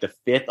into the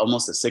 5th,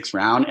 almost the 6th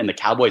round, and the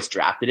Cowboys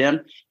drafted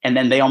him. And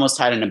then they almost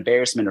had an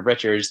embarrassment of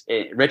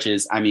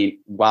riches. I mean,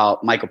 while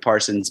Michael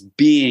Parsons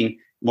being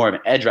more of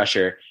an edge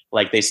rusher,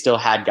 they still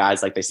had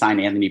guys they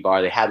signed Anthony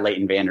Barr, they had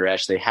Leighton Vander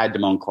Esch, they had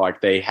Damone Clark,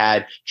 they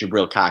had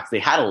Jabril Cox, they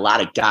had a lot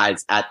of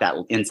guys at that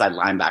inside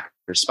linebacker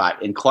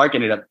spot. And Clark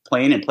ended up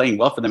playing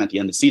well for them at the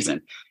end of the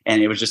season.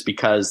 And it was just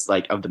because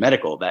of the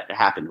medical that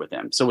happened with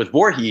him. So with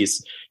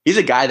Voorhees, he's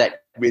a guy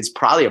that is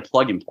probably a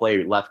plug and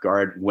play left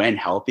guard when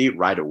healthy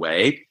right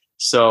away.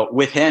 So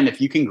with him, if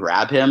you can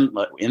grab him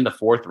in the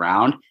 4th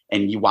round,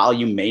 and while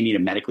you may need to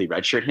medically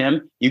redshirt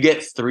him, you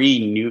get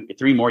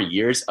 3 more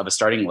years of a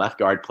starting left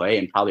guard play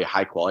and probably a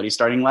high quality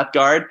starting left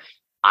guard.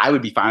 I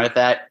would be fine with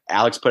that.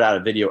 Alex put out a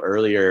video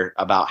earlier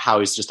about how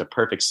he's just a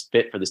perfect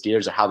fit for the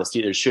Steelers, or how the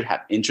Steelers should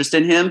have interest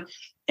in him.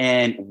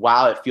 And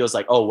while it feels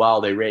like, oh,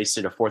 well, they raised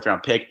it a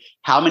 4th-round pick,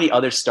 how many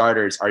other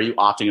starters are you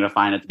often going to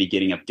find at the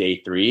beginning of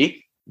day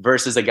 3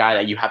 versus a guy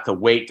that you have to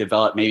wait,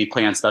 develop, maybe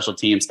play on special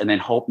teams, and then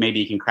hope maybe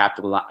he can crack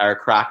the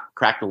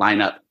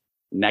lineup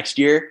next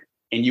year?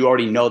 And you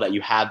already know that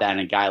you have that in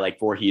a guy like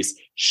Voorhees,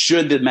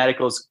 should the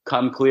medicals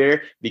come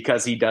clear,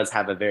 because he does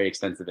have a very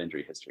extensive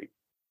injury history.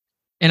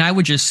 And I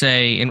would just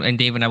say, and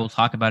Dave and I will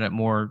talk about it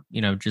more,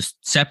 just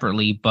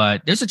separately,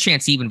 but there's a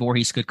chance even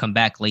Voorhees could come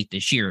back late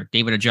this year.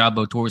 David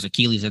Ojabo tore his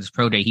Achilles at his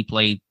pro day. He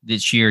played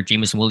this year.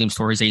 Jamison Williams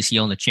tore his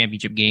ACL in the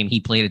championship game. He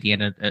played at the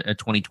end of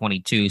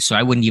 2022. So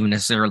I wouldn't even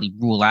necessarily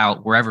rule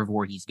out, wherever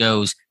Voorhees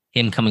goes,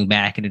 him coming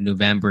back into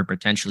November and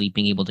potentially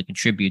being able to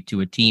contribute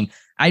to a team.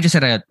 I just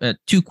had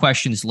 2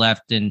 questions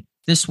left, and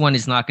this one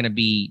is not going to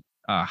be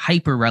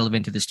hyper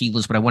relevant to the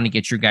Steelers, but I want to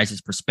get your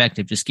guys'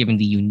 perspective, just given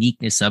the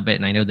uniqueness of it.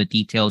 And I know the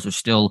details are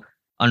still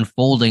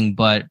unfolding,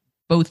 but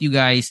both you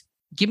guys,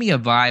 give me a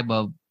vibe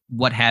of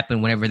what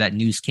happened whenever that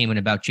news came in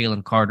about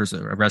Jalen Carter's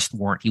arrest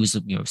warrant. He was,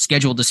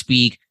 scheduled to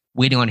speak,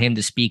 waiting on him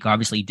to speak.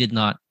 Obviously, did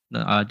not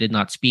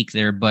speak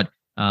there. But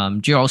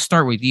Joe, I'll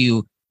start with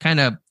you.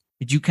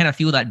 Did you kind of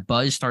feel that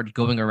buzz started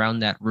going around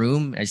that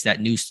room as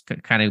that news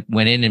kind of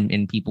went in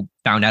and people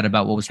found out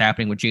about what was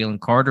happening with Jalen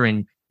Carter,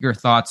 and your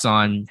thoughts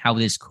on how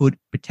this could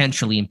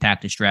potentially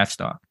impact his draft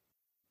stock?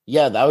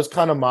 Yeah, that was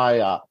kind of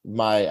my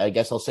I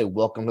guess I'll say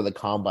welcome to the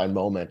combine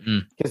moment.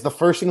 Because the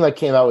first thing that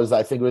came out was,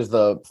 I think it was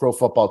the Pro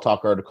Football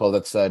Talk article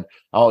that said,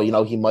 oh,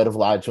 he might have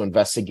lied to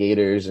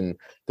investigators and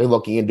they're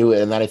looking into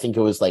it. And then I think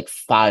it was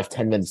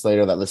 5-10 minutes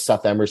later that the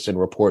Seth Emerson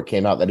report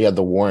came out that he had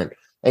the warrant.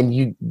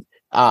 And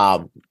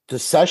the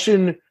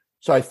session,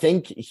 so I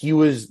think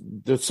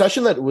the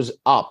session that was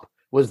up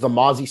was the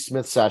Mozzie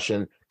Smith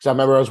session, because I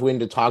remember I was waiting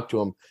to talk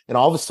to him, and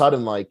all of a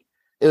sudden,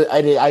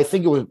 I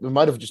think it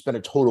might have just been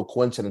a total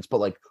coincidence,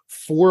 but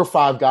 4 or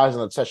 5 guys in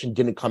that session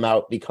didn't come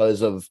out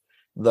because of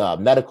the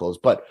medicals.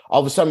 But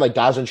all of a sudden,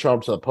 guys didn't show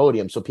up to the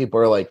podium, so people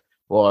are like,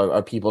 well,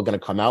 are people going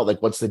to come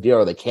out? What's the deal?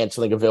 Are they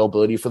canceling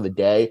availability for the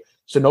day?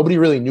 So nobody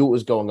really knew what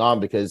was going on,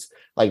 because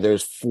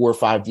there's 4 or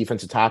 5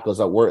 defensive tackles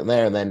that weren't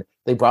there, and then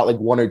they brought like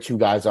one or two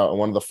guys out on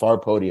one of the far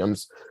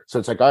podiums. So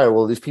it's like, all right,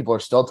 well, these people are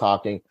still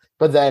talking.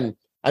 But then,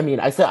 I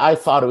mean, I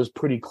thought it was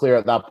pretty clear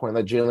at that point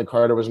that Jalen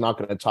Carter was not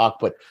going to talk,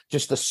 but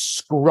just the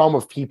scrum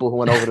of people who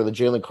went over to the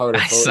Jalen Carter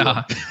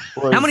podium.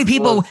 How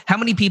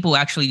many people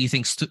actually do you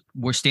think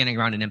were standing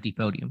around an empty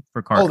podium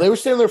for Carter? Oh, they were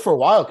standing there for a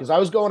while because I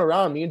was going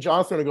around. Me and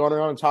Jonathan are going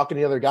around and talking to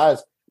the other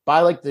guys.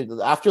 By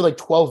after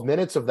 12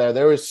 minutes of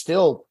there was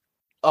still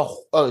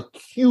a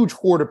huge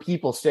horde of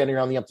people standing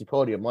around the empty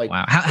podium. Like,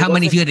 wow, how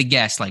many, if you had to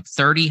guess, like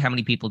 30? How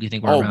many people do you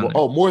think were around there?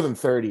 Oh, more than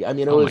 30. I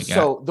mean, it was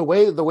so the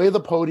way the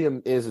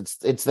podium is,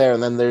 it's there,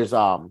 and then there's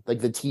like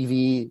the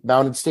TV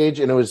mounted stage,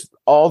 and it was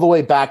all the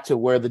way back to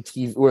where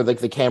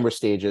the camera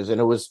stage is,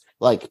 and it was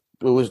like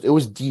it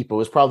was deep. It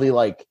was probably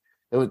like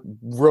it was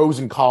rows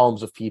and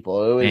columns of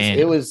people.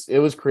 It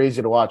was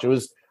crazy to watch. It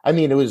was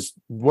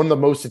one of the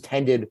most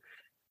attended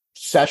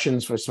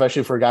sessions,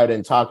 especially for a guy who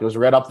didn't talk. It was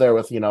right up there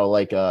with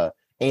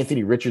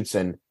Anthony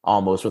Richardson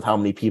almost, with how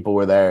many people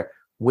were there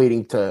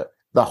waiting to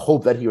the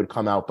hope that he would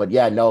come out. But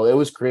yeah, no, it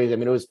was crazy. I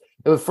mean, it was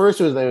a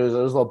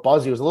little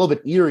buzzy. It was a little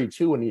bit eerie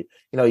too when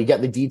you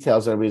get the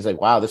details and everybody's like,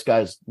 wow, this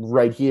guy's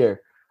right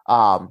here.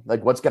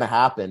 Like, what's going to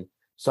happen?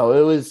 So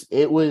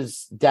it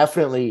was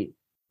definitely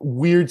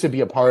weird to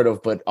be a part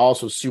of, but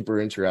also super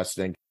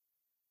interesting.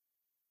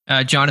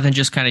 Jonathan,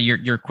 just kind of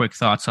your quick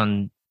thoughts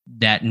on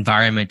that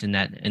environment and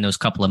in those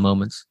couple of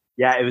moments.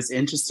 Yeah, it was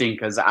interesting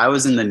because I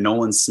was in the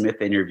Nolan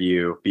Smith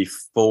interview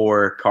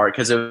before Carter,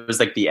 because it was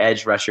like the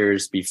edge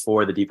rushers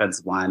before the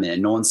defensive lineman.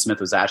 And Nolan Smith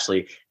was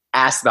actually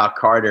asked about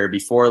Carter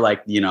before,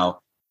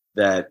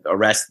 the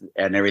arrest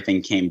and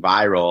everything came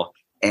viral.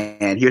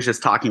 And he was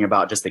just talking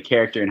about just the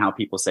character and how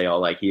people say, oh,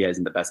 like he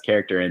isn't the best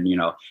character. And,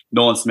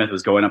 Nolan Smith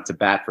was going up to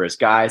bat for his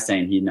guy,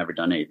 saying he'd never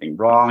done anything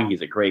wrong.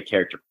 He's a great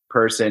character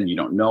person. You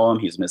don't know him.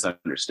 He's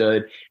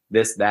misunderstood.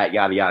 This, that,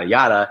 yada, yada,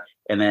 yada.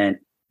 And then,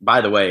 by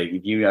the way,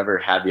 if you ever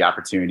had the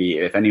opportunity,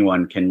 if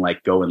anyone can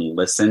go and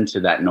listen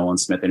to that Nolan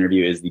Smith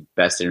interview, is the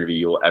best interview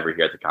you will ever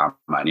hear at the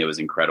Combine. It was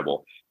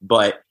incredible.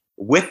 But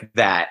with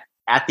that,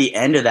 at the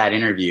end of that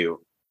interview,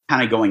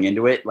 kind of going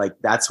into it,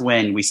 that's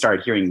when we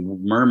started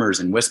hearing murmurs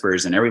and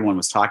whispers, and everyone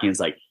was talking.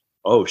 It's like,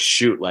 oh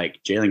shoot,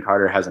 Jalen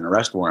Carter has an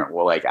arrest warrant,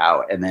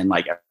 out. And then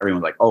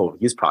everyone's like, oh,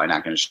 he's probably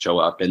not going to show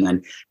up. And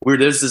then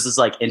there's this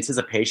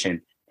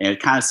anticipation. And it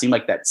kind of seemed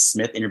like that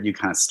Smith interview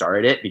kind of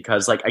started it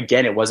because,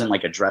 again, it wasn't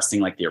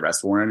addressing the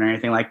arrest warrant or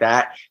anything like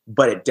that,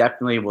 but it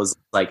definitely was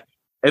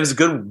it was a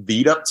good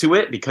lead up to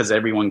it because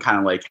everyone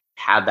kind of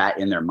had that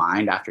in their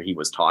mind after he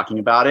was talking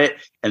about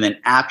it. And then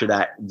after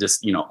that,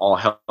 just, all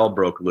hell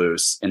broke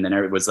loose. And then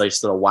it was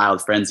just a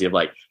wild frenzy of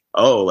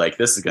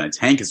this is going to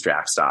tank his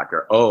draft stock,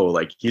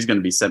 or, he's going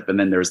to be sent. And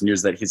then there's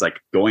news that he's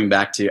going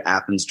back to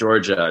Athens,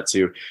 Georgia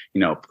to,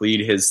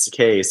 plead his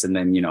case. And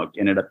then,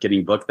 ended up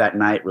getting booked that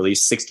night,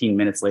 released 16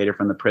 minutes later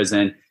from the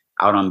prison,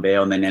 out on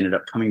bail, and then ended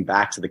up coming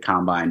back to the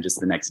Combine just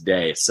the next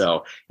day.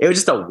 So it was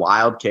just a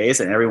wild case,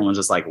 and everyone was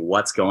just like,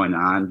 what's going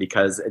on?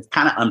 Because it's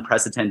kind of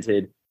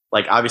unprecedented.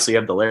 Obviously you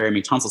have the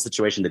Laramie Tunsil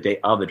situation the day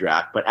of the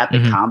draft, but at the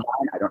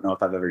Combine, I don't know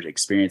if I've ever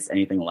experienced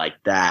anything like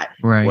that,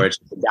 right, where it's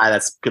the guy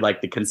that's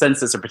the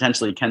consensus or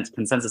potentially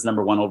consensus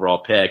number one overall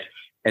pick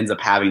ends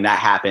up having that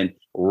happen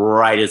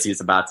right as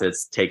he's about to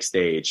take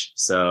stage.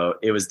 So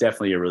it was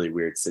definitely a really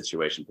weird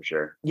situation for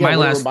sure. Yeah,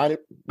 go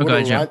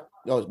ahead, Jim.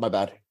 Oh, my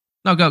bad.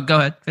 No, go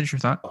ahead. Finish your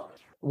thought.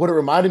 What it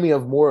reminded me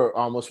of more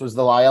almost was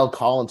the Lyle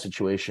Collins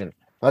situation.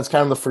 That's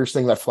kind of the first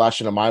thing that flashed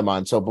into my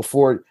mind. So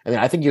before,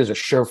 I think he was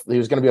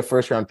going to be a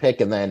first round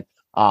pick, and then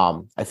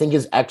I think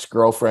his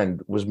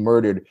ex-girlfriend was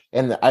murdered.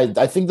 And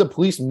I think the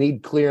police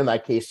made clear in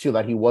that case too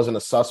that he wasn't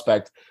a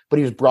suspect, but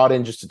he was brought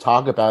in just to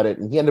talk about it,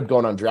 and he ended up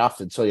going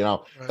undrafted. So, right,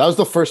 that was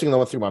the first thing that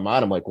went through my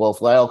mind. I'm like, well,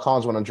 if Lyle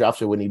Collins went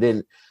undrafted when he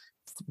didn't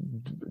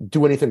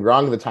do anything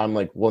wrong at the time,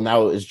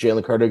 now is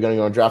Jalen Carter going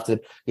to go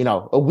undrafted?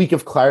 A week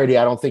of clarity,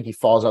 I don't think he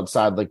falls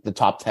outside the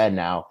top 10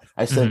 now.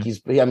 I think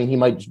he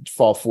might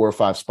fall 4 or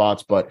 5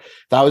 spots, but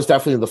that was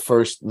definitely the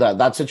first,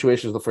 that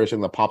situation was the first thing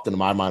that popped into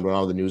my mind when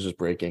all the news was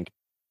breaking.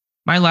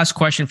 My last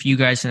question for you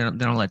guys, and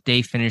then I'll let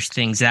Dave finish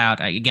things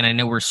out. I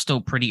know we're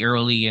still pretty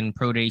early and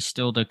pro day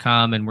still to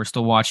come, and we're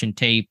still watching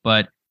tape,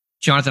 but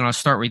Jonathan, I'll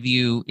start with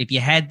you. If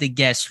you had to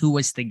guess who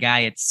was the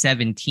guy at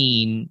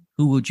 17,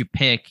 who would you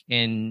pick?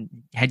 And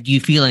do you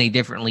feel any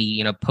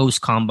differently,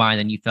 post Combine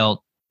than you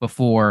felt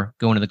before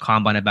going to the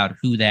Combine about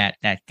who that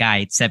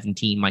guy at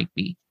 17 might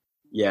be?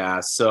 Yeah,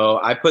 so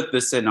I put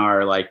this in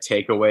our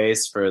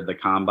takeaways for the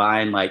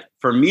Combine.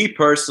 For me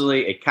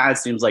personally, it kind of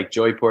seems like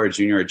Joey Porter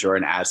Jr. or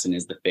Jordan Addison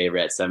is the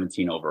favorite at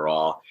 17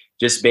 overall,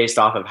 just based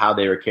off of how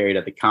they were carried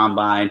at the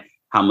Combine,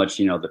 how much,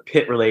 the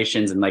Pitt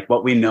relations, and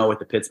what we know with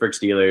the Pittsburgh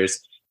Steelers.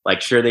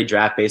 Sure, they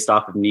draft based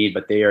off of need,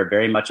 but they are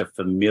very much a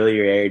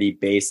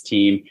familiarity-based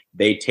team.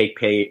 They take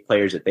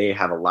players that they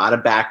have a lot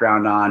of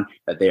background on,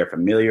 that they are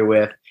familiar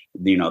with.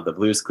 The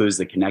Blues Clues,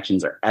 the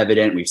connections are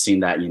evident. We've seen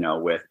that,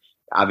 with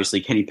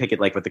obviously Kenny Pickett,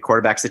 with the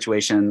quarterback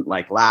situation,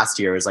 last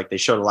year, is they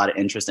showed a lot of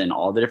interest in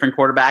all the different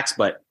quarterbacks,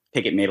 but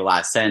Pickett made a lot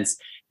of sense.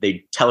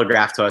 they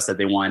telegraphed to us that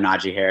they wanted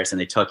Najee Harris and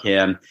they took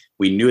him.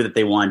 We knew that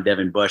they wanted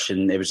Devin Bush,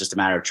 and it was just a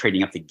matter of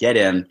trading up to get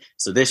him.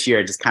 So this year,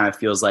 it just kind of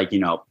feels like,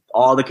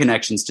 all the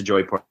connections to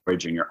Joey Porter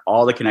Jr.,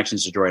 all the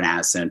connections to Jordan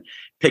Addison,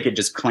 Pickett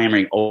just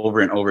clamoring over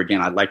and over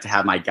again, I'd like to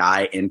have my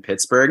guy in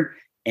Pittsburgh.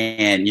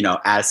 And,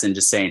 Addison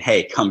just saying,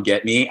 hey, come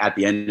get me at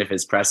the end of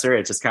his presser.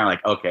 It's just kind of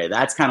like, okay,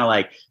 that's kind of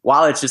like,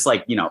 while it's just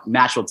like,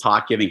 natural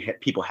talk giving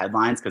people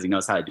headlines because he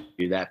knows how to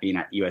do that being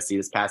at USC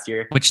this past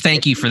year. Which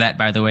thank you for that,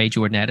 by the way,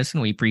 Jordan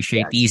Addison. We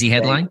appreciate the easy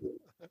headline.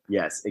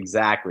 Yes,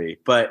 exactly.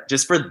 But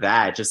just for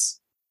that,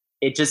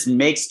 it just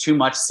makes too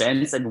much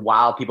sense. And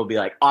while people be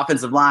like,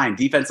 offensive line,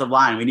 defensive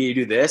line, we need to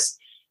do this.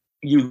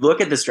 You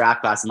look at this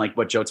draft class and like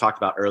what Joe talked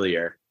about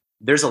earlier,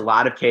 there's a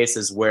lot of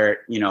cases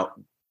where,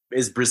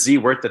 is Brzee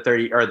worth the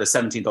 30 or the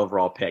 17th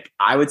overall pick?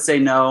 I would say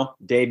no.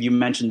 Dave, you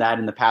mentioned that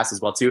in the past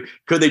as well too.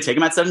 Could they take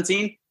him at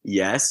 17?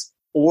 Yes.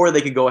 Or they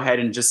could go ahead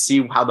and just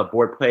see how the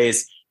board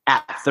plays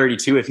at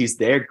 32. If he's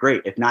there,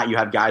 great. If not, you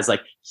have guys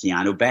like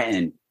Keanu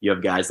Benton. You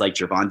have guys like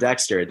Javon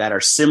Dexter that are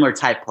similar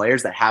type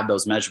players that have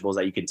those measurables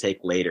that you can take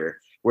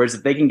later. Whereas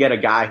if they can get a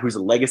guy who's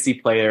a legacy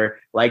player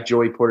like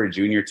Joey Porter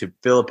Jr. to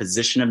fill a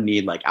position of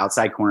need like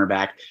outside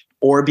cornerback,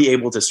 or be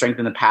able to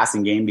strengthen the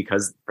passing game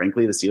because,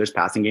 frankly, the Steelers'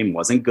 passing game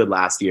wasn't good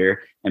last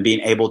year, and being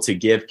able to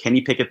give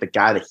Kenny Pickett the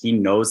guy that he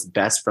knows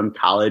best from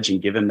college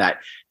and give him that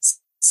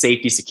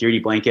safety security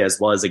blanket, as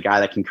well as a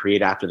guy that can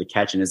create after the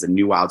catch and is a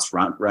new outs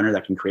front runner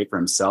that can create for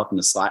himself in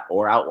the slot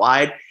or out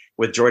wide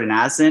with Jordan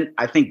Addison.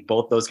 I think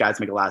both those guys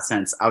make a lot of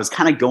sense. I was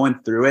kind of going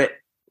through it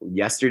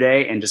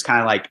yesterday and just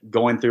kind of like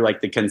going through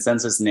like the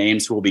consensus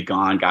names who will be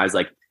gone, guys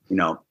like,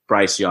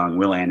 Bryce Young,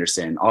 Will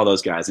Anderson, all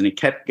those guys. And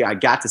I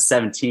got to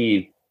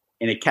 17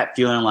 and it kept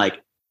feeling like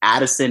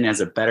Addison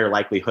has a better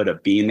likelihood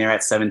of being there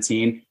at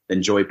 17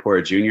 than Joey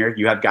Porter Jr.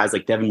 You have guys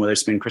like Devin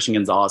Witherspoon, Christian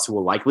Gonzalez, who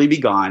will likely be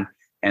gone.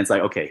 And it's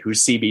like, okay,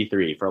 who's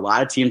CB3? For a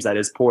lot of teams, that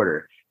is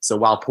Porter. So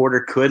while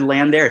Porter could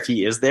land there, if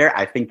he is there,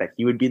 I think that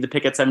he would be the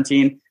pick at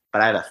 17.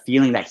 But I have a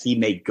feeling that he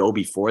may go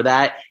before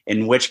that,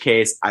 in which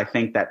case I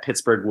think that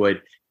Pittsburgh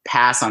would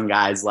pass on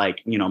guys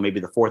like, maybe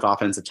the fourth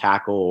offensive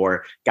tackle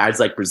or guys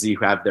like Brzee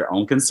who have their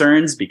own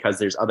concerns because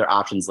there's other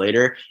options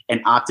later,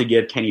 and opt to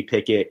give Kenny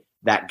Pickett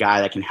that guy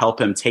that can help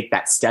him take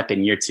that step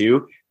in year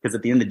two. Because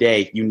at the end of the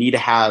day, you need to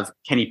have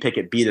Kenny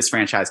Pickett be this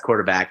franchise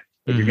quarterback.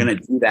 If you're going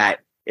to do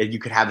that, you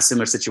could have a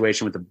similar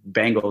situation with the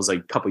Bengals like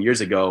a couple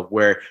years ago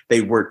where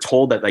they were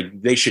told that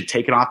like they should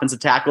take an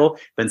offensive tackle,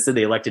 but instead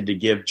they elected to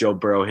give Joe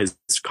Burrow his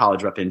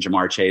college rep in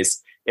Jamar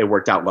Chase. It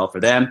worked out well for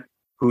them.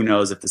 Who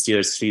knows if the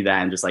Steelers see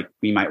that and just like,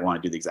 we might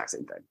want to do the exact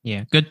same thing.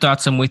 Yeah, good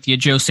thoughts. I'm with you.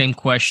 Joe, same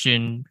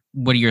question.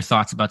 What are your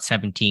thoughts about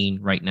 17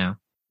 right now?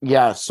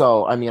 Yeah,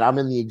 so I'm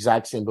in the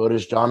exact same boat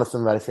as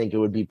Jonathan, that I think it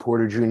would be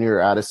Porter Jr.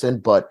 or Addison,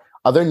 but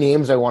other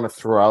names I want to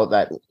throw out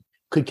that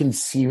could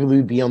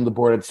conceivably be on the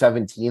board at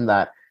 17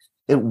 that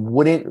it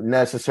wouldn't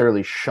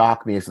necessarily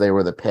shock me if they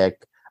were the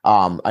pick.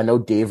 I know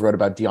Dave wrote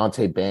about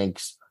Deonte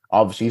Banks.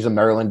 Obviously, he's a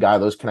Maryland guy.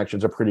 Those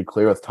connections are pretty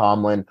clear with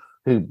Tomlin,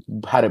 who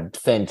had a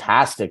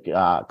fantastic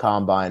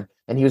combine,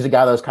 and he was a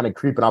guy that was kind of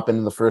creeping up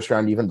into the first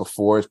round even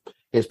before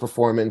his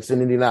performance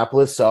in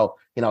Indianapolis. So,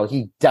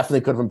 he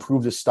definitely could have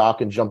improved his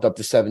stock and jumped up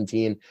to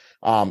 17.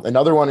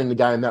 Another one, in the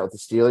guy I met with the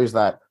Steelers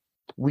that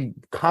we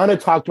kind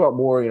of talked about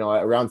more,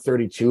 around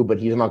 32, but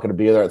he's not going to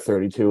be there at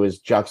 32, is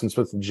Jackson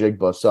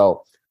Smith-Njigba.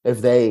 So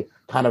if they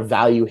kind of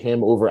value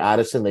him over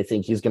Addison, they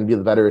think he's going to be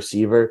the better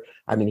receiver.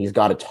 He's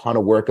got a ton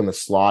of work in the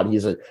slot.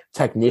 He's a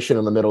technician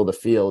in the middle of the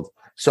field.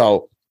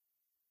 So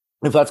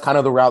if that's kind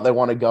of the route they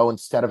want to go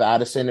instead of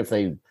Addison, if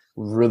they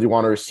really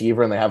want a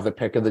receiver and they have the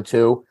pick of the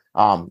two,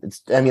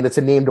 it's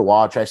a name to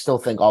watch. I still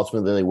think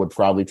ultimately they would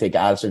probably take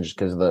Addison just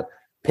because of the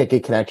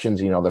Pickett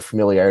connections, the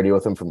familiarity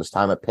with him from his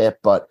time at Pitt.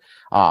 But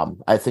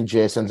I think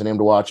Jason's a name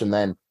to watch. And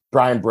then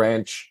Brian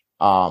Branch,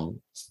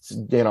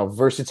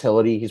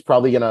 versatility. He's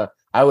probably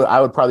I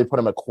would probably put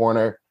him a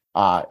corner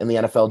in the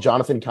NFL.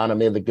 Jonathan kind of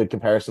made the good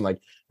comparison.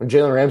 Like when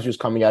Jalen Ramsey was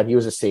coming out, he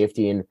was a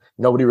safety, and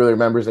nobody really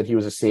remembers that he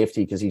was a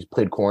safety because he's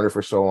played corner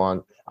for so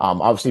long.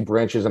 Obviously,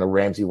 Branch isn't a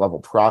Ramsey level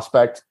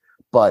prospect,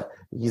 but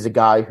he's a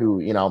guy who,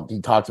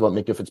 he talked about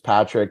Minka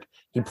Fitzpatrick.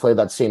 He played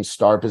that same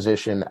star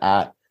position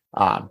at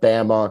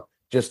Bama.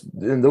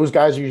 And those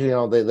guys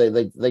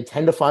usually, they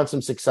tend to find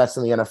some success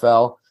in the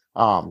NFL.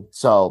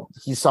 So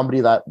he's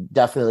somebody that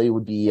definitely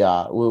would be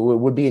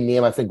a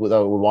name I think would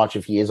watch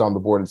if he is on the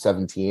board at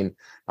 17.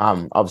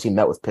 Obviously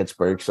met with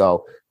Pittsburgh.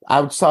 So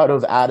outside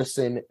of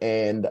Addison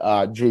and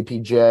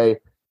JPJ,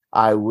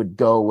 I would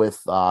go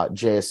with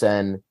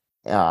JSN,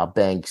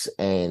 Banks,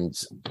 and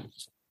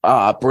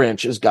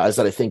Branch as guys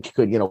that I think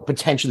could,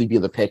 potentially be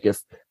the pick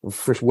if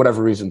for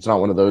whatever reason it's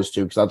not one of those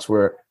two, because that's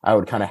where I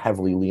would kind of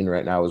heavily lean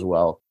right now as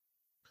well.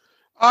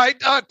 All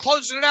right,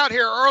 closing it out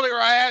here. Earlier,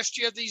 I asked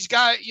you these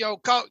guys,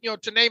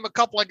 to name a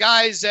couple of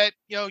guys that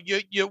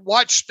you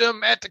watched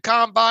them at the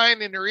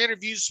combine in their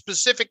interviews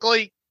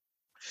specifically.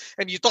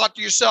 and you thought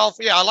to yourself,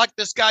 yeah, I like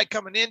this guy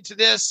coming into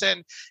this,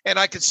 and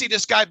I could see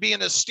this guy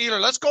being a Steeler.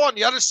 Let's go on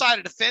the other side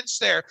of the fence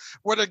there.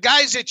 Were the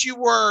guys that you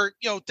were,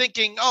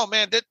 thinking, oh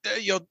man, that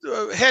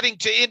heading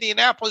to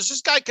Indianapolis,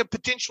 this guy could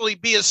potentially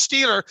be a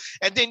Steeler,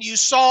 and then you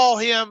saw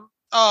him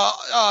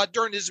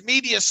during his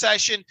media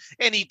session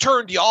and he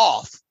turned you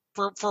off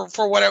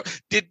for whatever?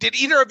 Did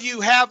either of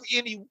you have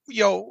any,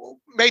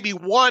 maybe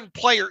one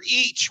player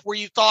each where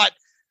you thought,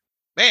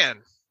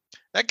 man,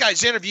 that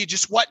guy's interview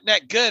just wasn't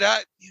that good?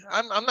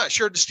 I'm not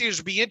sure the Steelers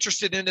would be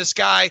interested in this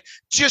guy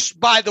just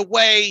by the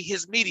way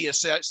his media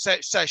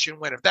session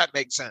went, if that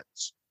makes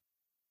sense.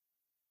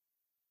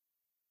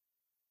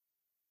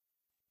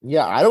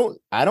 Yeah,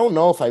 I don't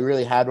know if I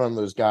really had one of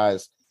those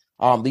guys.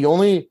 The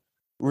only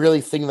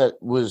really thing that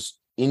was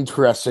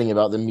interesting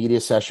about the media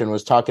session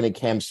was talking to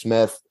Cam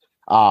Smith.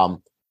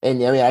 And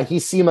I mean, he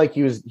seemed like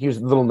he was a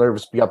little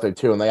nervous to be up there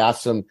too. And they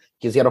asked him,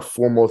 because he had a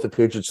formal with the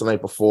Patriots the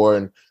night before,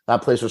 and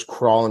that place was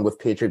crawling with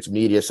Patriots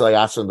media. So I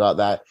asked him about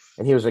that,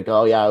 and he was like,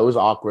 "Oh yeah, it was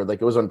awkward.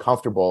 Like it was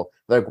uncomfortable."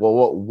 They're like,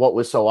 well, what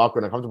was so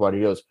awkward and uncomfortable? And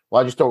he goes,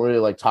 "Well, I just don't really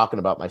like talking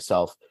about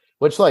myself."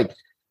 Which, like,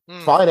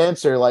 fine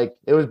answer. Like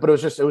it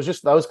was just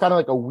that was kind of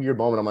like a weird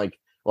moment. I'm like,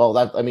 well,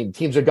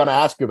 teams are gonna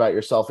ask you about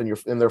yourself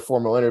in their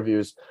formal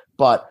interviews,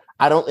 but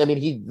he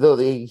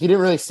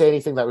didn't really say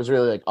anything that was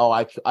really like, oh,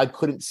 I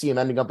couldn't see him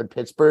ending up in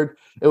Pittsburgh.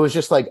 It was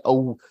just like,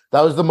 oh, that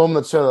was the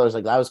moment that I was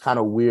like, that was kind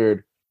of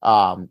weird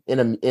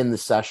in the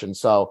session.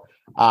 So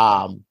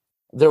I'm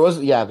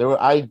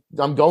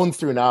going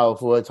through now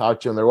who I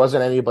talked to, and there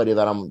wasn't anybody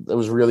that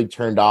was really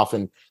turned off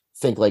and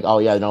think like, oh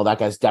yeah, no, that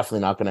guy's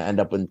definitely not going to end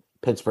up in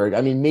Pittsburgh.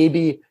 I mean,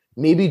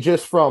 maybe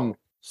just from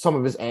some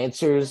of his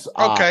answers.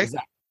 Okay.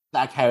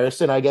 Zach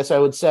Harrison, I guess I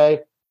would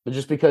say, but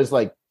just because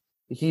like,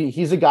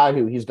 he's a guy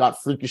who he's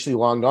got freakishly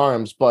long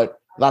arms, but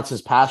that's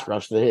his pass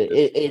rush.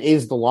 It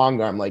is the long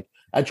arm. Like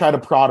I try to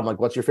prod him, like,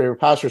 what's your favorite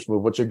pass rush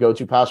move? What's your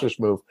go-to pass rush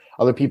move?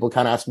 Other people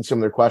kind of asking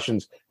similar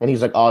questions, and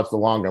he's like, oh, it's the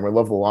long arm. I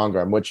love the long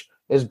arm, which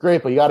is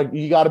great, but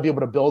you gotta be able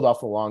to build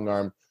off the long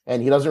arm.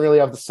 And he doesn't really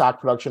have the sack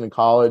production in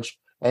college.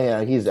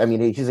 And he's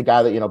a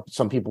guy that,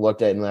 some people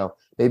looked at and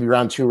maybe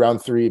round 2,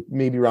 round 3,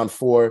 maybe round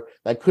 4,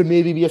 that could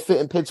maybe be a fit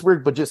in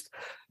Pittsburgh, but just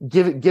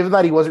given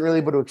that he wasn't really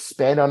able to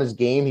expand on his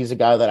game, he's a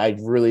guy that I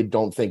really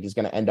don't think is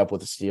going to end up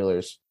with the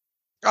Steelers.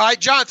 All right,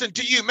 Jonathan,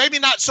 to you, maybe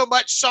not so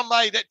much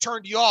somebody that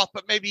turned you off,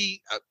 but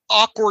maybe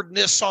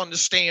awkwardness on the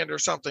stand or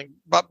something,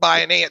 but by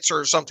an answer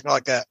or something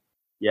like that.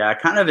 Yeah,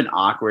 kind of an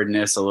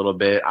awkwardness a little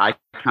bit. I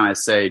kind of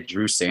say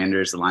Drew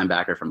Sanders, the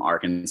linebacker from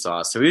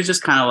Arkansas. So he was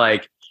just kind of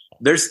like,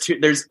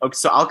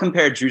 so I'll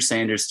compare Drew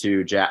Sanders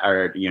to Jack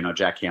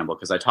Campbell,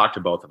 because I talked to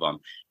both of them.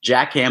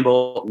 Jack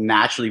Campbell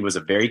naturally was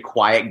a very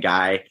quiet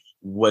guy,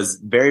 was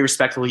very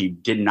respectful. He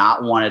did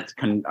not want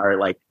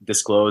to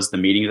disclose the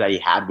meetings that he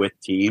had with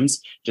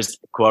teams, just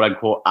quote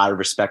unquote out of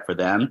respect for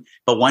them.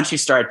 But once you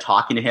started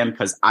talking to him,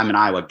 because I'm an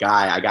Iowa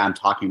guy, I got him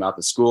talking about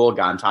the school,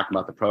 got him talking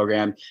about the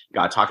program,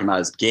 got him talking about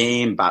his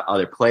game, about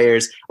other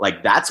players.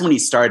 Like that's when he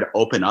started to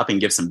open up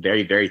and give some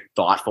very, very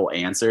thoughtful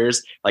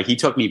answers. Like he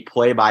took me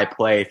play by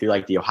play through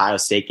like the Ohio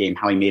State game,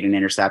 how he made an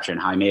interception,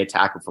 how he made a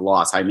tackle for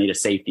loss, how he made a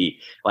safety,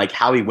 like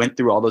how he went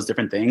through all those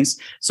different things.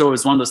 So it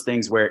was one of those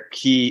things where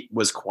he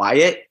was quiet,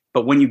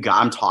 but when you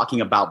got him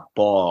talking about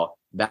ball,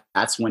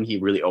 that's when he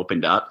really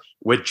opened up.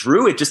 With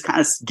Drew, it just kind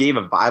of gave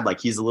a vibe like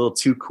he's a little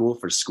too cool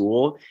for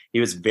school. He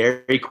was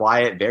very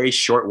quiet, very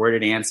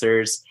short-worded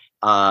answers,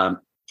 kind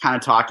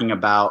of talking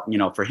about,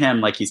 for him,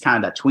 like he's kind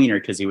of that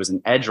tweener because he was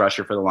an edge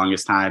rusher for the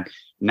longest time.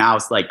 Now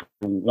it's like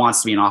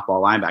wants to be an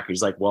off-ball linebacker.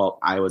 He's like, well,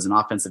 I was an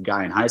offensive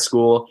guy in high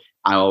school.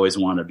 I always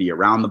want to be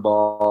around the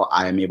ball.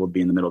 I am able to be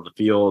in the middle of the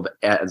field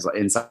as an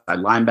inside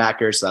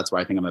linebacker. So that's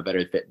why I think I'm a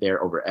better fit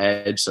there over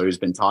edge. So he's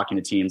been talking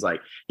to teams like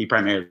he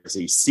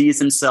primarily sees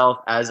himself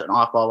as an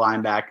off-ball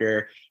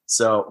linebacker.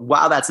 So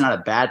while that's not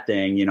a bad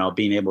thing,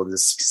 being able to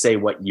say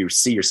what you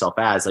see yourself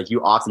as, like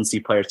you often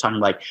see players talking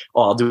like,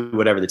 oh, I'll do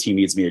whatever the team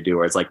needs me to do.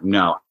 Or it's like,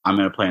 no, I'm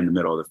going to play in the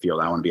middle of the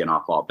field. I want to be an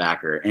off-ball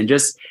backer. And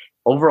just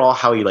overall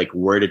how he like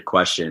worded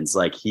questions,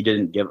 like he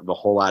didn't give a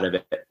whole lot of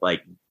it,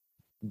 like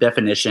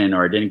definition,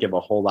 or didn't give a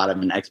whole lot of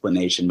an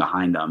explanation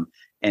behind them.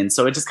 And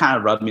so it just kind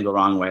of rubbed me the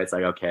wrong way. It's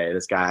like, okay,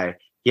 this guy,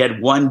 he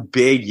had one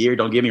big year.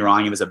 Don't get me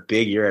wrong. It was a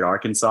big year at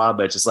Arkansas,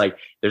 but it's just like,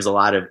 there's a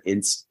lot of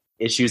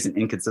issues and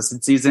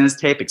inconsistencies in his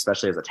tape,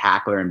 especially as a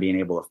tackler and being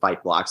able to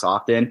fight blocks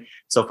often.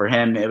 So for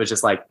him, it was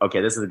just like,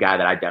 okay, this is a guy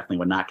that I definitely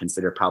would not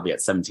consider probably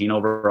at 17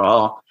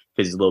 overall,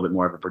 because he's a little bit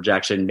more of a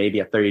projection, maybe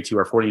at 32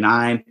 or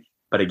 49.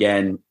 But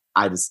again,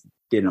 I just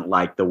didn't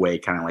like the way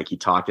kind of like he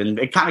talked. And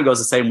it kind of goes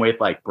the same way with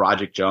like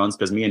Broderick Jones,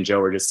 because me and Joe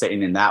were just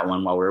sitting in that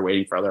one while we were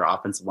waiting for other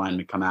offensive linemen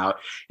to come out.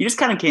 He just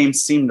kind of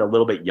seemed a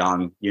little bit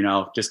young,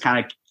 just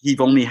kind of,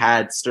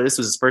 this was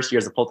his first year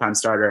as a full-time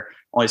starter,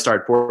 only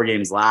started 4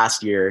 games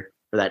last year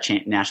for that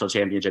national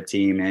championship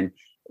team. And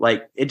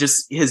like,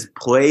 his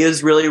play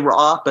is really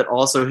raw, but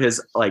also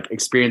his like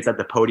experience at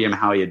the podium,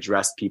 how he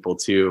addressed people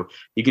too.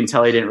 You can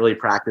tell he didn't really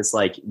practice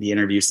like the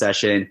interview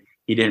session.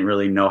 he didn't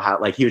really know how,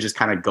 like he was just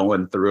kind of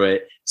going through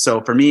it.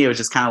 So for me, it was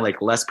just kind of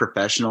like less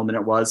professional than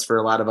it was for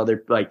a lot of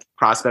other like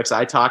prospects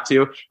I talked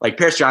to. Like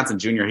Paris Johnson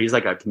Jr., he's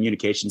like a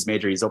communications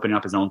major. He's opening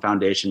up his own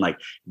foundation. Like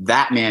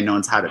that man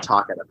knows how to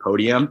talk at a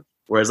podium.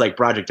 Whereas like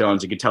Broderick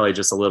Jones, you could tell he's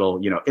just a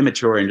little,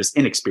 immature and just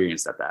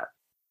inexperienced at that.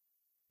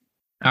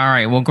 All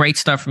right. Well, great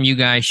stuff from you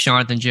guys.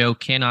 Jonathan, Joe,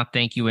 cannot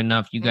thank you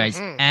enough. You guys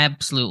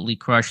absolutely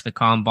crushed the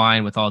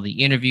combine with all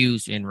the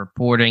interviews and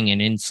reporting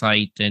and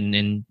insight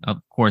and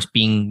of course,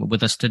 being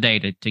with us today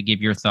to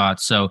give your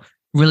thoughts. So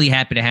really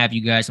happy to have you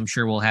guys. I'm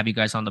sure we'll have you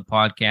guys on the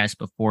podcast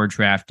before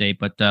draft day,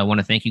 but I want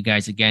to thank you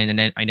guys again.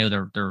 And I know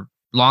they're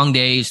long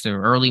days, they're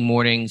early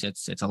mornings.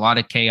 It's a lot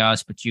of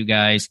chaos, but you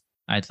guys,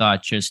 I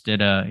thought, just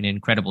did an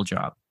incredible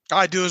job.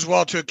 I do as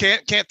well too.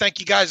 Can't thank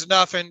you guys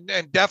enough, and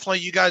definitely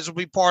you guys will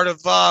be part of.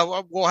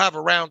 We'll have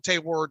a round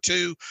table or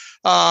two,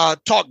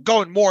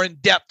 going more in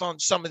depth on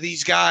some of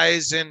these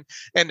guys and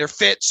their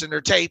fits and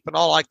their tape and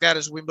all like that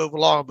as we move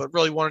along. But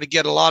really wanted to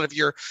get a lot of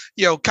your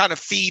kind of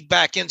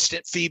feedback,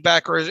 instant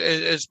feedback, or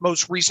as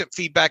most recent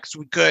feedback as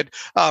we could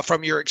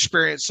from your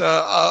experience in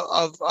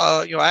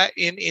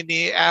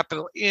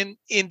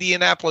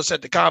Indianapolis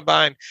at the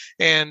combine,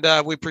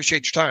 and we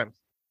appreciate your time.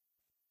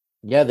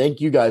 Yeah, thank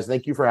you guys.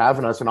 Thank you for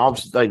having us, and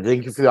obviously,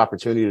 thank you for the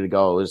opportunity to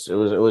go. It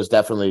was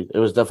definitely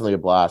a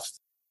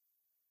blast.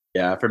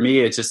 Yeah, for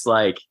me, it's just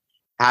like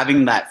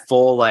having that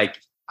full like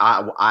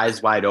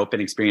eyes wide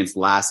open experience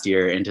last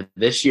year into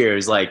this year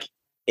is like,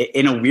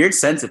 in a weird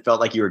sense, it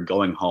felt like you were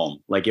going home.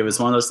 Like it was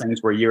one of those things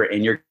where you were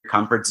in your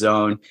comfort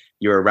zone.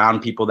 You were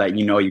around people that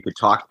you could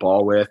talk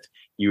ball with.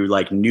 You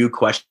like knew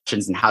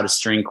questions and how to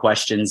string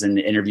questions and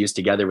interviews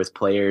together with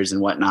players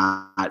and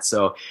whatnot.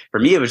 So for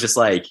me, it was just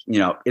like,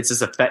 it's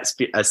just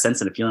a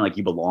sense and a feeling like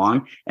you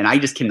belong. And I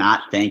just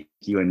cannot thank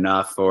you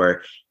enough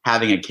for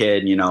having a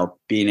kid,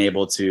 being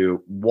able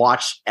to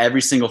watch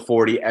every single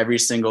 40, every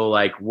single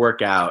like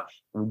workout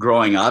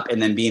growing up,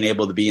 and then being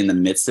able to be in the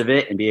midst of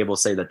it and be able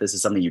to say that this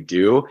is something you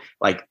do.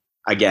 Like,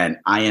 again,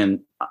 I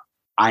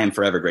am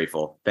forever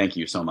grateful. Thank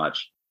you so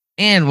much.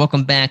 And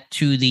welcome back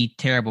to the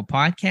Terrible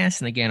Podcast.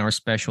 And again, our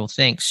special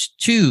thanks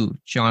to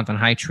Jonathan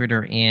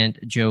Heitritter and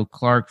Joe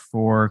Clark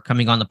for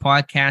coming on the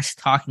podcast,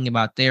 talking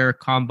about their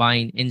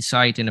combine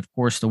insight and, of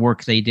course, the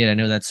work they did. I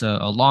know that's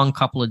a long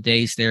couple of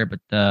days there,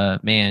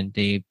 but man,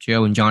 Dave,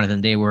 Joe, and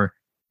Jonathan, they were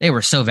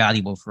so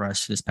valuable for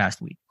us this past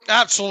week.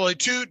 Absolutely.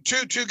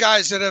 Two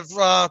guys that have,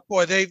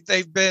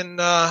 they've been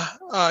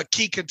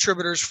key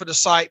contributors for the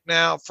site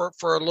now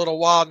for a little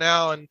while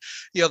now. And,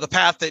 the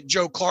path that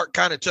Joe Clark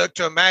kind of took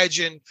to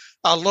imagine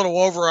a little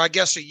over, I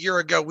guess, a year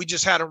ago, we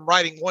just had him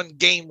writing one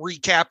game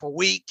recap a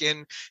week.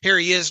 And here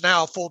he is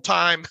now, a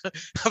full-time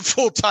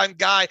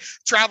guy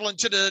traveling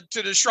to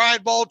the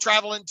Shrine Bowl,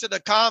 traveling to the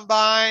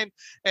combine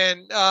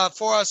and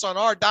for us on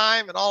our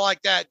dime and all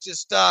like that.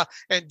 Just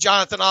and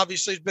Jonathan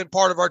obviously has been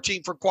part of our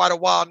team for quite a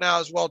while now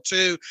as well,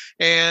 too.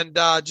 And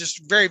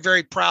just very,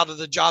 very proud of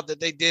the job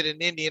that they did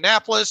in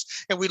Indianapolis.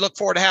 And we look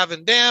forward to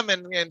having them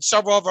and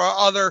several of our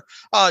other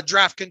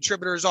draft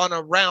contributors on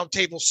a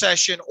roundtable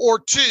session or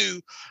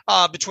two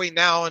between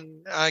now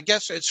and I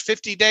guess it's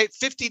 50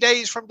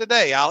 days from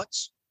today,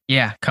 Alex.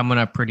 Yeah, coming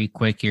up pretty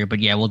quick here. But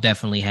yeah, we'll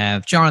definitely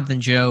have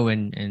Jonathan, Joe,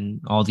 and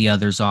all the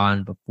others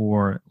on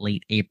before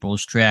late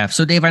April's draft.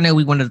 So, Dave, I know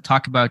we wanted to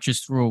talk about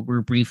just real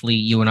briefly,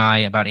 you and I,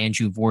 about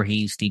Andrew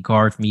Voorhees, the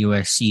guard from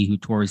USC who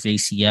tore his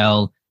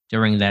ACL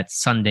during that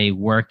Sunday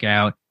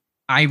workout.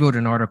 I wrote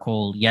an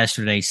article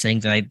yesterday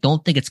saying that I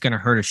don't think it's going to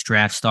hurt his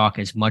draft stock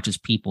as much as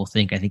people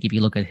think. I think if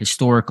you look at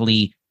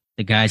historically,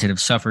 the guys that have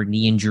suffered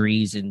knee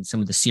injuries and some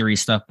of the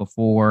serious stuff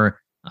before,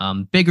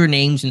 bigger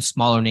names and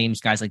smaller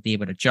names, guys like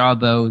David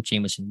Ajabo,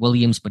 Jamison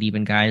Williams, but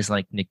even guys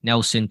like Nick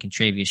Nelson,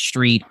 Contravius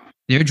Street,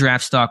 their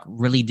draft stock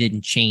really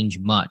didn't change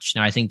much.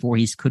 Now, I think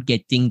Voorhees could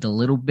get dinged a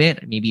little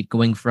bit, maybe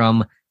going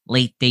from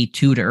late day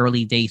 2 to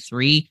early day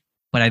 3,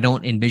 but I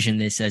don't envision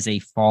this as a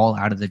fall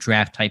out of the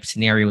draft type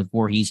scenario with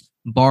Voorhees,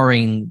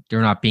 barring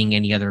there not being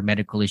any other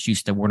medical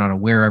issues that we're not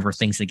aware of or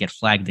things that get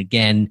flagged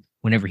again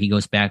whenever he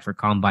goes back for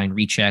combine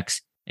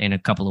rechecks in a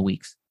couple of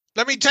weeks.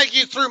 Let me take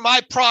you through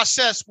my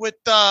process with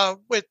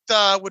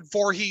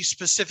Voorhees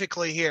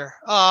specifically here.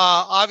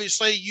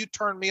 Obviously, you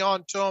turned me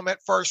on to him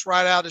at first,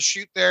 right out of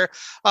shoot there,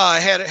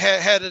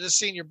 head of the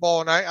Senior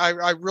Bowl, and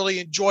I really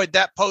enjoyed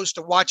that post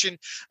and watching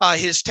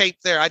his tape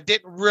there. I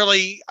didn't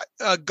really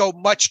go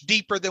much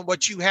deeper than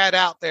what you had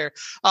out there.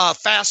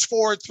 Fast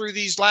forward through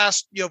these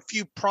last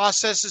few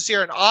processes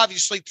here, and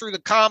obviously through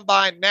the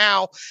combine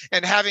now,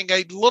 and having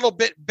a little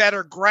bit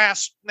better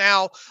grasp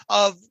now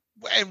of.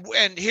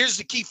 And here's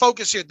the key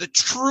focus here: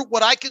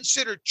 what I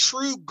consider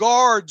true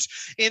guards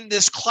in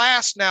this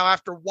class now.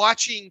 After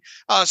watching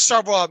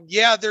several of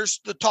them, there's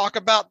the talk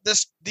about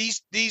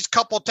these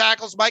couple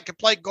tackles might can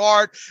play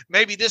guard.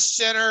 Maybe this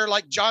center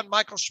like John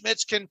Michael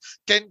Schmitz can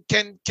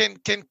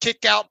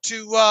kick out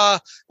to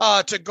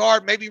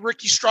guard. Maybe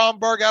Ricky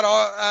Stromberg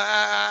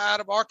out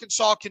of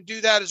Arkansas can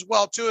do that as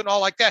well too, and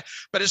all like that.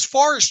 But as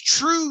far as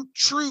true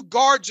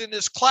guards in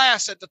this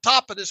class, at the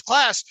top of this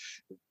class,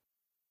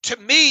 to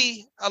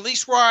me, at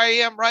least where I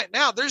am right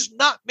now, there's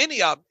not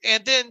many of them.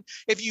 And then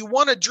if you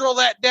want to drill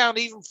that down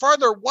even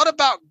further, what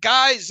about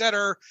guys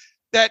that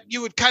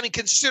you would kind of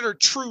consider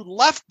true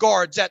left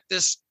guards at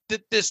this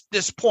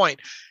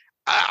point?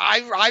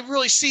 I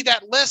really see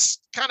that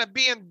list kind of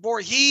being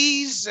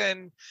Voorhees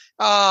and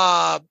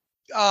Steve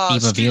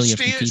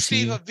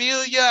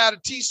Avila out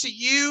of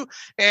TCU,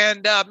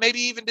 and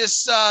maybe even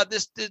this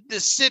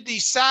Sidney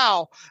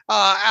Sal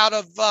out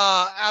of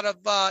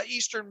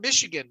Eastern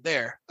Michigan.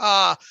 There,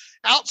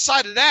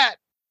 outside of that,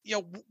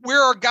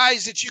 where are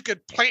guys that you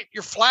could plant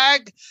your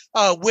flag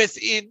with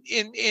in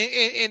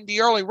the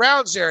early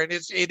rounds there? And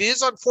it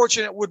is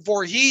unfortunate with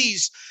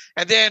Voorhees.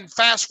 And then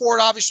fast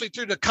forward, obviously,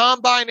 through the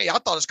combine. I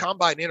thought his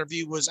combine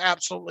interview was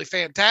absolutely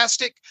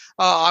fantastic.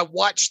 I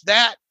watched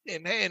that,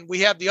 and we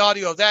have the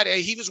audio of that.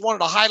 He was one of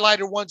the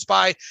highlighted ones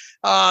by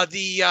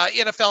the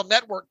NFL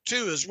Network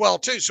too.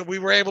 So we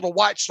were able to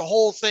watch the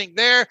whole thing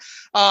there.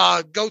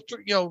 Go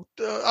through,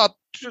 up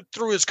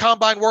through his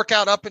combine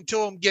workout up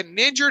until him getting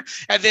injured,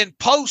 and then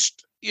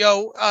post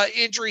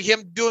injury,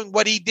 him doing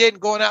what he did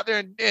and going out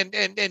there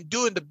and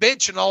doing the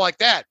bench and all like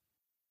that.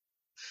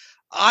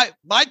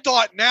 My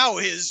thought now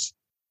is,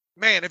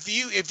 man,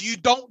 if you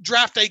don't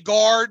draft a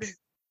guard,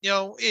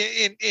 or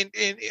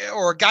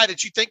a guy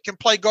that you think can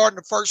play guard in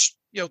the first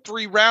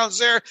 3 rounds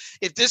there,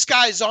 if this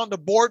guy is on the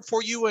board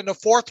for you in the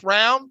 4th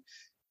round,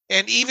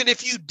 and even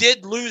if you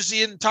did lose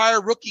the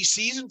entire rookie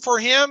season for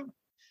him,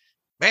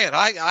 man,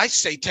 I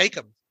say take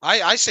him.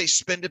 I say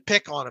spend a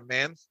pick on him,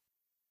 man.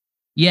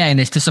 Yeah,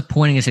 and as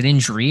disappointing as an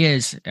injury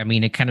is, I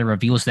mean, it kind of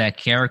reveals that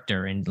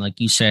character. And like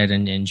you said,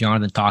 and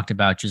Jonathan talked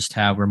about just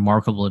how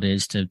remarkable it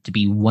is to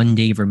be one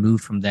day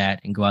removed from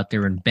that and go out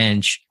there and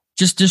bench.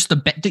 Just to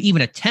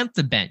even attempt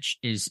the bench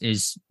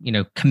is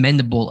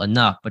commendable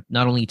enough. But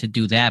not only to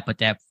do that, but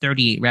to have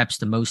 38 reps,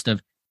 the most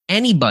of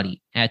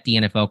anybody at the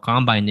NFL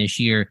Combine this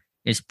year,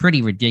 is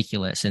pretty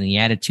ridiculous. And the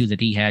attitude that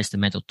he has, the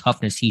mental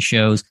toughness he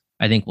shows,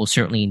 I think will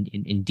certainly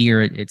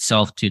endear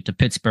itself to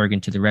Pittsburgh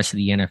and to the rest of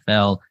the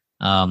NFL.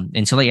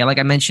 And so, like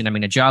I mentioned, I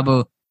mean,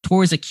 Ajabo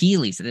tore his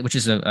Achilles, which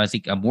is, I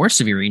think, a more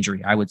severe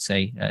injury, I would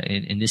say,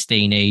 in this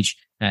day and age,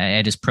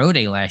 at his pro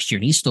day last year,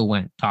 and he still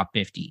went top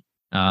 50.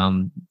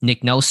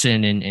 Nick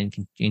Nelson and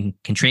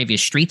Contravious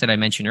Street that I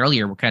mentioned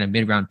earlier were kind of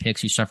mid-round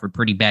picks who suffered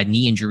pretty bad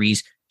knee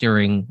injuries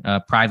during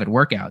private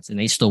workouts, and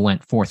they still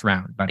went 4th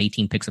round, about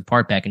 18 picks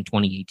apart back in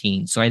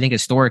 2018. So I think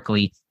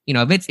historically,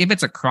 if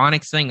it's a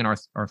chronic thing, an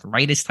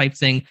arthritis type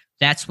thing,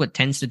 that's what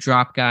tends to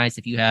drop guys.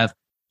 If you have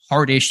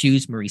heart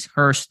issues, Maurice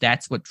Hurst,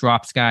 that's what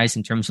drops guys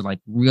in terms of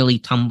like really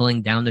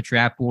tumbling down the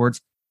draft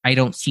boards. I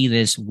don't see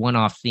this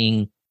one-off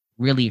thing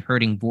really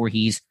hurting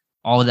Voorhees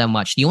all that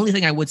much. The only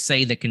thing I would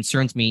say that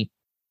concerns me,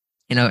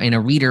 and a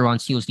reader on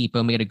Steelers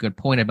Depot made a good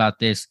point about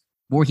this,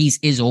 Voorhees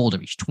is older.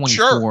 He's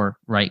 24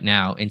 right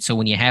now. And so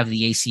when you have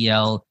the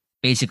ACL,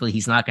 basically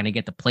he's not going to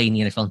get to play in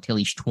the NFL until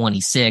he's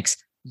 26.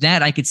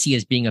 That I could see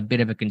as being a bit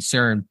of a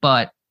concern.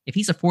 But if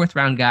he's a 4th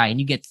round guy and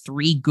you get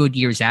 3 good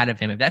years out of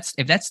him, if that's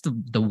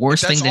the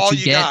worst thing that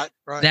you get,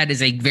 right, that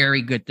is a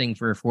very good thing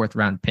for a 4th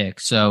round pick.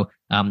 So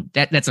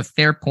that's a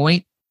fair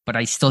point, but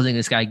I still think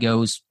this guy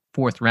goes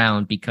 4th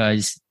round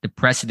because the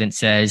precedent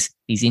says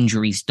these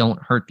injuries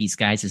don't hurt these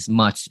guys as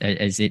much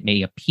as it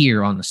may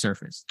appear on the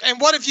surface.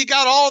 And what if you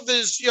got all of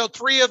his,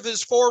 3 of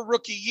his 4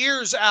 rookie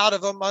years out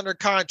of him under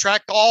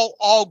contract,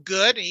 all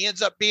good, and he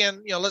ends up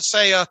being, let's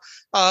say a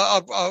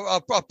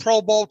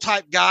Pro Bowl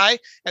type guy,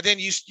 and then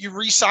you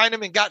re-sign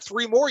him and got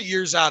 3 more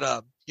years out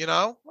of him,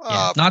 Yeah,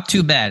 not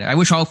too bad. I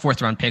wish all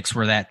 4th round picks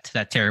were that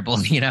terrible,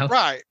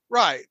 Right.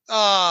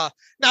 Now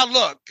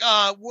look,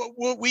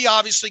 we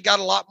obviously got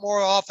a lot more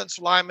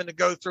offensive linemen to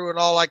go through and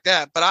all like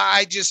that, but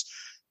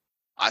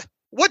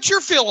what's your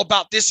feel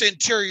about this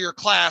interior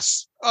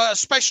class,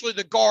 especially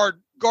the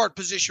guard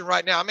position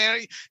right now? I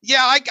mean,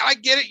 yeah, I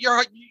get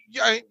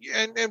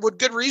it. And with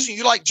good reason,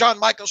 you like John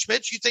Michael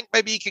Schmitz. You think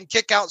maybe he can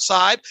kick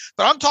outside,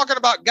 but I'm talking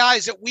about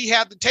guys that we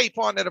have the tape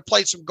on that have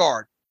played some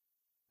guard.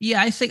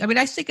 Yeah, I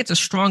think it's a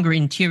stronger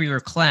interior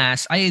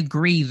class. I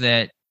agree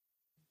that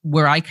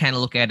where I kind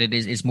of look at it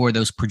is more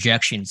those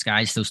projections,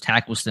 guys, those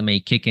tackles that may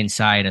kick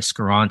inside, a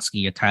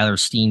Skoronski, a Tyler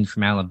Steen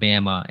from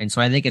Alabama. And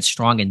so I think it's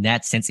strong in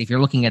that sense. If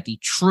you're looking at the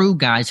true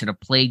guys that have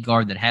played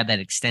guard, that have that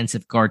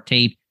extensive guard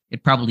tape,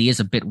 it probably is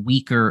a bit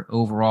weaker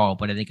overall,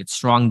 but I think it's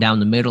strong down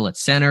the middle at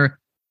center,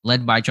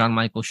 led by John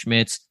Michael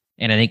Schmitz.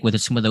 And I think with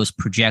some of those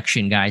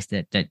projection guys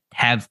that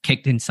have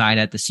kicked inside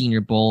at the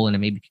Senior Bowl and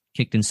maybe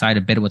kicked inside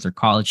a bit with their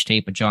college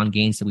tape, but John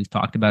Gaines that we've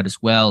talked about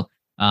as well,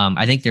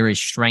 I think there is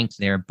strength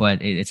there,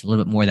 but it's a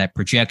little bit more that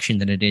projection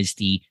than it is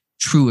the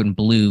true and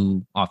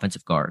blue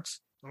offensive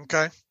guards.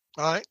 Okay.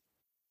 All right.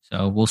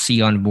 So we'll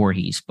see on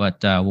Voorhees, but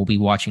we'll be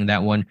watching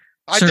that one.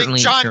 I think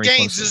John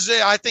Gaines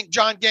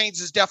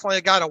is definitely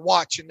a guy to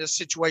watch in this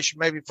situation,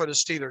 maybe for the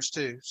Steelers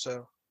too.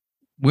 So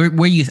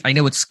Where you? I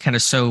know it's kind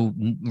of so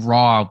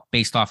raw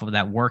based off of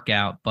that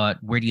workout,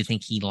 but where do you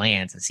think he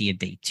lands? Is he a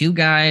day 2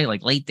 guy,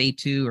 like late day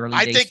 2, early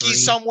day 3? I think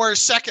he's somewhere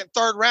second,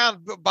 third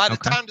round. But by the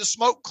time the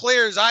smoke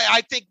clears,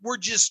 I think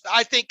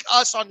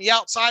us on the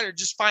outside are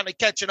just finally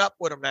catching up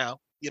with him now.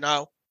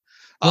 Well,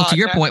 to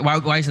your point,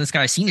 why isn't this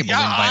guy a senior bowl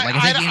invite? Like,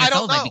 I think the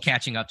NFL might be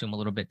catching up to him a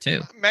little bit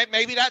too.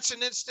 Maybe that's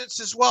an instance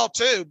as well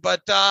too.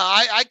 But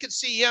I could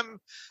see him.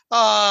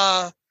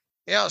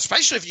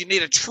 Especially if you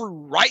need a true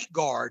right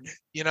guard,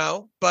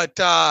 But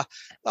I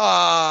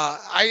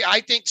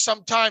think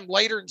sometime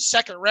later in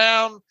second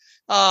round,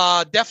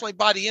 definitely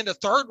by the end of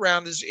third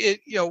round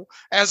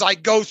as I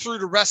go through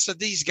the rest of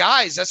these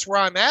guys, that's where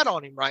I'm at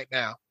on him right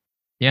now.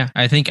 Yeah,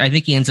 I think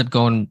he ends up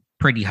going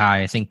pretty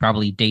high. I think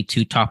probably day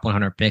 2 top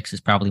 100 picks is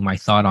probably my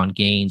thought on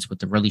Gaines, with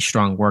the really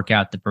strong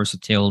workout, the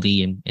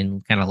versatility,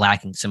 and kind of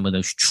lacking some of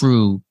those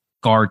true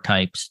guard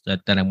types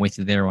that I'm with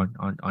you there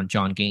on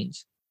John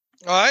Gaines.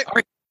 All right.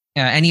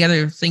 Any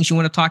other things you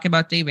want to talk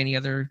about, Dave? Any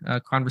other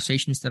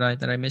conversations that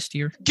I missed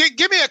here?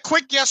 Give me a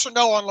quick yes or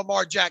no on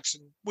Lamar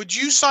Jackson. Would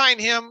you sign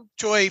him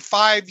to a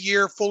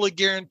 5-year fully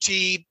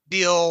guaranteed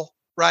deal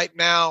right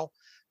now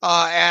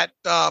at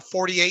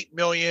 $48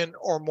 million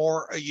or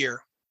more a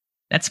year?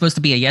 That's supposed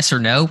to be a yes or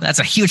no. That's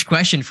a huge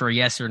question for a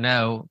yes or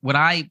no. Would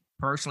I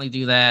personally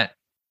do that?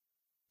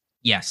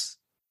 Yes.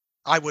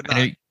 I would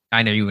not.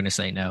 I know you were going to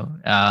say no.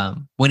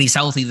 When he's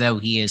healthy, though,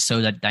 he is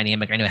so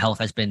dynamic. I know health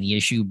has been the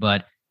issue,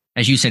 but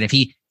as you said, if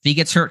he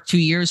gets hurt 2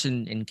 years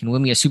and can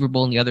win me a Super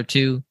Bowl in the other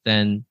 2,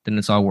 then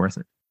it's all worth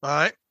it. All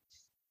right.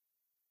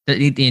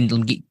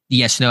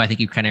 Yes, no, I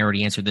think you kind of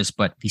already answered this,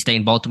 but if he stay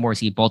in Baltimore, is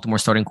he Baltimore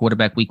starting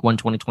quarterback week 1,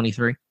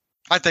 2023?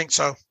 I think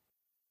so.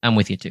 I'm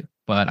with you too,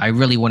 but I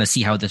really want to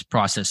see how this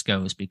process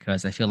goes,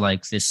 because I feel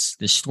like this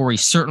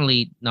story's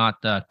certainly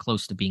not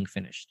close to being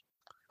finished.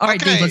 All right,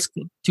 Dave, let's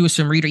get to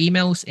some reader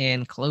emails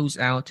and close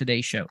out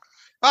today's show.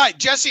 All right,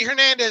 Jesse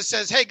Hernandez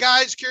says, "Hey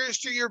guys, curious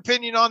to your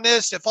opinion on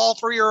this. If all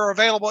 3 are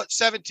available at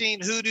 17,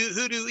 who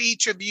do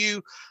each of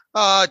you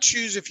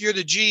choose if you're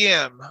the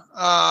GM?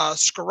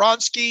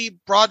 Skoronski,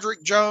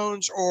 Broderick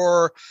Jones,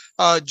 or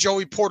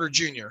Joey Porter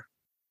Jr.?"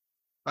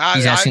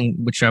 He's asking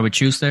which I would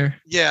choose there.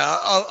 Yeah,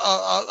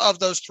 of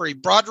those 3,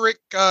 Broderick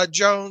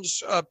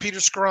Jones, Peter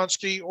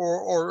Skoronski,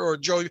 or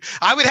Joey.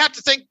 I would have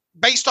to think,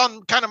 based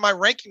on kind of my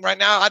ranking right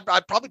now,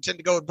 I'd probably tend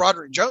to go with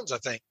Broderick Jones, I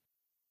think.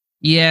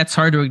 Yeah, it's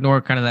hard to ignore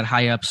kind of that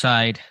high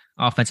upside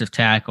offensive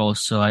tackle,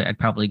 so I'd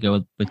probably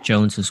go with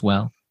Jones as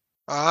well.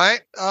 All right,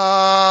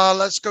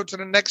 let's go to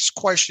the next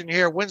question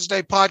here.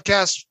 Wednesday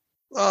podcast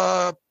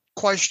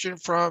question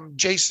from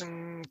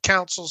Jason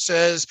Council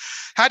says,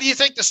 "How do you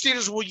think the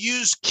Steelers will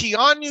use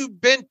Keanu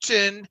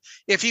Benton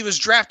if he was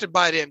drafted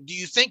by them? Do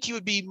you think he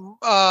would be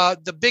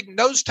the big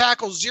nose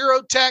tackle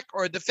 0 tech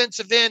or a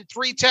defensive end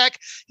 3 tech?"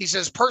 He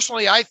says,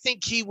 "Personally, I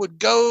think he could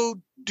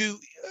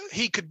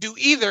do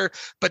either,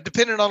 but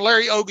depending on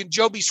Larry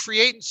Ogunjobi's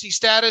free agency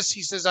status,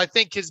 he says, I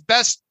think his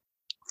best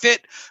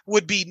fit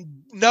would be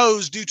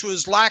nose due to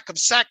his lack of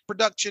sack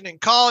production in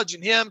college,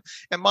 and him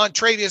and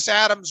Montravius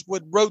Adams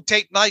would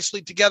rotate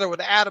nicely together with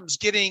Adams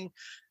getting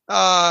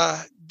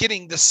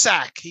the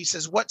sack." He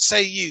says, "What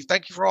say you?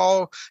 Thank you for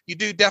all you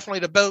do.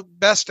 Definitely the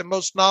best and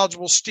most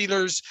knowledgeable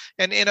Steelers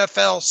and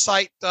NFL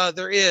site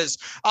there is."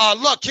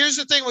 Look, here's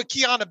the thing with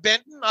Keanu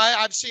Benton.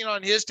 I've seen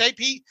on his tape,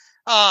 he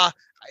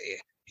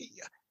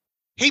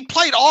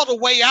played all the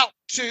way out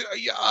to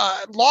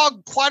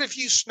logged quite a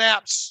few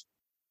snaps,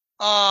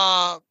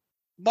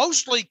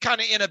 mostly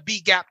kind of in a B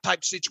gap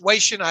type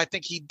situation. I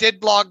think he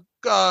did log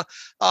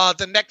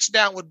the next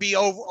down would be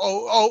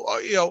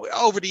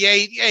over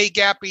the A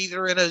gap,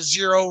 either in a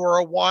 0 or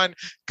a 1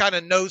 kind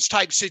of nose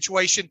type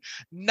situation.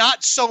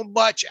 Not so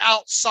much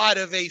outside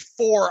of a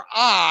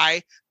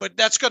 4-eye, but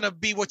that's going to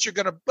be what you're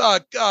going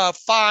to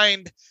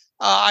find.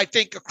 I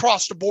think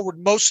across the board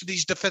with most of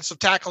these defensive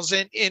tackles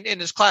in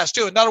this class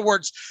too. In other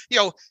words,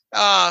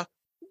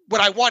 would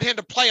I want him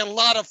to play a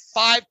lot of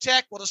 5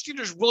 tech? Well, the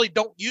Steelers really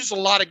don't use a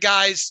lot of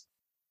guys,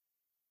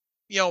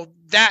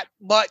 that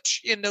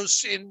much in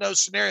those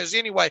scenarios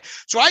anyway.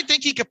 So I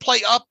think he could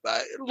play up.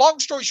 Long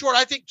story short,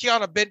 I think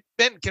Keanu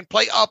Benton can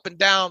play up and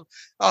down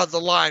the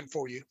line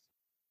for you.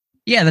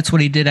 Yeah, that's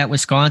what he did at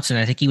Wisconsin.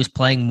 I think he was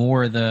playing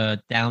more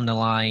the down the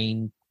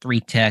line 3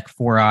 tech,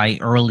 4-eye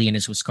early in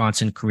his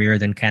Wisconsin career,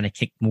 then kind of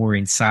kicked more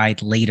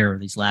inside later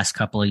these last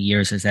couple of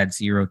years as that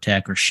 0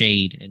 tech or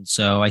shade. And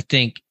so I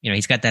think,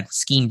 he's got that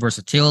scheme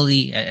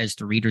versatility. As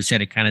the reader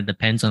said, it kind of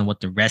depends on what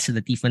the rest of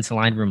the defensive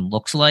line room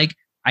looks like.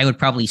 I would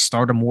probably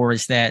start him more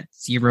as that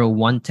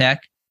 0-1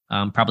 tech,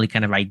 probably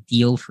kind of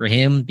ideal for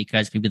him,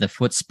 because maybe the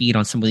foot speed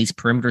on some of these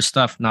perimeter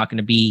stuff, not going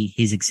to be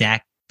his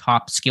exact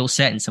top skill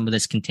set, and some of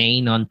this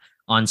contained on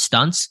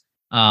stunts.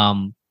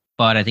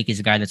 But I think he's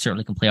a guy that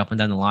certainly can play up and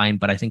down the line.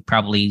 But I think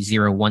probably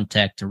 0-1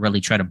 tech to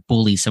really try to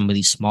bully some of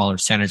these smaller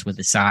centers with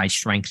the size,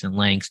 strength, and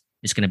length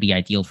is going to be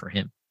ideal for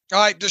him. All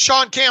right,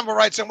 Deshaun Campbell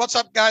writes in, what's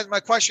up, guys? My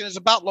question is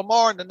about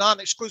Lamar and the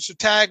non-exclusive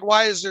tag.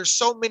 Why is there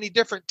so many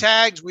different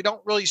tags? We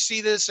don't really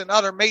see this in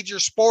other major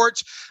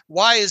sports.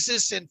 Why is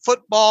this in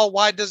football?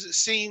 Why does it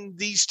seem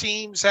these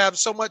teams have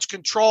so much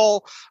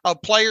control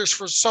of players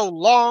for so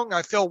long?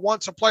 I feel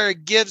once a player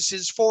gives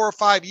his 4 or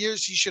 5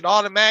 years, he should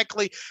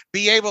automatically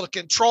be able to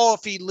control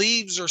if he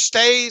leaves or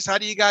stays. How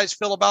do you guys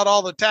feel about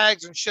all the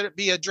tags, and should it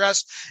be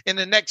addressed in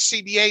the next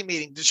CBA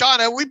meeting?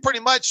 Deshaun, we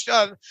pretty much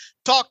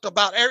talked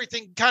about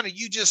everything kind of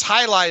you just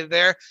highlighted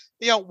there.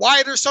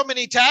 Why there's so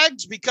many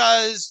tags?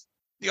 Because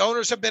the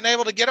owners have been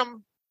able to get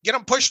them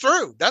pushed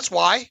through. That's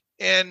why.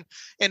 And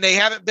they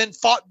haven't been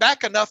fought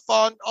back enough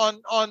on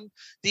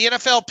the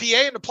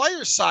NFLPA and the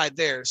players side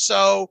there.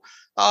 So,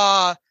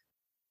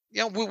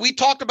 we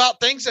talked about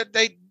things that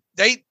the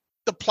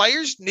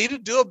players need to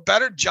do a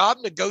better job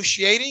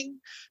negotiating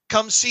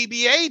come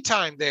CBA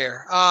time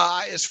there.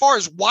 As far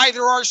as why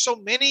there are so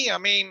many, I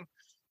mean,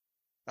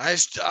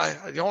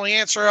 the only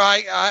answer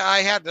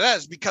I had to that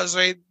is because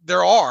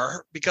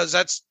because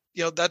that's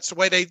the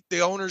way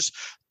the owners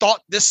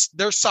thought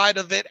their side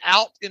of it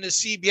out in the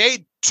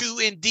CBA to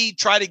indeed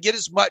try to get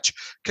as much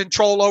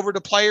control over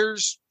the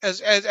players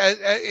as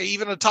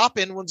even the top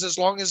end ones as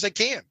long as they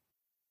can.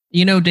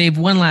 Dave,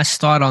 one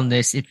last thought on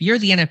this. If you're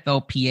the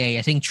NFLPA,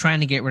 I think trying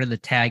to get rid of the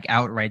tag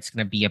outright is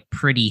going to be a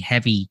pretty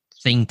heavy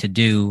thing to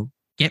do.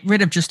 Get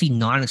rid of just the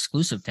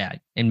non-exclusive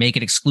tag and make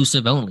it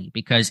exclusive only,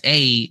 because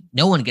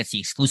no one gets the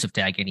exclusive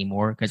tag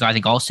anymore, because I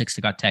think all 6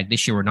 that got tagged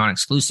this year were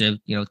non-exclusive.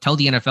 Tell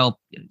the NFL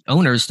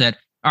owners that,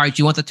 all right,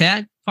 you want the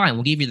tag? Fine,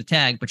 we'll give you the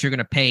tag, but you're going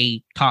to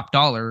pay top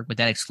dollar with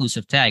that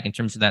exclusive tag in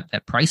terms of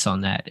that price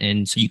on that.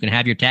 And so you can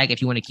have your tag if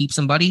you want to keep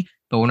somebody,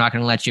 but we're not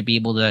going to let you be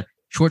able to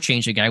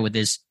shortchange a guy with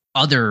this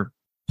other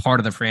part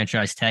of the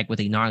franchise tag with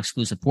a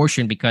non-exclusive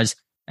portion, because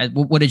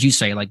what did you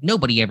say? Like,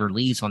 nobody ever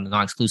leaves on the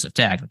non-exclusive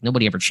tag. Like,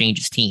 nobody ever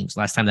changes teams.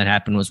 Last time that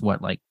happened was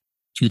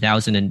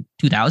 2000 and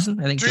 2000,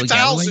 I think.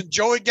 2000,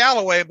 Joey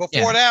Galloway.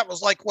 Before that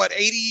was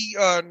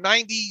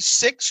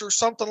 96 or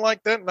something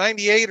like that,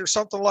 98 or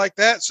something like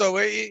that. So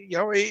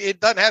it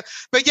doesn't have.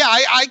 But yeah,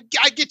 I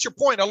get your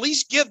point. At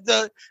least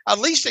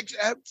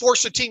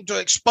force the team to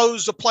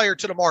expose the player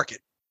to the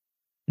market.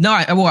 No,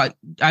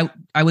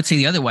 I would say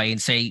the other way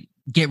and say,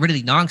 get rid of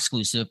the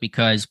non-exclusive,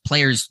 because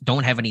players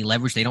don't have any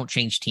leverage. They don't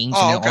change teams.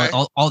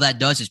 All that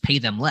does is pay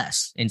them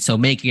less. And so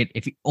make it,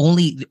 if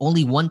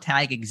only one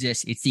tag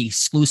exists, it's the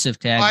exclusive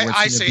tag.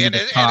 I see it. And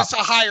it's a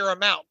higher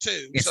amount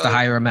too. It's the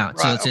higher amount.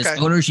 Right, so it says,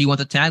 owners, you want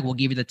the tag? We'll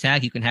give you the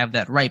tag. You can have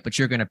that right, but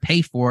you're going to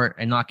pay for it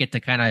and not get to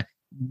kind of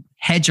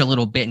hedge a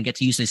little bit and get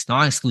to use this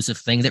non-exclusive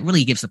thing that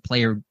really gives the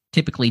player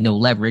typically no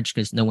leverage,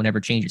 because no one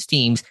ever changes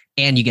teams,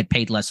 and you get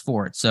paid less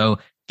for it. So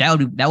that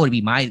would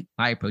be my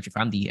approach if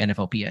I'm the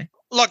NFLPA.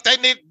 Look, they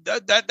need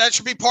that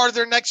should be part of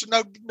their next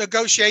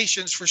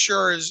negotiations for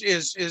sure.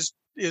 Is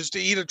to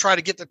either try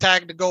to get the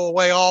tag to go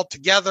away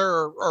altogether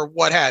or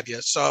what have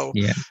you. So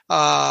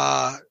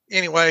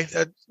anyway,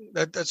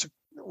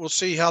 we'll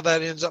see how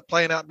that ends up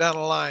playing out down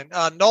the line.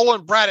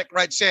 Nolan Braddock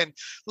writes in,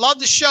 love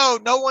the show.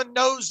 No one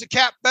knows the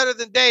cap better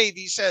than Dave.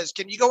 He says,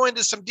 can you go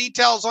into some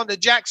details on the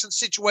Jackson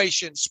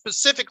situation?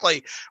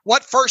 Specifically,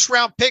 what first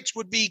round picks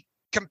would the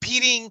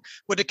competing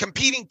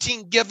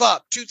team give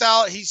up?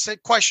 He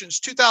said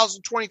questions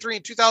 2023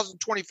 and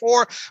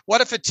 2024.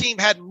 What if a team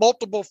had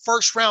multiple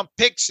first round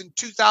picks in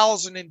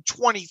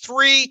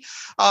 2023?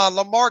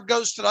 Lamar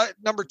goes to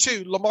number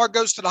 2. Lamar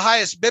goes to the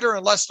highest bidder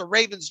unless the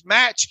Ravens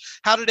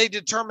match. How do they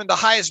determine the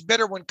highest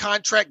bidder when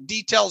contract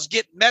details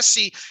get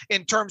messy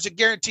in terms of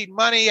guaranteed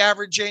money,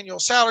 average annual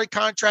salary,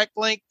 contract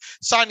length,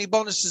 signing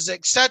bonuses,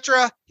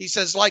 etc.? He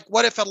says,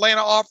 what if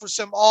Atlanta offers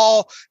him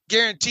all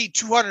guaranteed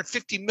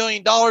 $250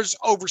 million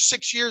over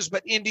 6 years,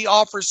 but Indy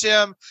offers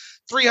him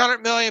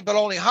 $300 million, but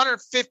only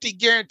 $150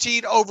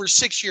 guaranteed over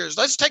 6 years?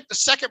 Let's take the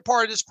second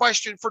part of this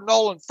question for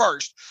Nolan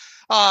first.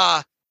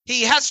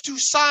 He has to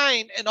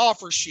sign an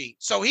offer sheet.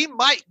 So he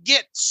might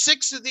get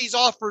 6 of these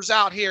offers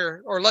out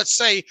here, or let's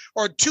say,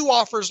 or 2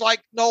 offers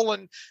like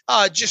Nolan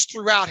just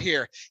threw out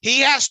here. He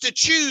has to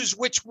choose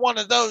which one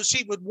of those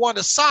he would want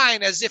to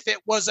sign as if it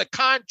was a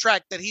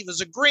contract that he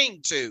was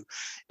agreeing to.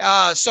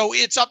 So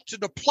it's up to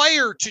the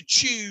player to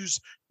choose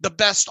the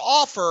best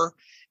offer,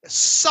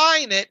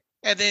 sign it,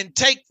 and then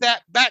take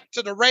that back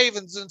to the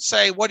Ravens and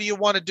say, what do you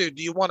want to do?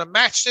 Do you want to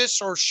match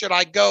this, or should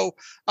I go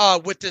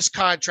with this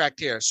contract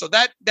here? So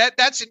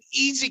that's an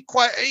easy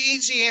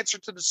answer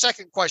to the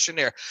second question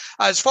there.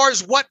 As far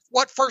as what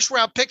first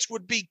round picks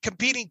would be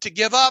competing to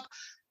give up,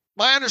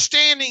 my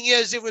understanding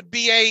is it would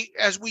be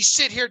as we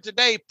sit here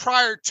today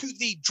prior to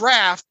the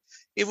draft,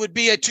 it would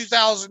be a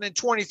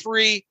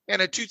 2023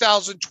 and a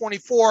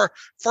 2024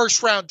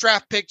 first round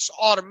draft picks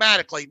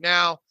automatically.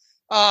 Now,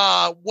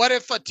 what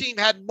if a team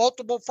had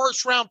multiple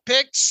first round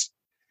picks?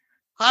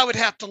 I would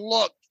have to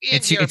look.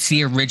 It's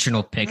the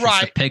original picks.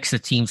 Right. It's the picks the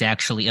teams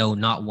actually own,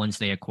 not ones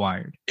they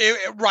acquired.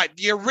 Right.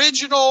 The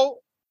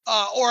original,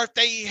 or if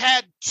they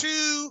had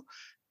 2,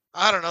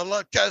 I don't know,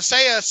 look,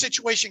 say a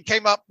situation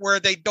came up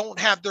where they don't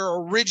have their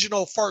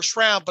original first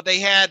round, but they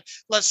had,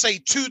 let's say,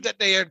 2 that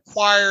they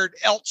acquired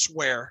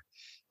elsewhere.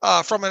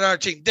 from another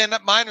team. Then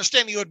my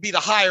understanding would be the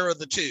higher of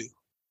the two.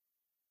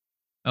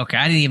 Okay,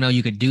 I didn't even know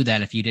you could do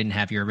that if you didn't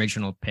have your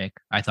original pick.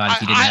 I thought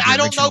if you didn't have your I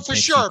don't original know for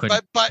picks, sure, you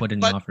couldn't put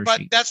in an offer but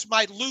sheet. that's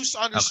my loose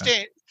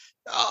understanding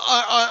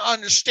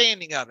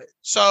of it.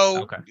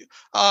 So,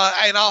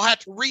 and I'll have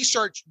to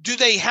research. Do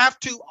they have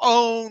to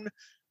own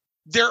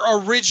their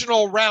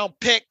original round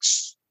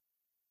picks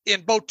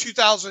in both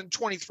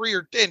 2023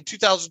 or in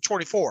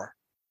 2024?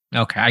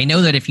 Okay, I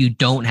know that if you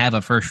don't have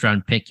a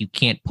first-round pick, you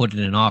can't put it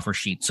in an offer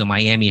sheet. So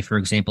Miami, for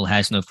example,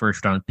 has no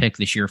first-round pick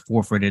this year,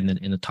 forfeited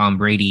in the Tom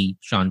Brady,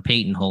 Sean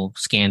Payton whole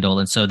scandal.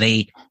 And so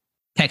they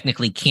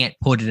technically can't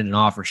put it in an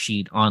offer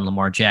sheet on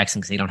Lamar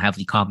Jackson because they don't have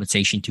the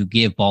compensation to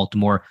give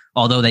Baltimore,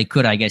 although they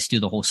could, I guess,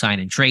 do the whole sign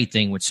and trade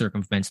thing, which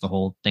circumvents the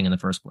whole thing in the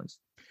first place.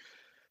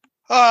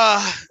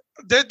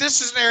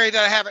 This is an area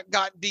that I haven't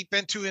gotten deep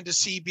into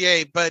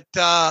CBA, but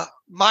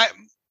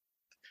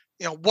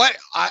what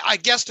I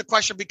guess the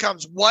question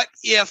becomes, what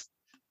if,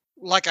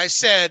 like I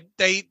said,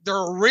 their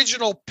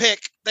original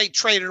pick, they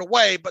traded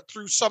away, but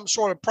through some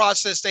sort of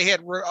process, they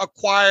had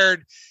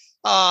acquired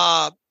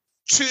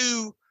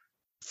 2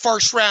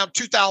 first-round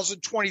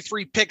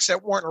 2023 picks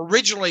that weren't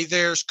originally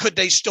theirs. Could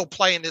they still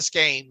play in this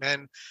game?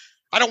 And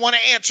I don't want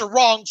to answer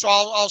wrong, so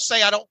I'll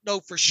say I don't know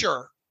for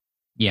sure.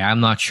 Yeah, I'm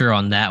not sure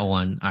on that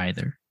one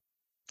either.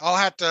 I'll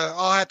have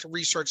to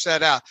research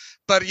that out.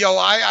 But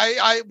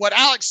I what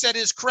Alex said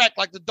is correct.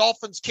 Like the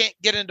Dolphins can't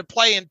get into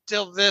play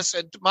until this,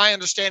 and my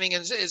understanding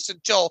is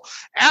until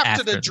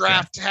after the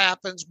draft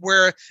happens,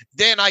 where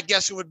then I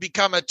guess it would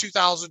become a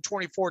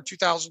 2024,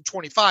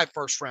 2025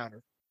 first rounder.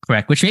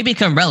 Correct, which may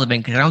become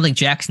relevant because I don't think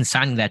Jackson's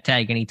signing that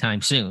tag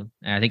anytime soon.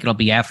 I think it'll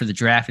be after the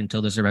draft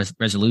until there's a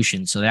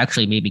resolution. So it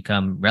actually may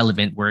become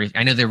relevant, where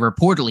I know they're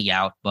reportedly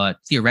out, but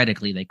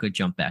theoretically they could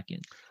jump back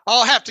in.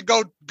 I'll have to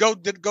go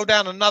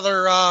down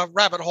another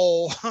rabbit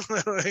hole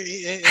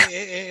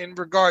in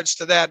regards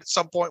to that at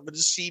some point with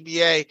the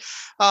CBA.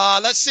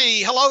 Let's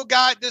see. Hello,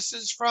 guys. This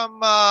is from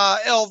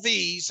LV.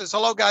 He says,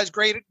 hello, guys.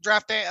 Great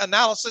draft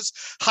analysis.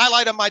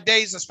 Highlight of my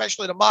days,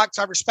 especially the mocks.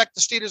 I respect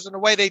the Steelers and the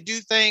way they do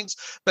things,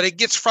 but it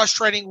gets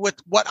frustrating with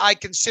what I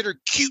consider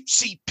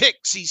cutesy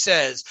picks, he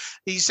says.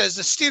 He says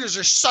the Steelers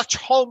are such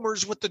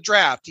homers with the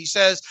draft. He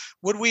says,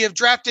 would we have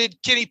drafted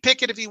Kenny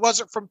Pickett if he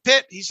wasn't from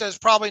Pitt? He says,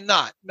 probably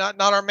not. Not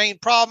our main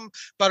problem,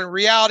 but in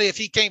reality, if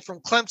he came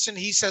from Clemson,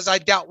 he says, I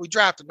doubt we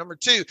drafted. Number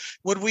 2,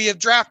 would we have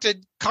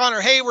drafted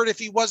Connor Hayward if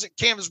he wasn't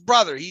Cam's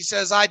brother? He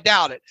says, I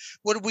doubt it.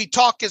 Would we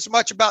talk as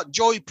much about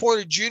Joey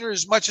Porter Jr.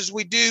 as much as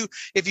we do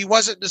if he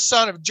wasn't the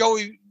son of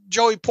Joey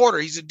Porter?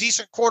 He's a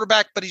decent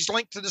quarterback, but he's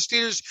linked to the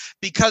Steelers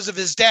because of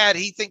his dad.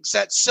 He thinks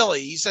that's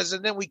silly. He says,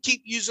 and then we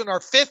keep using our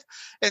 5th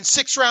and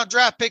 6th round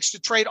draft picks to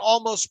trade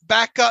almost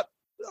backup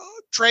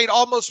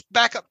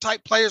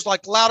type players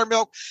like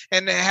Loudermilk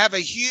and have a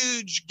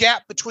huge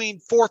gap between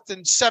 4th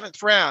and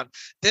 7th round.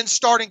 Then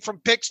starting from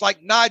picks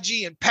like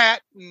Najee and Pat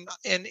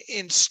and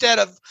instead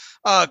of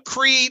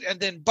Creed,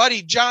 and then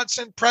Buddy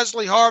Johnson,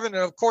 Presley Harvin, and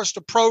of course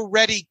the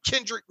pro-ready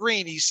Kendrick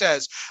Green. He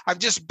says, I'm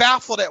just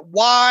baffled at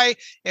why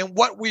and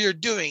what we are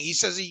doing. He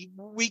says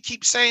we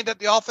keep saying that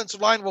the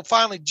offensive line will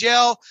finally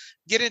gel,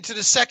 get into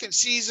the second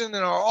season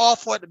and are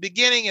awful at the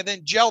beginning and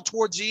then gel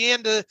towards the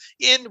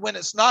end when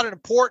it's not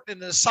important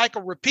and the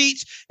cycle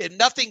repeats and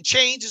nothing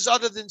changes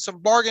other than some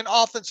bargain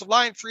offensive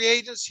line free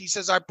agents. He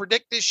says, I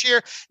predict this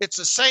year it's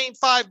the same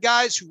 5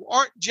 guys who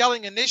aren't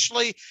gelling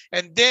initially,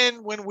 and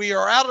then when we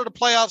are out of the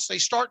playoffs, they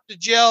start to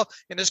gel,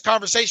 and this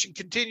conversation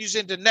continues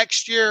into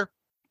next year.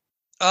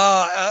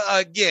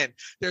 Again,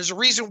 there's a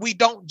reason we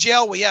don't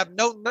gel. We have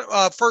no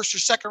first or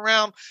second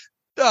round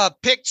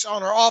picks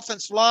on our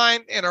offensive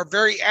line and are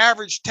very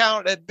average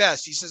talent at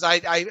best. He says,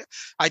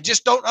 I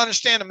just don't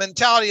understand the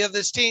mentality of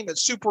this team.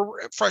 It's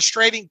super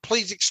frustrating.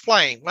 Please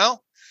explain.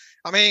 Well,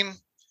 I mean,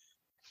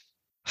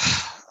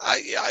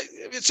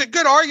 it's a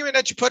good argument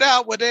that you put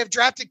out. Would they have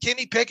drafted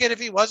Kenny Pickett if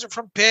he wasn't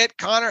from Pitt?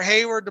 Connor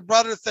Hayward, the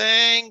brother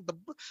thing.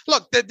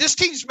 Look, this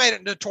team's made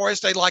it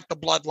notorious. They like the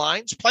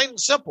bloodlines, plain and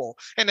simple.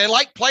 And they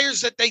like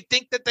players that they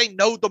think that they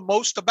know the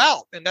most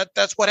about. And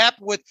that's what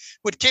happened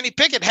with Kenny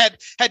Pickett. Had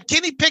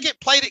Kenny Pickett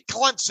played at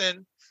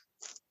Clemson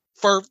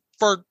for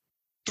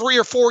 3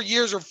 or 4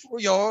 years or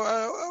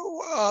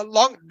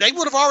long, they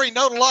would have already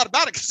known a lot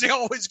about it because they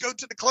always go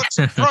to the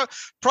Clemson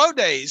pro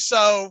days.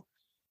 So,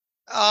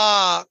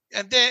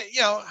 and then,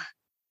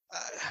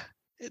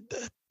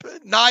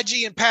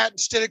 Najee and Pat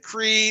instead of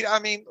Creed. I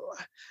mean,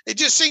 it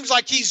just seems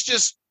like he's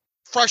just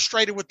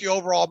frustrated with the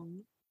overall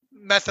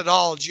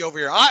methodology over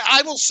here.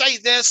 I will say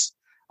this,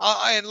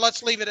 and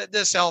let's leave it at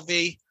this,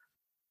 LV.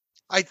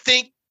 I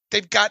think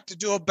they've got to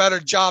do a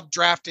better job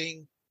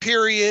drafting,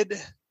 period,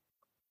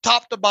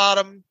 top to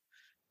bottom,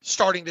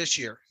 starting this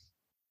year.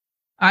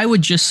 I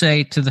would just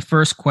say to the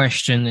first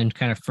question and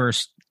kind of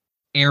first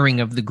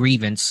airing of the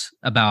grievance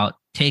about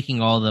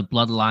taking all the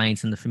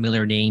bloodlines and the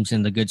familiar names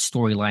and the good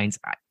storylines.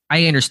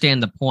 I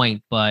understand the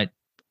point, but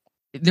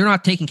they're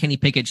not taking Kenny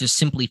Pickett just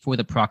simply for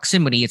the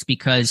proximity. It's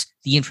because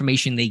the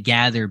information they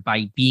gather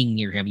by being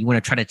near him. You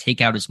want to try to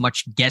take out as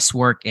much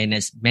guesswork and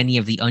as many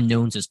of the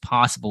unknowns as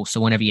possible.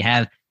 So whenever you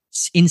have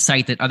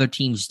insight that other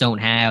teams don't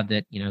have,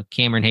 that,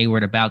 Cameron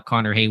Hayward about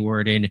Connor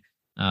Hayward and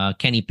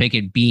Kenny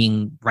Pickett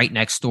being right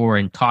next door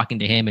and talking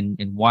to him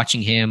and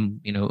watching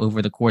him,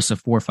 over the course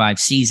of 4 or 5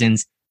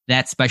 seasons,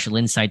 that special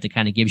insight that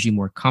kind of gives you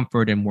more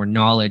comfort and more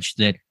knowledge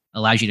that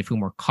allows you to feel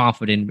more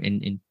confident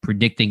in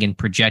predicting and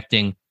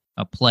projecting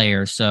a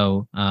player.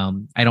 So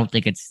I don't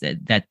think it's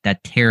that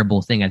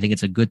terrible thing. I think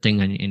it's a good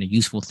thing and a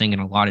useful thing in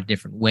a lot of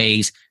different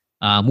ways.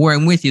 Where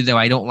I'm with you, though,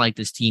 I don't like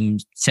this team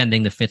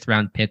sending the 5th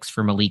round picks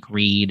for Malik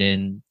Reed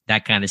and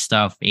that kind of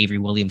stuff, Avery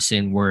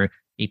Williamson, where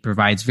it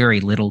provides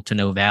very little to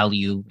no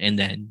value. And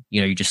then,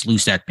 you just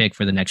lose that pick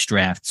for the next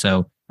draft.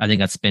 So I think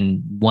that's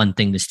been one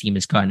thing this team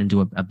has gotten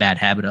into a bad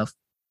habit of.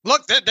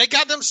 Look, they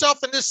got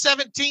themselves in this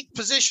 17th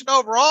position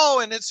overall,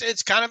 and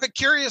it's kind of a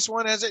curious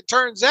one as it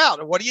turns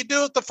out. What do you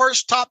do with the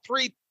first top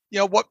 3?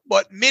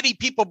 What many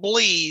people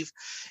believe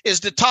is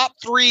the top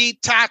 3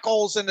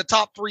 tackles and the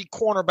top 3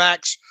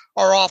 cornerbacks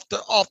are off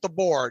the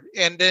board.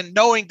 And then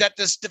knowing that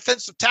this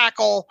defensive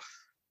tackle,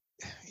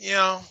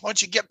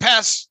 once you get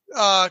past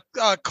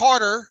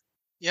Carter,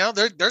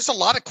 there's a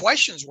lot of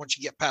questions once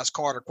you get past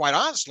Carter, quite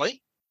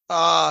honestly.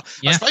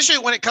 Especially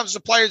when it comes to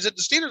players that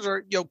the Steelers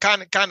are,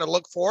 kind of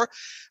look for.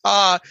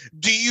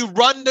 Do you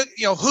run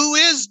who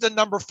is the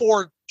number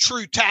 4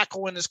 true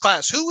tackle in this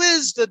class? Who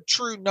is the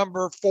true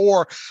number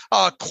 4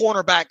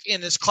 cornerback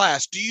in this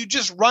class? Do you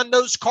just run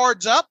those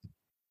cards up?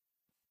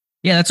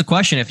 Yeah, that's a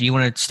question. If you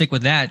want to stick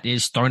with that,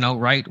 is Darnell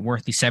Wright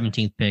worth the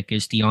 17th pick?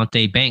 Is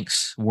Deonte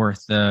Banks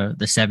worth the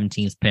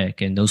 17th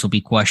pick? And those will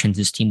be questions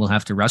this team will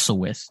have to wrestle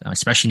with,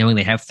 especially knowing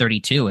they have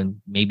 32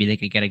 and maybe they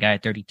could get a guy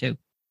at 32.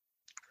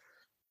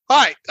 All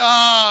right.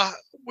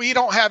 We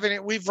don't have any.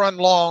 We've run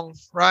long,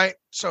 right?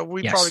 So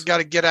we probably got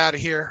to get out of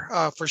here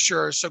for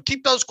sure. So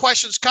keep those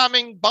questions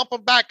coming. Bump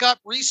them back up.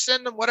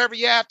 Resend them. Whatever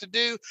you have to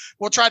do.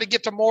 We'll try to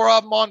get to more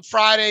of them on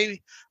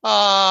Friday.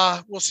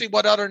 We'll see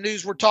what other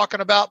news we're talking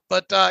about.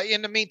 But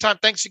in the meantime,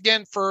 thanks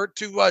again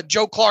to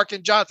Joe Clark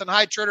and Jonathan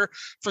Heitrader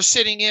for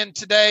sitting in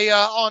today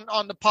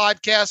on the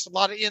podcast. A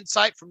lot of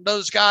insight from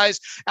those guys.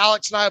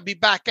 Alex and I will be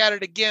back at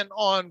it again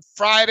on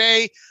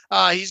Friday.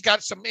 He's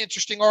got some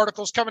interesting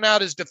articles coming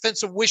out. His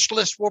defensive wish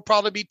list we'll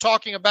probably be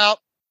talking about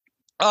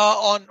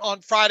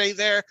on Friday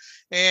there.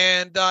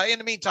 And in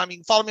the meantime, you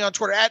can follow me on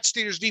Twitter at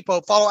Steelers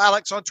Depot. Follow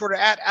Alex on Twitter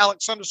at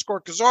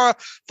Alex_Kozora.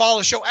 Follow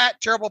the show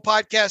at Terrible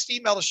Podcast.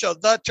 Email the show,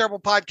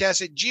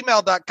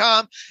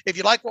 theterriblepodcast@gmail.com. If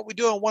you like what we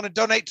do and want to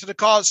donate to the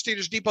cause,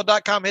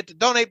 SteelersDepot.com, hit the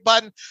donate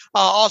button.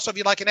 Also, if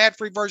you like an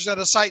ad-free version of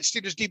the site,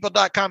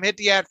 SteelersDepot.com, hit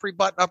the ad-free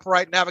button, upper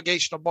right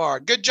navigational bar.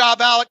 Good job,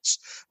 Alex.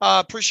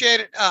 Appreciate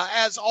it.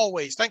 As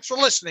always, thanks for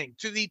listening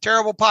to the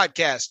Terrible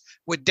Podcast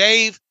with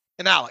Dave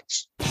and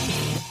Alex.